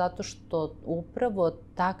aromatično, zato što upravo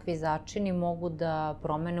takvi začini mogu da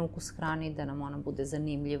promene ukus hrane i da nam ona bude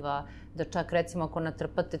zanimljiva, da čak recimo ako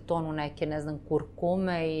natrpate tonu neke, ne znam,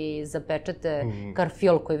 kurkume i zapečete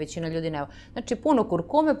karfiol koji većina ljudi ne voli. Znači puno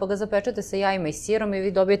kurkume pa ga zapečete sa jajima i sirom i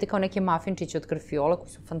vi dobijete kao neke mafinčiće od karfiola koji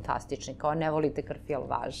su fantastični, kao ne volite karfiol,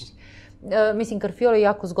 važi. Mislim, karfiol je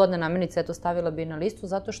jako zgodna namirnica, eto stavila bi na listu,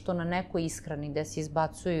 zato što na nekoj ishrani gde se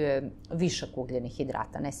izbacuje višak ugljenih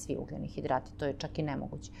hidrata, ne svi ugljeni hidrati, to je čak i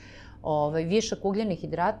nemoguće. Višak ugljenih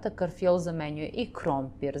hidrata karfiol zamenjuje i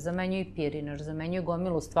krompir, zamenjuje i pirinač, zamenjuje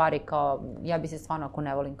gomilu stvari kao, ja bi se stvarno ako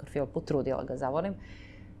ne volim karfiol, potrudila ga zavolim.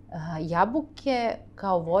 Jabuke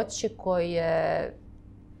kao voće koje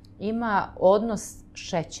ima odnos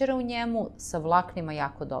šećera u njemu sa vlaknima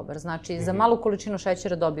jako dobar. Znači, za malu količinu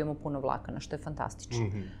šećera dobijemo puno vlakana, što je fantastično.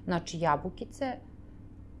 Znači, jabukice,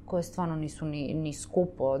 koje stvarno nisu ni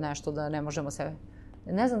skupo, nešto da ne možemo sebe...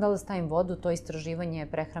 Ne znam da li da stavim vodu, to istraživanje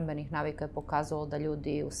prehrambenih navika je pokazalo da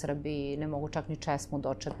ljudi u Srbiji ne mogu čak ni česmu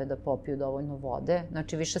dočepe da popiju dovoljno vode.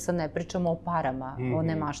 Znači, više sad ne pričamo o parama, o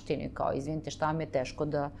nemaštini, kao, izvinite, šta vam je teško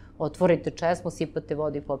da otvorite česmu, sipate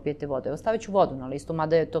vodu i popijete vodu. Evo, stavit ću vodu na listu,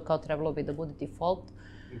 mada je to kao trebalo bi da bude default.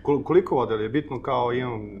 Koliko vode, ali je bitno kao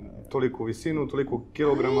imam toliku visinu, toliko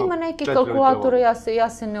kilograma, 4 Ima neki kalkulator, ja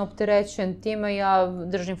se ne opterećujem time, ja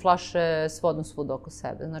držim flaše s vodom svud oko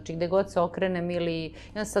sebe. Znači, gde god se okrenem ili,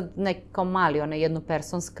 imam sad kao mali, ona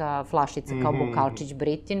jednopersonska flašica kao bokalčić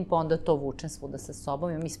Britin, pa onda to vučem svuda sa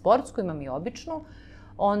sobom. Imam i sportsku, imam i običnu,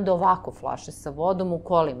 onda ovako flaše sa vodom, u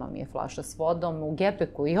kolima mi je flaša s vodom, u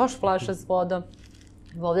gepeku još flaša s vodom.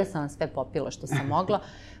 Ovde sam vam sve popila što sam mogla.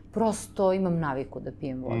 Prosto imam naviku da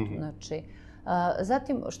pijem vodu. Znači,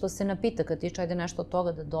 zatim, što se napitaka tiče, ajde nešto od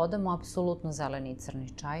toga da dodamo, apsolutno zeleni i crni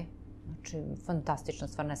čaj. Znači, fantastična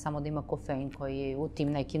stvar, ne samo da ima kofein koji u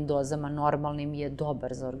tim nekim dozama normalnim je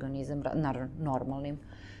dobar za organizam, naravno normalnim.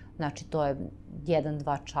 Znači, to je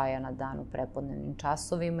 1-2 čaja na dan u prepodnevnim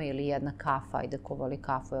časovima ili 1 kafa, ajde ko voli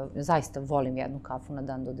kafu, ja zaista volim 1 kafu na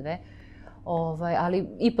dan do 2. Ali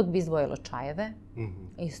ipak bi izdvojila čajeve,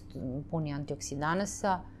 isto puni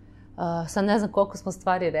antioksidanasa. Sad ne znam koliko smo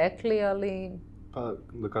stvari rekli, ali... Pa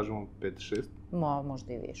da kažemo 5-6?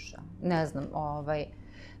 Možda i više. Ne znam,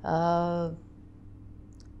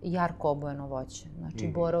 jarko obojeno voće. Znači,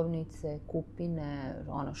 borovnice, kupine,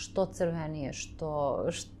 ono, što crvenije,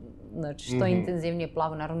 što intenzivnije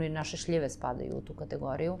plavo. Naravno i naše šljive spadaju u tu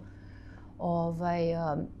kategoriju.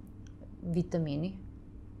 Vitamini.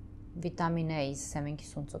 Vitamin E iz semenki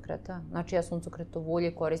suncokreta. Znači, ja suncokretovo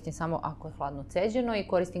ulje koristim samo ako je hladno ceđeno i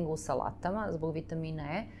koristim ga u salatama zbog vitamina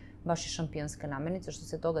E. Baš je šampionska namirnica što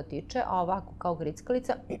se toga tiče. A ovako, kao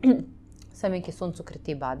grickalica, semenke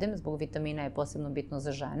suncokreta i badem, zbog vitamina E je posebno bitno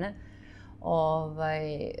za žene.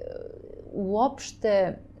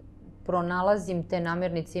 Uopšte pronalazim te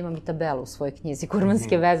namirnice, imam i tabelu u svojoj knjizi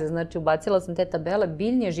Gurmanske veze. Znači, ubacila sam te tabele,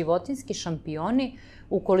 biljni životinjski šampioni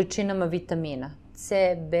u količinama vitamina.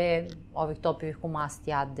 C, B, ovih topivih u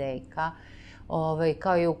masti A, D i K,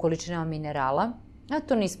 kao i u količinama minerala. A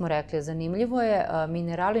to nismo rekli, zanimljivo je,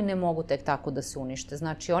 minerali ne mogu tek tako da se unište.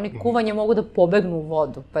 Znači, oni kuvanje mogu da pobegnu u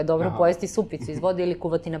vodu, pa je dobro pojesti supicu iz vode ili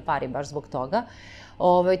kuvati na pari, baš zbog toga.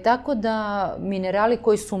 Tako da, minerali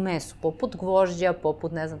koji su u mesu, poput gvožđa,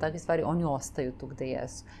 poput, ne znam, takve stvari, oni ostaju tu gde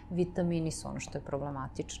jesu. Vitamini su ono što je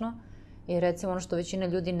problematično. I recimo ono što većina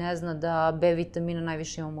ljudi ne zna da B vitamina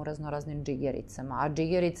najviše imamo u raznoraznim džigericama. A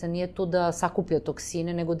džigerica nije tu da sakuplja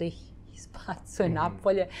toksine, nego da ih izbacuje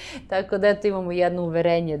napolje. Tako da eto imamo jedno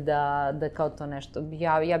uverenje da kao to nešto.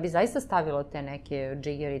 Ja bi zaista stavila te neke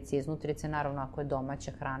džigerice iznutrice, naravno ako je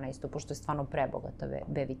domaća hrana isto, pošto je stvarno prebogata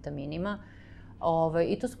B vitaminima.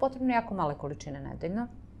 I to su potrebne jako male količine nedeljno.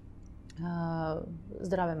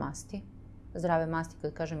 Zdrave masti. Zdrave masti,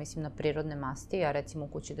 kad kažem, mislim na prirodne masti. Ja recimo u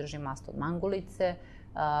kući držim masto od mangulice,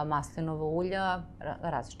 maslinovo ulja,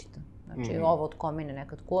 različito. Znači, ovo od komine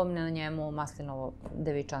nekad kuvam na njemu, maslinovo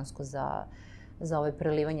devičansko za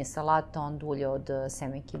prelivanje salata, onda ulje od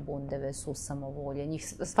semenki bundeve, susamovo ulje. Njih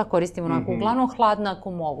sva koristim onako, uglavnom hladna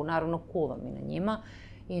ako mogu. Naravno, kuvam i na njima.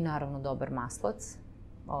 I naravno, dobar maslac.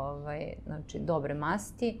 Znači, dobre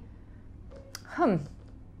masti.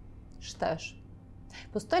 Šta još?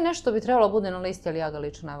 Postoji nešto bi trebalo bude na listi, ali ja ga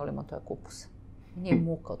lično ne volim, a to je kupus. Nije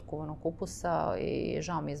muka od kuvanog kupusa i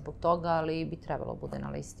žao mi je zbog toga, ali bi trebalo bude na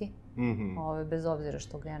listi. Bez obzira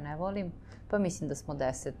što ga ja ne volim. Pa mislim da smo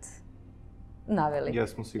 10 naveli.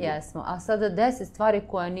 Jesmo, sigurno. Jesmo. A sada 10 stvari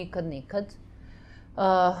koje nikad.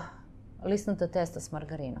 Lisnata testa s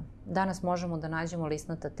margarinom. Danas možemo da nađemo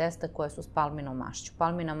lisnata testa koja su s palminom mašću.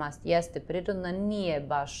 Palmina mast jeste prirodna, nije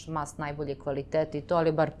baš mast najbolje kvalitete i to,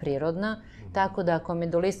 ali bar prirodna. Tako da ako mi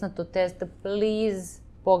do lisnato testa, please,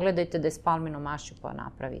 pogledajte da je s palminom mašću pa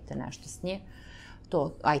napravite nešto s nje.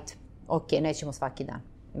 To, ajde, okej, nećemo svaki dan.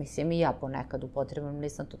 Mislim, i ja ponekad upotrebam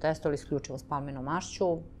lisnato testo, ali isključivo s palminom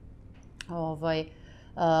mašću.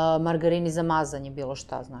 Margarini za mazanje, bilo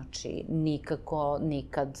šta, znači nikako,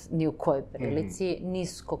 nikad, ni u kojoj prilici,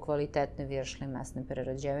 nisko kvalitetne viršle mesne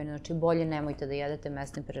prerađevine, znači bolje nemojte da jedete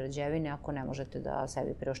mesne prerađevine ako ne možete da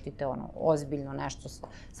sebi priuštite ozbiljno nešto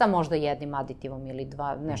sa možda jednim aditivom ili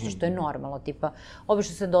dva, nešto što je normalno, tipa,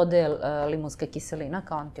 obično se dodaje limunska kiselina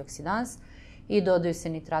kao antioksidans i dodaju se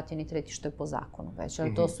nitrati i nitriti što je po zakonu već,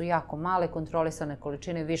 ali to su jako male kontrolisane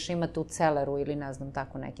količine, više imate u celeru ili ne znam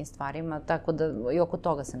tako nekim stvarima, tako da i oko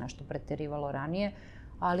toga se nešto preterivalo ranije,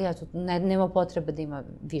 ali eto, nema potrebe da ima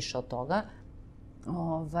više od toga.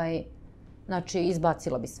 Znači,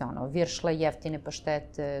 izbacila bi sve viršle, jeftine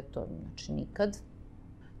paštete, to znači nikad.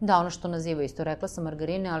 Da, ono što nazivaju isto, rekla sam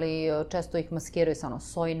margarine, ali često ih maskiraju sa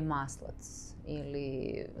sojin maslac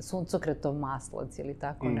ili suncokretov maslac ili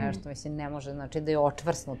tako nešto, mislim, ne može, znači da je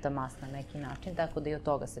očvrsnuta mast na neki način, tako da i od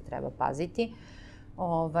toga se treba paziti.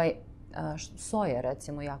 Soja,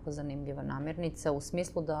 recimo, jako zanimljiva namirnica u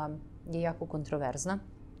smislu da je jako kontroverzna.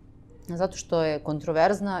 Zato što je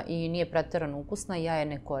kontroverzna i nije preterano ukusna, ja je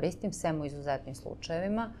ne koristim, sem u izuzetnim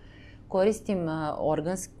slučajevima. Koristim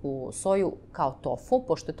organsku soju kao tofu,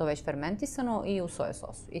 pošto je to već fermentisano, i u soja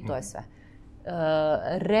sosu. I to je sve.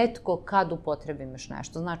 Retko kad upotrebim još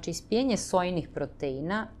nešto. Znači, ispijenje sojinih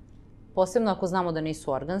proteina, posebno ako znamo da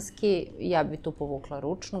nisu organski, ja bi tu povukla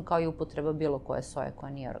ručnu, kao i upotreba bilo koje soje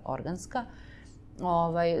koja nije organska.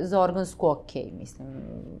 Za organsku okej, mislim,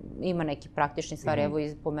 ima neki praktični stvari. Evo,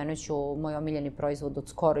 pomenut ću moj omiljeni proizvod od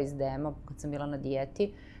skoro iz DM-a, kad sam bila na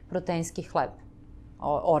dijeti, proteinski hleb.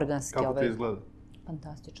 Organski. Kako to izgleda?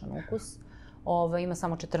 Fantastičan ukus. Ima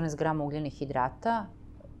samo 14 grama ugljenih hidrata.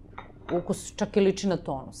 Ukus čak i liči na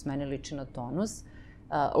tonus, meni liči na tonus.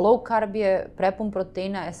 Low carb je prepun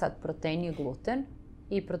proteina, sad protein je gluten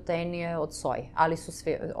i protein je od soje, ali su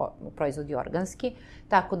svi proizvodi organski,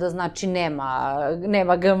 tako da znači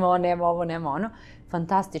nema GMO, nema ovo, nema ono.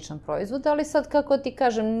 Fantastičan proizvod, ali sad kako ti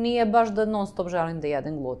kažem, nije baš da non stop želim da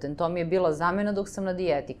jedem gluten. To mi je bila zamena dok sam na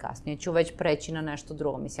dijeti, kasnije ću već preći na nešto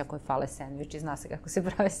drugo. Mislim, ako je fale sendviči, zna se kako se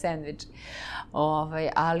prave sendviči.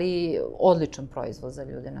 Ali odličan proizvod za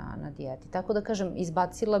ljude na dijeti. Tako da kažem,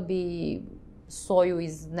 izbacila bi soju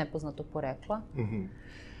iz nepoznatog porekla.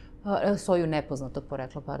 Soju nepoznatog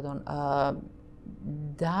porekla, pardon.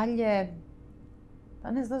 Dalje,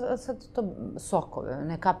 pa ne znam, sad to sokove,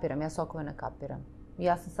 ne kapiram, ja sokove ne kapiram.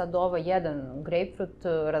 Ja sam sad jedan grejpfrut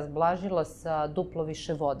razblažila sa duplo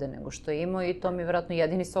više vode nego što je imao i to mi je vjerojatno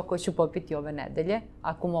jedini sok koji ću popiti ove nedelje,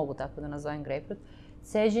 ako mogu tako da nazovem grejpfrut.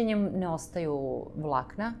 Ceđenjem ne ostaju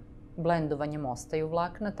vlakna, blendovanjem ostaju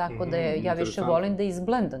vlakna, tako da ja više volim da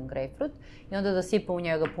izblendam grejpfrut i onda da sipam u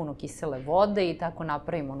njega puno kisele vode i tako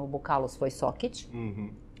napravim u bukalu svoj sokić,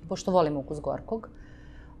 pošto volim ukus gorkog.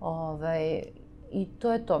 I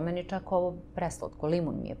to je to, meni čak ovo preslatko,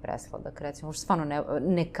 limun mi je presladak, recimo, što stvarno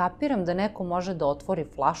ne kapiram da neko može da otvori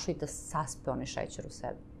flašu i da saspe onaj šećer u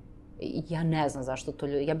sebe. Ja ne znam zašto to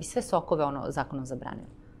ljudi, ja bi sve sokove zakonom zabranila.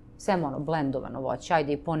 Sve blendovano voće,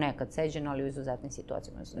 ajde i ponekad ceđeno, ali u izuzetnim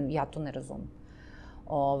situacijama. Ja to ne razumem.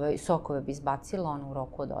 Sokove bi izbacila u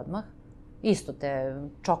roku od odmah. Isto te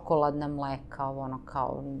čokoladna mleka,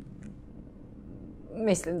 kao...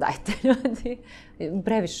 Mislim, dajte ljudi.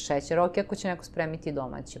 Previše šećera. Ok, ako će neko spremiti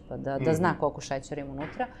domaće, pa da zna koliko šećera ima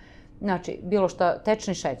unutra. Znači, bilo šta,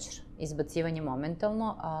 tečni šećer, izbacivanje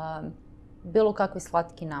momentalno, bilo kakvi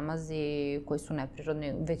slatki namazi koji su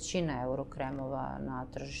neprirodni, većina eurokremova na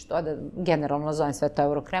tržištu, da generalno nazovem sve to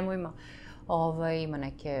eurokremovima, ima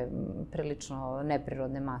neke prilično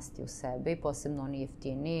neprirodne masti u sebi, posebno oni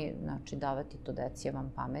jeftiniji, znači davati to deci je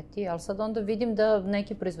vam pameti, ali sad onda vidim da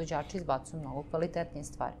neki proizvođači izbacuju mnogo kvalitetnije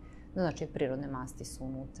stvari. Znači, prirodne masti su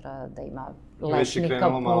unutra, da ima lešnika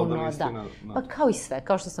puno, da. Pa kao i sve,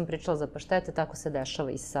 kao što sam pričala za paštete, tako se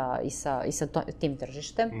dešava i sa tim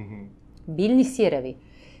tržištem. Biljni sirevi,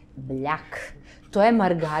 bljak, to je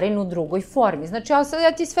margarin u drugoj formi. Znači,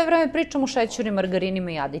 ja ti sve vreme pričam o šećeru,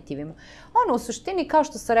 margarinima i aditivima. U suštini, kao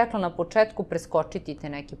što sam rekla na početku, preskočiti te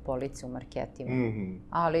neke police u marketima.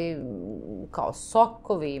 Ali kao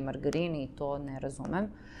sokovi i margarini i to ne razumem.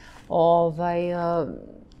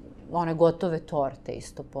 One gotove torte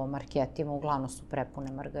isto po marketima, uglavnom su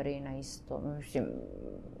prepune margarina isto. Mislim,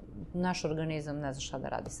 naš organizam ne zna šta da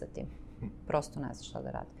radi sa tim. Prosto ne zna šta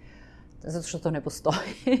da radi. Zato što to ne postoji.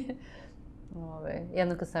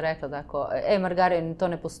 Jednom kad sam rekla da ako, margarin, to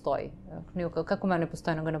ne postoji. Kako mene ne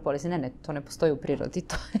postoji nego na polisi? Ne, to ne postoji u prirodi,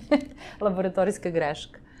 to je laboratorijska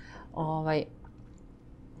greška.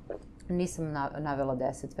 Nisam navela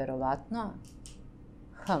 10, verovatno.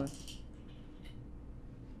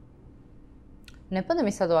 Ne pada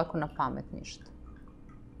mi sad ovako na pamet ništa.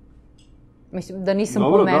 Mislim da nisam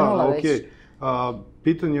pomenula već. Dobro, da, okej.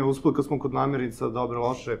 Pitanje, uspod kad smo kod namirnica, dobro,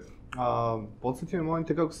 loše. Podsjeti me, molim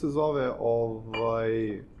te, kako se zove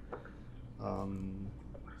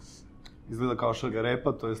izgleda kao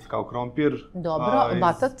šargarepa, to jest kao krompir. Dobro,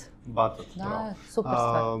 batat. Batat, bravo. Da, super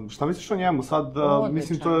stvar. Šta misliš o njemu? Sad,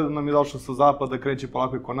 mislim, to nam je došlo sa zapada, kreće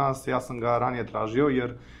polako i kod nas. Ja sam ga ranije tražio,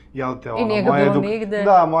 jer, jel te, i nije ga bilo nigde.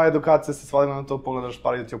 Da, moja edukacija se svalila na to, pogledaš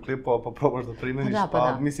par YouTube klipova, pa probaš da primeniš,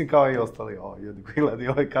 pa mislim kao i ostali ljudi koji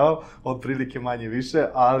gledaju kao, otprilike manje više,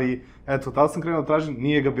 ali, eto, tada sam krenuo da tražim,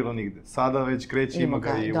 nije ga bilo nigde. Sada već kreće, ima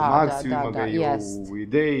ga i u Maxiju, ima ga i u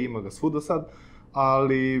Ideji, ima ga svuda sad.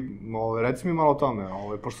 Ali, reci mi malo o tome,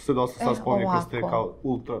 pošto se dosta sad spominje kad ste kao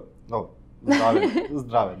ultra,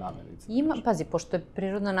 zdrave namirnice. Pazi, pošto je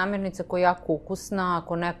prirodna namirnica koja je jako ukusna,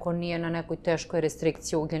 ako neko nije na nekoj teškoj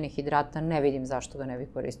restrikciji ugljenih hidrata, ne vidim zašto ga ne bi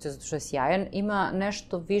koristio, zato što je sjajan. Ima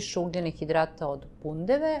nešto više ugljenih hidrata od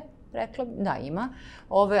bundeve, rekla bi, da ima,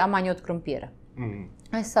 a manje od krompira.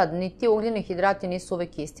 Sad, ni ti ugljeni hidrati nisu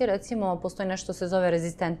uvek isti, recimo, postoji nešto što se zove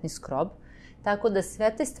rezistentni skrob, tako da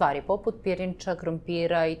sve te stvari, poput pirinča,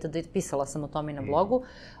 krompira i tada, pisala sam o tome i na blogu,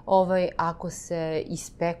 ako se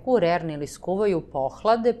ispeku, rerne ili skuvaju,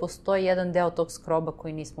 pohlade, postoji jedan deo tog skroba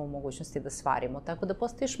koji nismo u mogućnosti da svarimo, tako da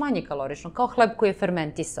postaje još manje kalorično, kao hleb koji je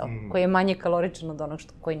fermentisao, koji je manje kaloričan od onog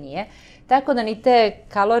koji nije. Tako da ni te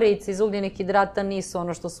kalorijice iz ugljenih hidrata nisu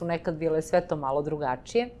ono što su nekad bile, sve to malo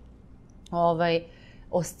drugačije.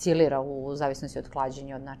 Oscilira u zavisnosti od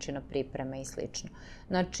hlađenja, od načina pripreme i slično.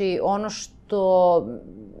 Znači, ono što...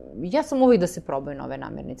 Ja sam uvijek da se probaju nove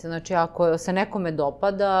namirnice. Znači, ako se nekome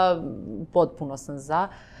dopada, potpuno sam za.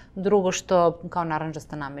 Drugo što, kao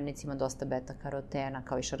naranđasta namirnica, ima dosta beta-karotena,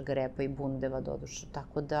 kao i šargarepa i bundeva doduše.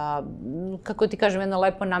 Tako da, kako ti kažem, jedna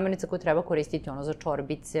lepa namirnica koju treba koristiti za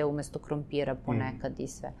čorbice, umesto krompira ponekad i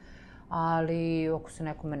sve. Ali ako se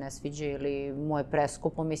nekome ne sviđa ili mu je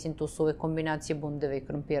preskupo, mislim, tu su uvek kombinacije bundeve i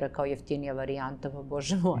krompira kao jeftinija varijanta, pa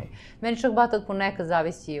bože moj. Meni čak batat ponekad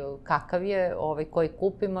zavisi kakav je, koji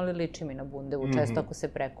kupim, ali liči mi na bundevu, često ako se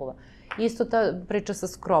prekuva. Isto ta priča sa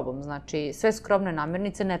skrobom, znači sve skrobne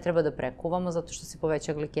namirnice ne treba da prekuvamo zato što se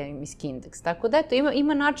poveća glikemijski indeks. Tako da eto,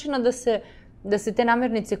 ima načina da se te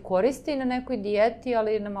namirnice koriste i na nekoj dijeti,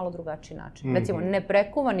 ali na malo drugačiji način. Recimo,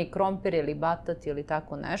 neprekuvani krompir ili batat ili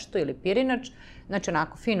tako nešto, ili pirinač, znači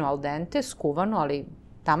onako fino al dente, skuvano, ali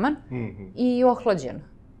taman, i ohlađeno.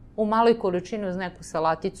 U maloj količini uz neku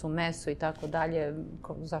salaticu, meso i tako dalje,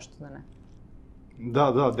 zašto da ne?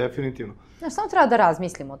 Da, definitivno. Samo treba da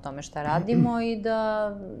razmislimo o tome šta radimo i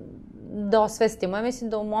da osvestimo. Ja mislim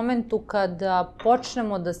da u momentu kada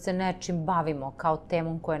počnemo da se nečim bavimo kao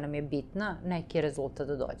temom koja nam je bitna, neki rezultat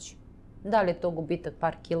da dođe. Da li je to gubitak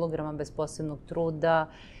par kilograma bez posebnog truda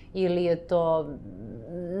ili je to,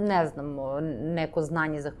 ne znam, neko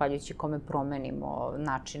znanje zahvaljujući kome promenimo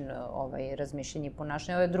način razmišljanja i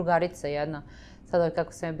ponašanja. Ovo je drugarica jedna, sada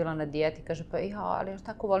kako sam je bila na dijeti, kaže pa ali ja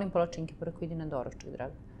tako volim palačinke, pa rekao idi na doručak,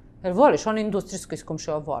 draga. Jer voliš, ono industrijsko iz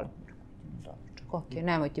komšija volim. Doručak, okej,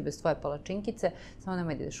 nemoj ti bez tvoje palačinkice, samo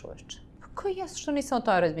nemoj da ideš uveče. Pa koji jesu što nisam o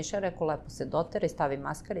tome razmišljala, rekao lepo se dotere, stavi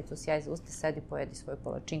maskaricu, sjaj za usta, sedi, pojedi svoju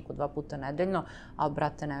palačinku 2 puta nedeljno, a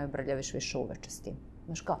brate nemoj brljaviš više uveče s tim.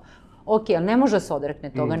 Znaš kao, okej, ali ne može se odrekne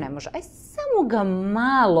toga, ne može. Aj, samo ga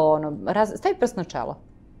malo, stavi prst na čelo.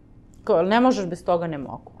 Ne možeš bez toga, ne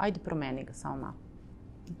mogu. Ajde, promeni ga samo malo.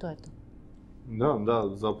 I to je to.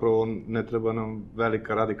 Da, zapravo ne treba nam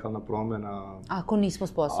velika radikalna promena. Ako nismo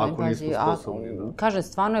sposobni, pazi. Da. Kažem,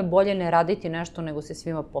 stvarno je bolje ne raditi nešto nego se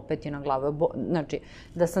svima popeti na glavu. Znači,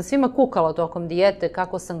 da sam svima kukala tokom dijete,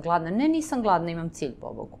 kako sam gladna. Ne, nisam gladna, imam cilj,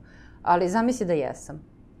 pobogu. Ali zamisli da jesam.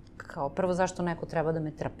 Kao prvo, zašto neko treba da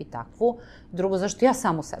me trapi takvu. Drugo, zašto ja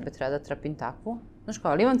samu sebe treba da trapim takvu. Znaš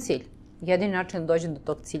kao, ali imam cilj. Jedini način da dođem do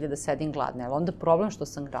tog cilja da sedim gladna. Ali onda problem što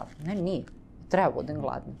sam gladna. Ne, nije. Treba budem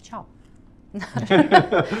gladna. Ćao.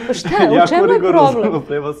 Šta, u čemu je problem?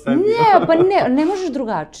 Prema sebi. Ne, pa ne možeš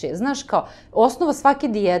drugačije. Znaš, kao, osnova svake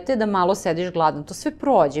dijete je da malo sediš gladan. To sve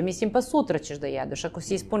prođe. Mislim, pa sutra ćeš da jedeš. Ako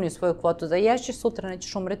si ispunio svoju kvotu da ješćeš, sutra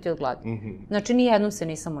nećeš umreti od gladi. Znači, nijednom se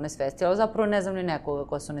nisam onesvestila. Zapravo ne znam ni nekoga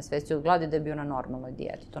ko se onesvestio od gladi da je bio na normalnoj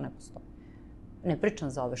dijeti. To ne postoji. Ne pričam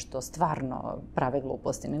za ove što stvarno prave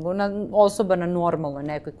gluposti, nego osoba na normalnoj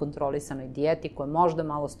nekoj kontrolisanoj dijeti koja je možda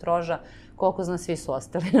malo stroža, koliko zna svi su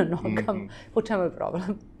ostali na nogama. U čemu je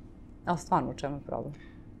problem? Ali stvarno, u čemu je problem?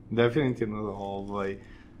 Definitivno,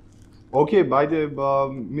 Ok, bajde,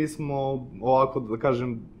 mi smo, ovako da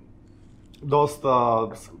kažem, dosta,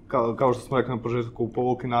 kao što smo rekli na početku,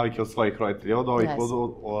 povukli navike od svojih roditelja, od ovih,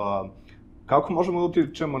 kako možemo da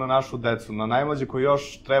utičemo na našu decu, na najmlađe koji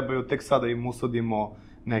još trebaju tek sada im usadimo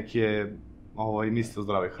neke misle o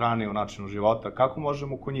zdrave hrane, o načinu života, kako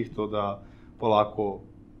možemo kod njih to da polako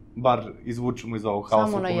bar izvučemo iz ovog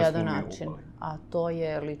haosa? Samo na jedan način, a to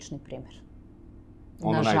je lični primjer.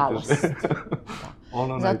 Nažalost.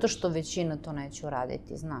 Zato što većina to neće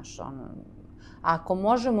uraditi, znaš, ako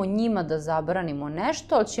možemo njima da zabranimo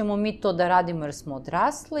nešto, ali ćemo mi to da radimo jer smo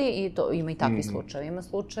odrasli, i to ima i takvi slučajeva. Ima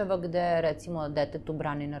slučajeva gde, recimo, detetu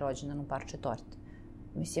brani na rođendanu parče torte.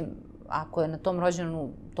 Mislim, ako je na tom rođendanu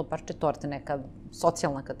to parče torte neka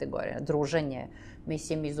socijalna kategorija, druženje,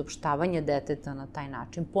 mislim, izopštavanje deteta na taj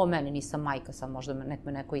način. Po meni, nisam majka, sad možda me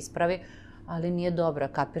neko ispravi, ali nije dobra.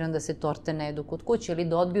 Kapiram da se torte ne jedu kod kuće ili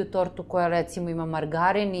da odbiju tortu koja, recimo, ima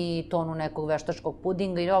margarin i tonu nekog veštačkog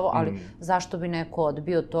pudinga i ovo, ali zašto bi neko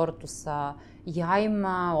odbio tortu sa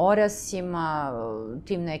jajima, orasima,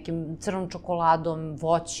 tim nekim crnom čokoladom,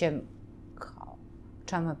 voćem? Kao,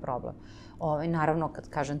 čemu je problem? Naravno, kad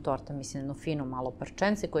kažem torta, mislim jedno fino malo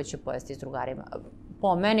parčence koje će pojesti s drugarima.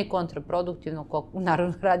 Po meni kontraproduktivno,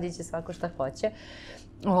 naravno radit će svako šta hoće.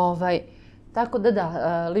 Tako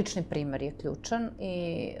da, lični primer je ključan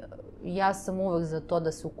i ja sam uvek za to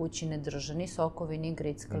da se u kući ne drže ni sokovi, ni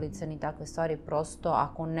grickalice, ni takve stvari. Prosto,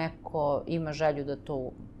 ako neko ima želju da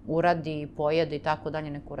to uradi, pojede i tako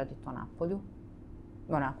dalje, neko uradi to napolju.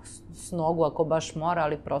 Onako, s nogu ako baš mora,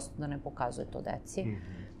 ali prosto da ne pokazuje to deci.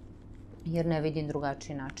 Jer ne vidim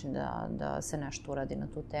drugačiji način da se nešto uradi na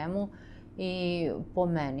tu temu. I po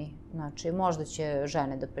meni, znači, možda će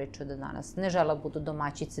žene da pričaju da danas ne žele budu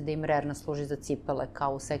domaćice, da im rerna služi za cipele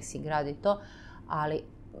kao u seksi grad i to, ali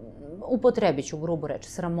upotrebit ću grubu reč,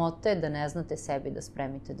 sramote da ne znate sebi da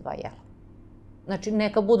spremite 2 jela. Znači,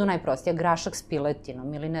 neka budu najprostija, grašak s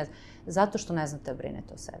piletinom ili ne znam, zato što ne znate da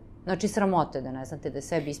brinete o sebi. Znači, sramote da ne znate da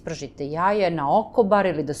sebi ispržite jaje na oko bar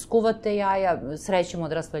ili da skuvate jaja, srećemo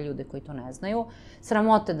odrasle ljude koji to ne znaju.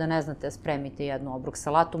 Sramote da ne znate da spremite jednu obrok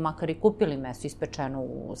salatu, makar i kupili meso ispečeno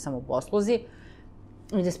u samoposluzi,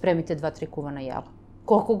 i da spremite 2-3 kuvana jela.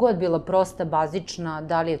 Koliko god bila prosta, bazična,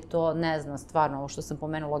 da li je to, ne znam, stvarno, ovo što sam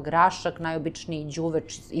pomenula, grašak, najobičniji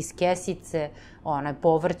đuveč iz kesice,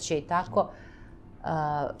 povrće i tako,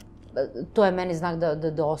 to je meni znak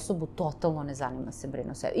da osobu totalno ne zanima se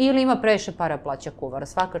brine o sebi. Ili ima previše para, plaća kuvara.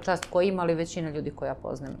 Svaka čast koja ima, ali većina ljudi koja ja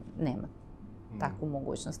poznam nema takvu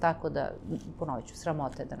mogućnost. Tako da, ponovit ću,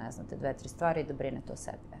 sramote da ne znate 2-3 stvari i da brinete o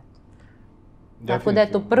sebi. Tako da,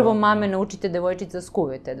 eto, prvo mame naučite devojčice da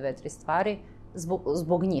skuvaju te 2-3 stvari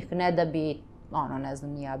zbog njih. Ne da bi, ne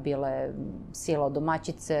znam, ja bile sila od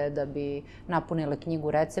domaćice, da bi napunile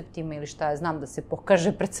knjigu receptima ili šta, znam da se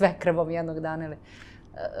pokaže pred svekrvom jednog dana ili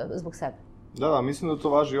zbog sebe. Da, mislim da to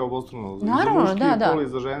važi obostrano. Naravno, da. Za muški pol i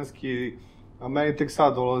za ženski, a meni tek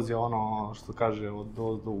sad dolazi ono što kaže od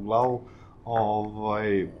ozdo u glavu,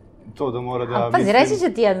 to da mora da... Pazi, reći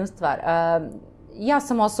ću ti jednu stvar. Ja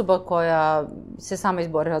sam osoba koja se sama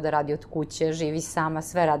izborila da radi od kuće, živi sama,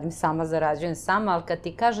 sve radim sama, zarađujem sama, ali kad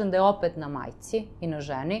ti kažem da je opet na majci i na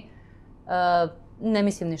ženi, ne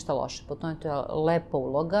mislim ništa loše, po tome to je lepa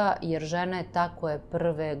uloga, jer žena je ta koja je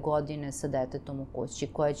prve godine sa detetom u kući,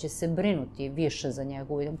 koja će se brinuti više za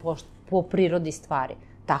njegovu, po prirodi stvari.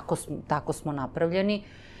 Tako smo napravljeni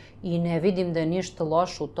i ne vidim da je ništa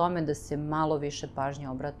loše u tome da se malo više pažnje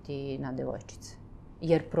obrati na devojčice.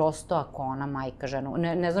 Jer prosto ako ona majka, žena,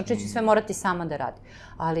 ne znači da će sve morati sama da radi,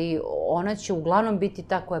 ali ona će uglavnom biti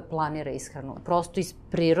ta koja planira ishranu. Prosto iz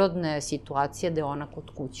prirodne situacije da je ona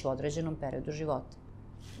kod kuće u određenom periodu života.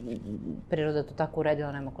 Priroda je to tako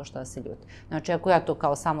uredila, nema ko šta da se ljuti. Znači, ako ja to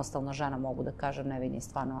kao samostalna žena mogu da kažem, ne vidim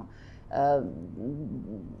stvarno,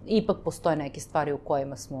 ipak postoje neke stvari u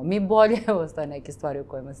kojima smo mi bolje, postoje neke stvari u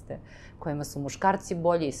kojima su muškarci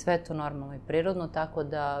bolji i sve to normalno i prirodno, tako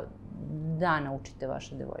da naučite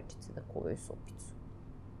vaše devojčice da kuvaju supicu.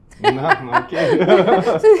 Okej.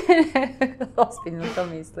 Ozbiljno to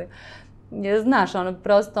mislim. Znaš,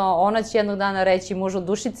 prosto, ona će jednog dana reći mužu,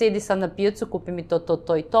 Dušice, idi sad na pijacu, kupi mi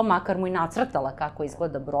to i to, makar mu i nacrtala kako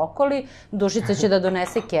izgleda brokoli, Dušica će da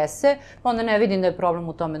donese kese, pa onda ne vidim da je problem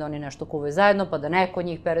u tome da oni nešto kuvaju zajedno, pa da neko od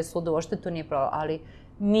njih pere svuda, uopšte to nije problem, ali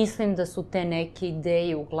mislim da su te neke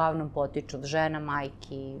ideje uglavnom potiču od žena,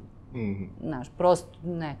 majki, znaš, prosto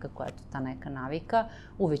nekako, eto, ta neka navika,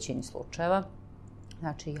 u većini slučajeva.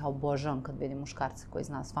 Znači, ja obožavam kad vidim muškarca koji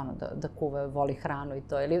zna stvarno da kuva, voli hranu i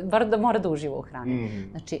to, ili bar da mora da uživa u hrani.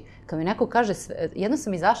 Znači, kad mi neko kaže, jedno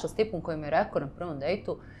sam izašla s tipom koji mi je rekao na prvom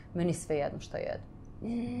dejtu, meni sve jedno šta jedu.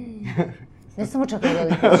 Ne samo čekala da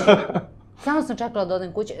odem kući. Samo sam čekala da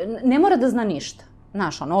odem kući. Ne mora da zna ništa.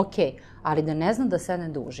 Znaš, okej, ali da ne zna da sedne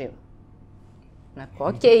da uživa. Neko,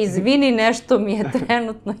 okej, izvini, nešto mi je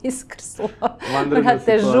trenutno iskrslo.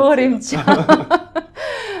 Brate, žurim ću.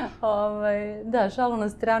 Da, šalu na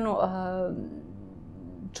stranu.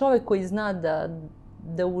 Čovek koji zna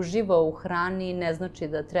da uživa u hrani ne znači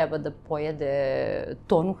da treba da pojede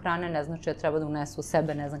tonu hrane, ne znači da treba da unese u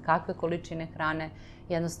sebe ne znam kakve količine hrane.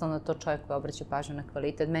 Jednostavno to čovjek koji obraća pažnju na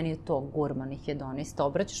kvalitet. Meni je to gurman i hedonista.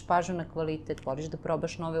 Obraćaš pažnju na kvalitet, voliš da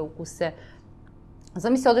probaš nove ukuse.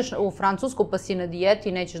 Zamisli, odeš u Francusku pa si na dijeti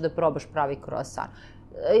i nećeš da probaš pravi croissant.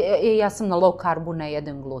 Ja sam na low carbu, ne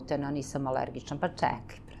jedem glutena, nisam alergičan, pa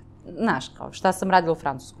čekaj. Znaš, kao, šta sam radila u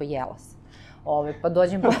Francuskoj? Jela sam. Pa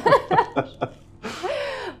dođem...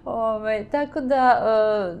 Tako da,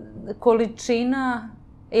 količina,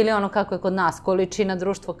 ili ono kako je kod nas, količina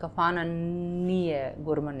društva kafana nije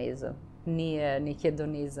gurmanizam, nije ni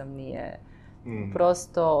hedonizam, nije...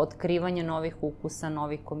 Prosto otkrivanje novih ukusa,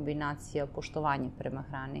 novih kombinacija, poštovanje prema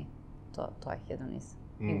hrani. To je hedonizam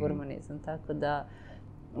i gurmanizam. Tako da,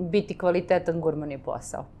 biti kvalitetan gurman je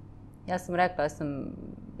posao. Ja sam rekla, ja sam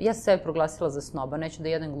sebe proglasila za snoba, neću da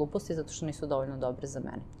jedem gluposti zato što nisu dovoljno dobre za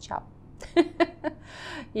mene. Ćao.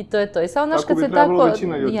 I to je to. I samo, znaš, kad se tako... Tako bi trebalo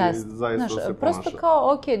većina ljudi zaista se ponaša. Prosto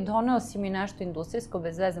kao, okej, doneo si mi nešto industrijsko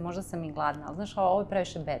bez veze, možda sam i gladna, ali znaš, ovo je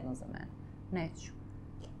previše bedno za mene. Neću.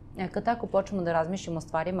 Kad tako počnemo da razmišljamo o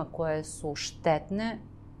stvarima koje su štetne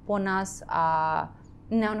po nas, a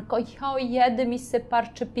ne ono kao, jao, jede mi se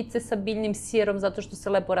parče pice sa biljnim sirom zato što se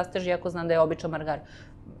lepo rasteže, iako znam da je običan margarin.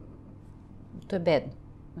 To je bedno.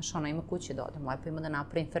 Znaš, ima kući da odem, lepo ima da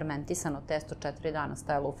napravim fermentisano testo 4 dana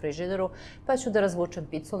stajalo u frižideru, pa ću da razvučem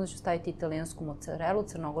picu, onda ću staviti italijansku mozzarelu,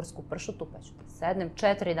 crnogorsku pršutu, pa ću da sednem.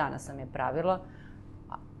 4 dana sam je pravila,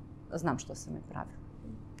 znam što sam je pravila.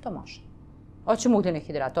 To može. Hoćemo ugljene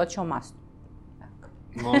hidrate, hoćemo masno.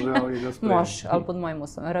 Može, ali da spremi. Može, ali pod mojim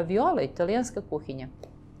uslovom. Raviole, italijanska kuhinja.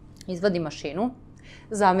 Izvadi mašinu,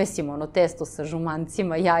 zamesimo testo sa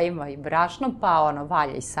žumancima, jajima i brašnom, pa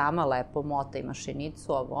valjaj sama, lepo motaj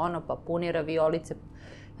mašinicu, pa puni raviolice.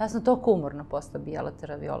 Ja sam toliko umorna posle bijela, te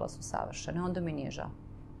raviola su savršene, onda mi nije žao.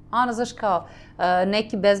 A znaš, kao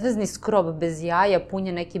neki bezvezni skrob bez jaja,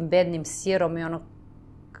 punje nekim bednim sirom i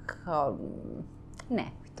kao, ne,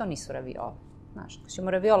 to nisu raviole. Znaš, ako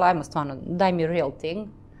ćemo raviola, ajmo stvarno, daj mi real thing.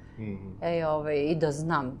 I da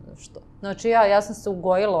znam što. Znači, ja sam se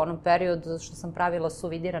ugojila u onom periodu što sam pravila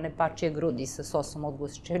suvidirane pačije grudi sa sosom od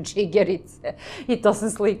gusičje džigerice i to sam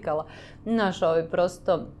slikala. Znaš,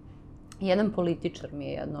 prosto, jedan političar mi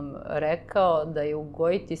je jednom rekao da je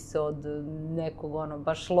ugojiti se od nekog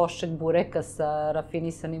baš lošeg bureka sa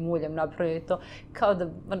rafinisanim uljem napravio i to, kao da,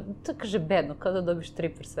 to kaže bedno, kao da dobiš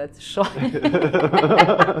 3 persvece šolje.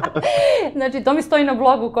 Znači, to mi stoji na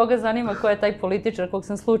blogu, koga zanima ko je taj političar, kog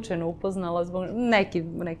sam slučajno upoznala zbog neki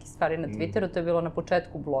stvari na Twitteru, to je bilo na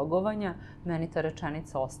početku blogovanja, meni ta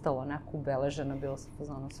rečenica ostala onako ubeležena, bilo sam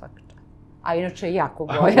poznala svaka čast. A inače je jako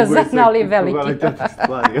gojazan, ali veliki. Kvalitetne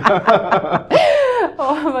stvari.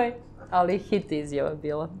 Ali hit izjava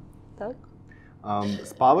bila. Tako.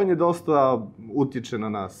 Spavanje dosta utiče na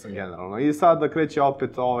nas generalno. I sada kreće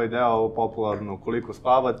opet ovaj deo popularno koliko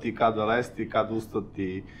spavati, kada lesti, kada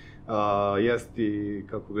ustati, jesti,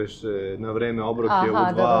 kako greše, na vreme obroke u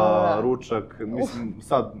 2, ručak, mislim,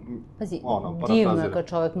 sad, divno je kad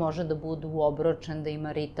čovek može da bude uobročen, da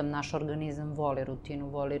ima ritam, naš organizam voli rutinu,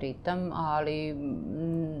 voli ritam, ali,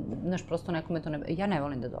 znaš, prosto nekome to ne... Ja ne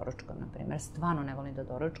volim da doručkam, na primjer, stvarno ne volim da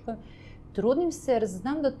doručkam. Trudim se jer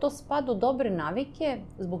znam da to spada u dobre navike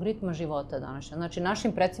zbog ritma života današnja. Znači,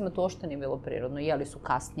 našim precima to uopšte nije bilo prirodno. Jeli su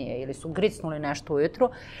kasnije ili su gricnuli nešto ujutru.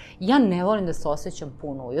 Ja ne volim da se osjećam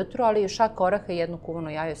puno ujutru, ali šaka oraha i jedno kuvano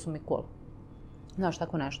jaje su mi cool. Znaš,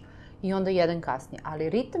 tako nešto. I onda jedem kasnije. Ali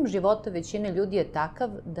ritam života većine ljudi je takav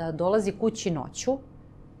da dolazi kući noću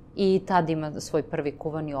I tad ima svoj prvi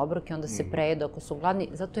kuvani obrok i onda se prejede ako su gladni.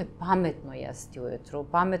 Zato je pametno jesti ujutru,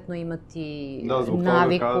 pametno imati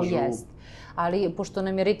naviku jesti. Ali, pošto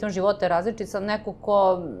nam je ritam života različit, sad neko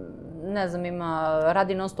ko, ne znam,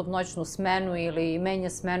 radi non stop noćnu smenu ili menja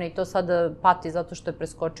smenu i to sada pati zato što je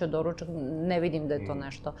preskočio doručak, ne vidim da je to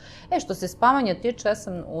nešto. Što se spavanja tiče, ja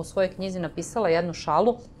sam u svojoj knjizi napisala jednu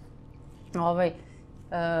šalu.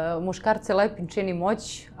 Muškarce lepim čini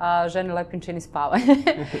moć, a žene lepim čini spavanje.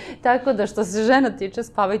 Tako da što se žena tiče,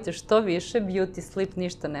 spavajte što više, beauty sleep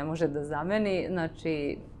ništa ne može da zameni.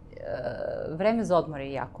 Znači, vreme za odmor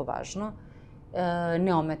je jako važno.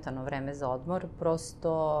 Neometano vreme za odmor,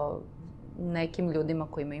 prosto nekim ljudima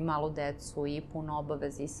koji imaju malu decu i puno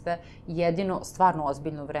obaveze i sve, jedino stvarno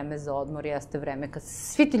ozbiljno vreme za odmor jeste vreme kad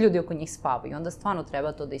svi ti ljudi oko njih spavaju. Onda stvarno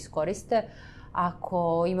treba to da iskoriste.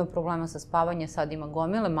 Ako ima problema sa spavanjem, sad ima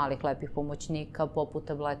gomile malih lepih pomoćnika, poput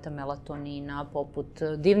tableta melatonina, poput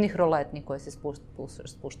divnih roletni koje se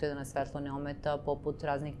spuštaju da na svetlo ne ometa, poput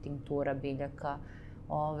raznih tinktura, biljaka.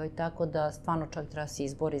 Tako da stvarno čak treba se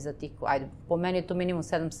izbori za tih, ajde, po meni je to minimum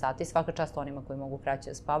 7 sati, svaka čast onima koji mogu kraće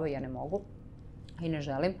da spavaju, ja ne mogu i ne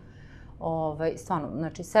želim. Stvarno,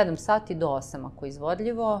 znači 7 sati do 8 ako je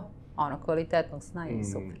izvodljivo, kvalitetnog sna i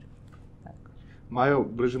super. Majo,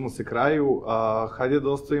 bližimo se kraju, hajde da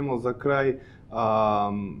ostavimo za kraj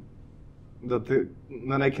da te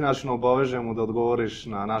na neki način obavežemo da odgovoriš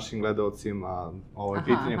na našim gledalcima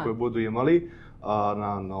pitanje koje budu imali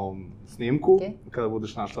na ovom snimku, kada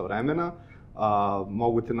budeš našla vremena.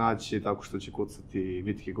 Mogu te naći tako što će kucati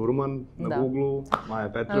Vitki Gurman na Google-u, Maja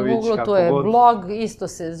Petrović, kako god. Na Google-u tu je blog, isto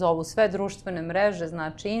se zovu sve društvene mreže,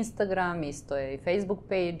 znači Instagram, isto je i Facebook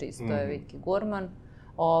page, isto je Vitki Gurman.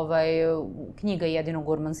 Knjiga je jedino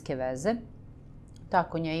gurmanske veze.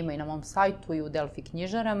 Tako nje ima i na mom sajtu i u Delfi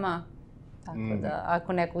knjižarama. Tako da,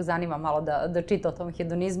 ako nekog zanima malo da čita o tom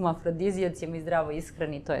hedonizmu, afrodizijacima i zdravoj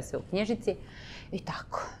ishrani, to je sve u knjižici. I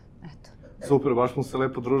tako, eto. Super, baš smo se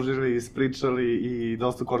lepo družili, ispričali i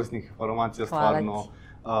dosta korisnih informacija, stvarno.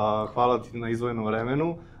 Hvala ti na izdvojenom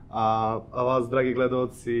vremenu. A vas, dragi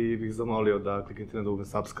gledalci, bih zamolio da kliknete na dugme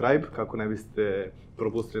subscribe kako ne biste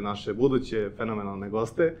propustili naše buduće fenomenalne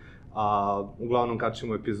goste. Uglavnom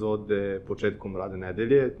kačimo epizode početkom radne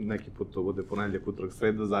nedelje, neki put to bude ponedeljak, utorak,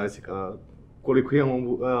 sreda, zavisi koliko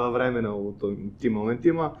imamo vremena u tim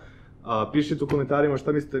momentima. Pišite u komentarima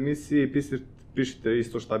šta mislite o emisiji, pišite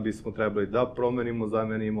isto šta bismo trebali da promenimo,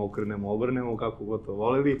 zamenimo, okrenemo, obrnemo, kako god to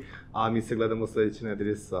volili. A mi se gledamo sledeće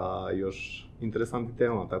nedelje sa još interesantnim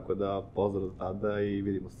temama, tako da pozdrav do tada i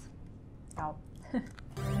vidimo se. Ćao.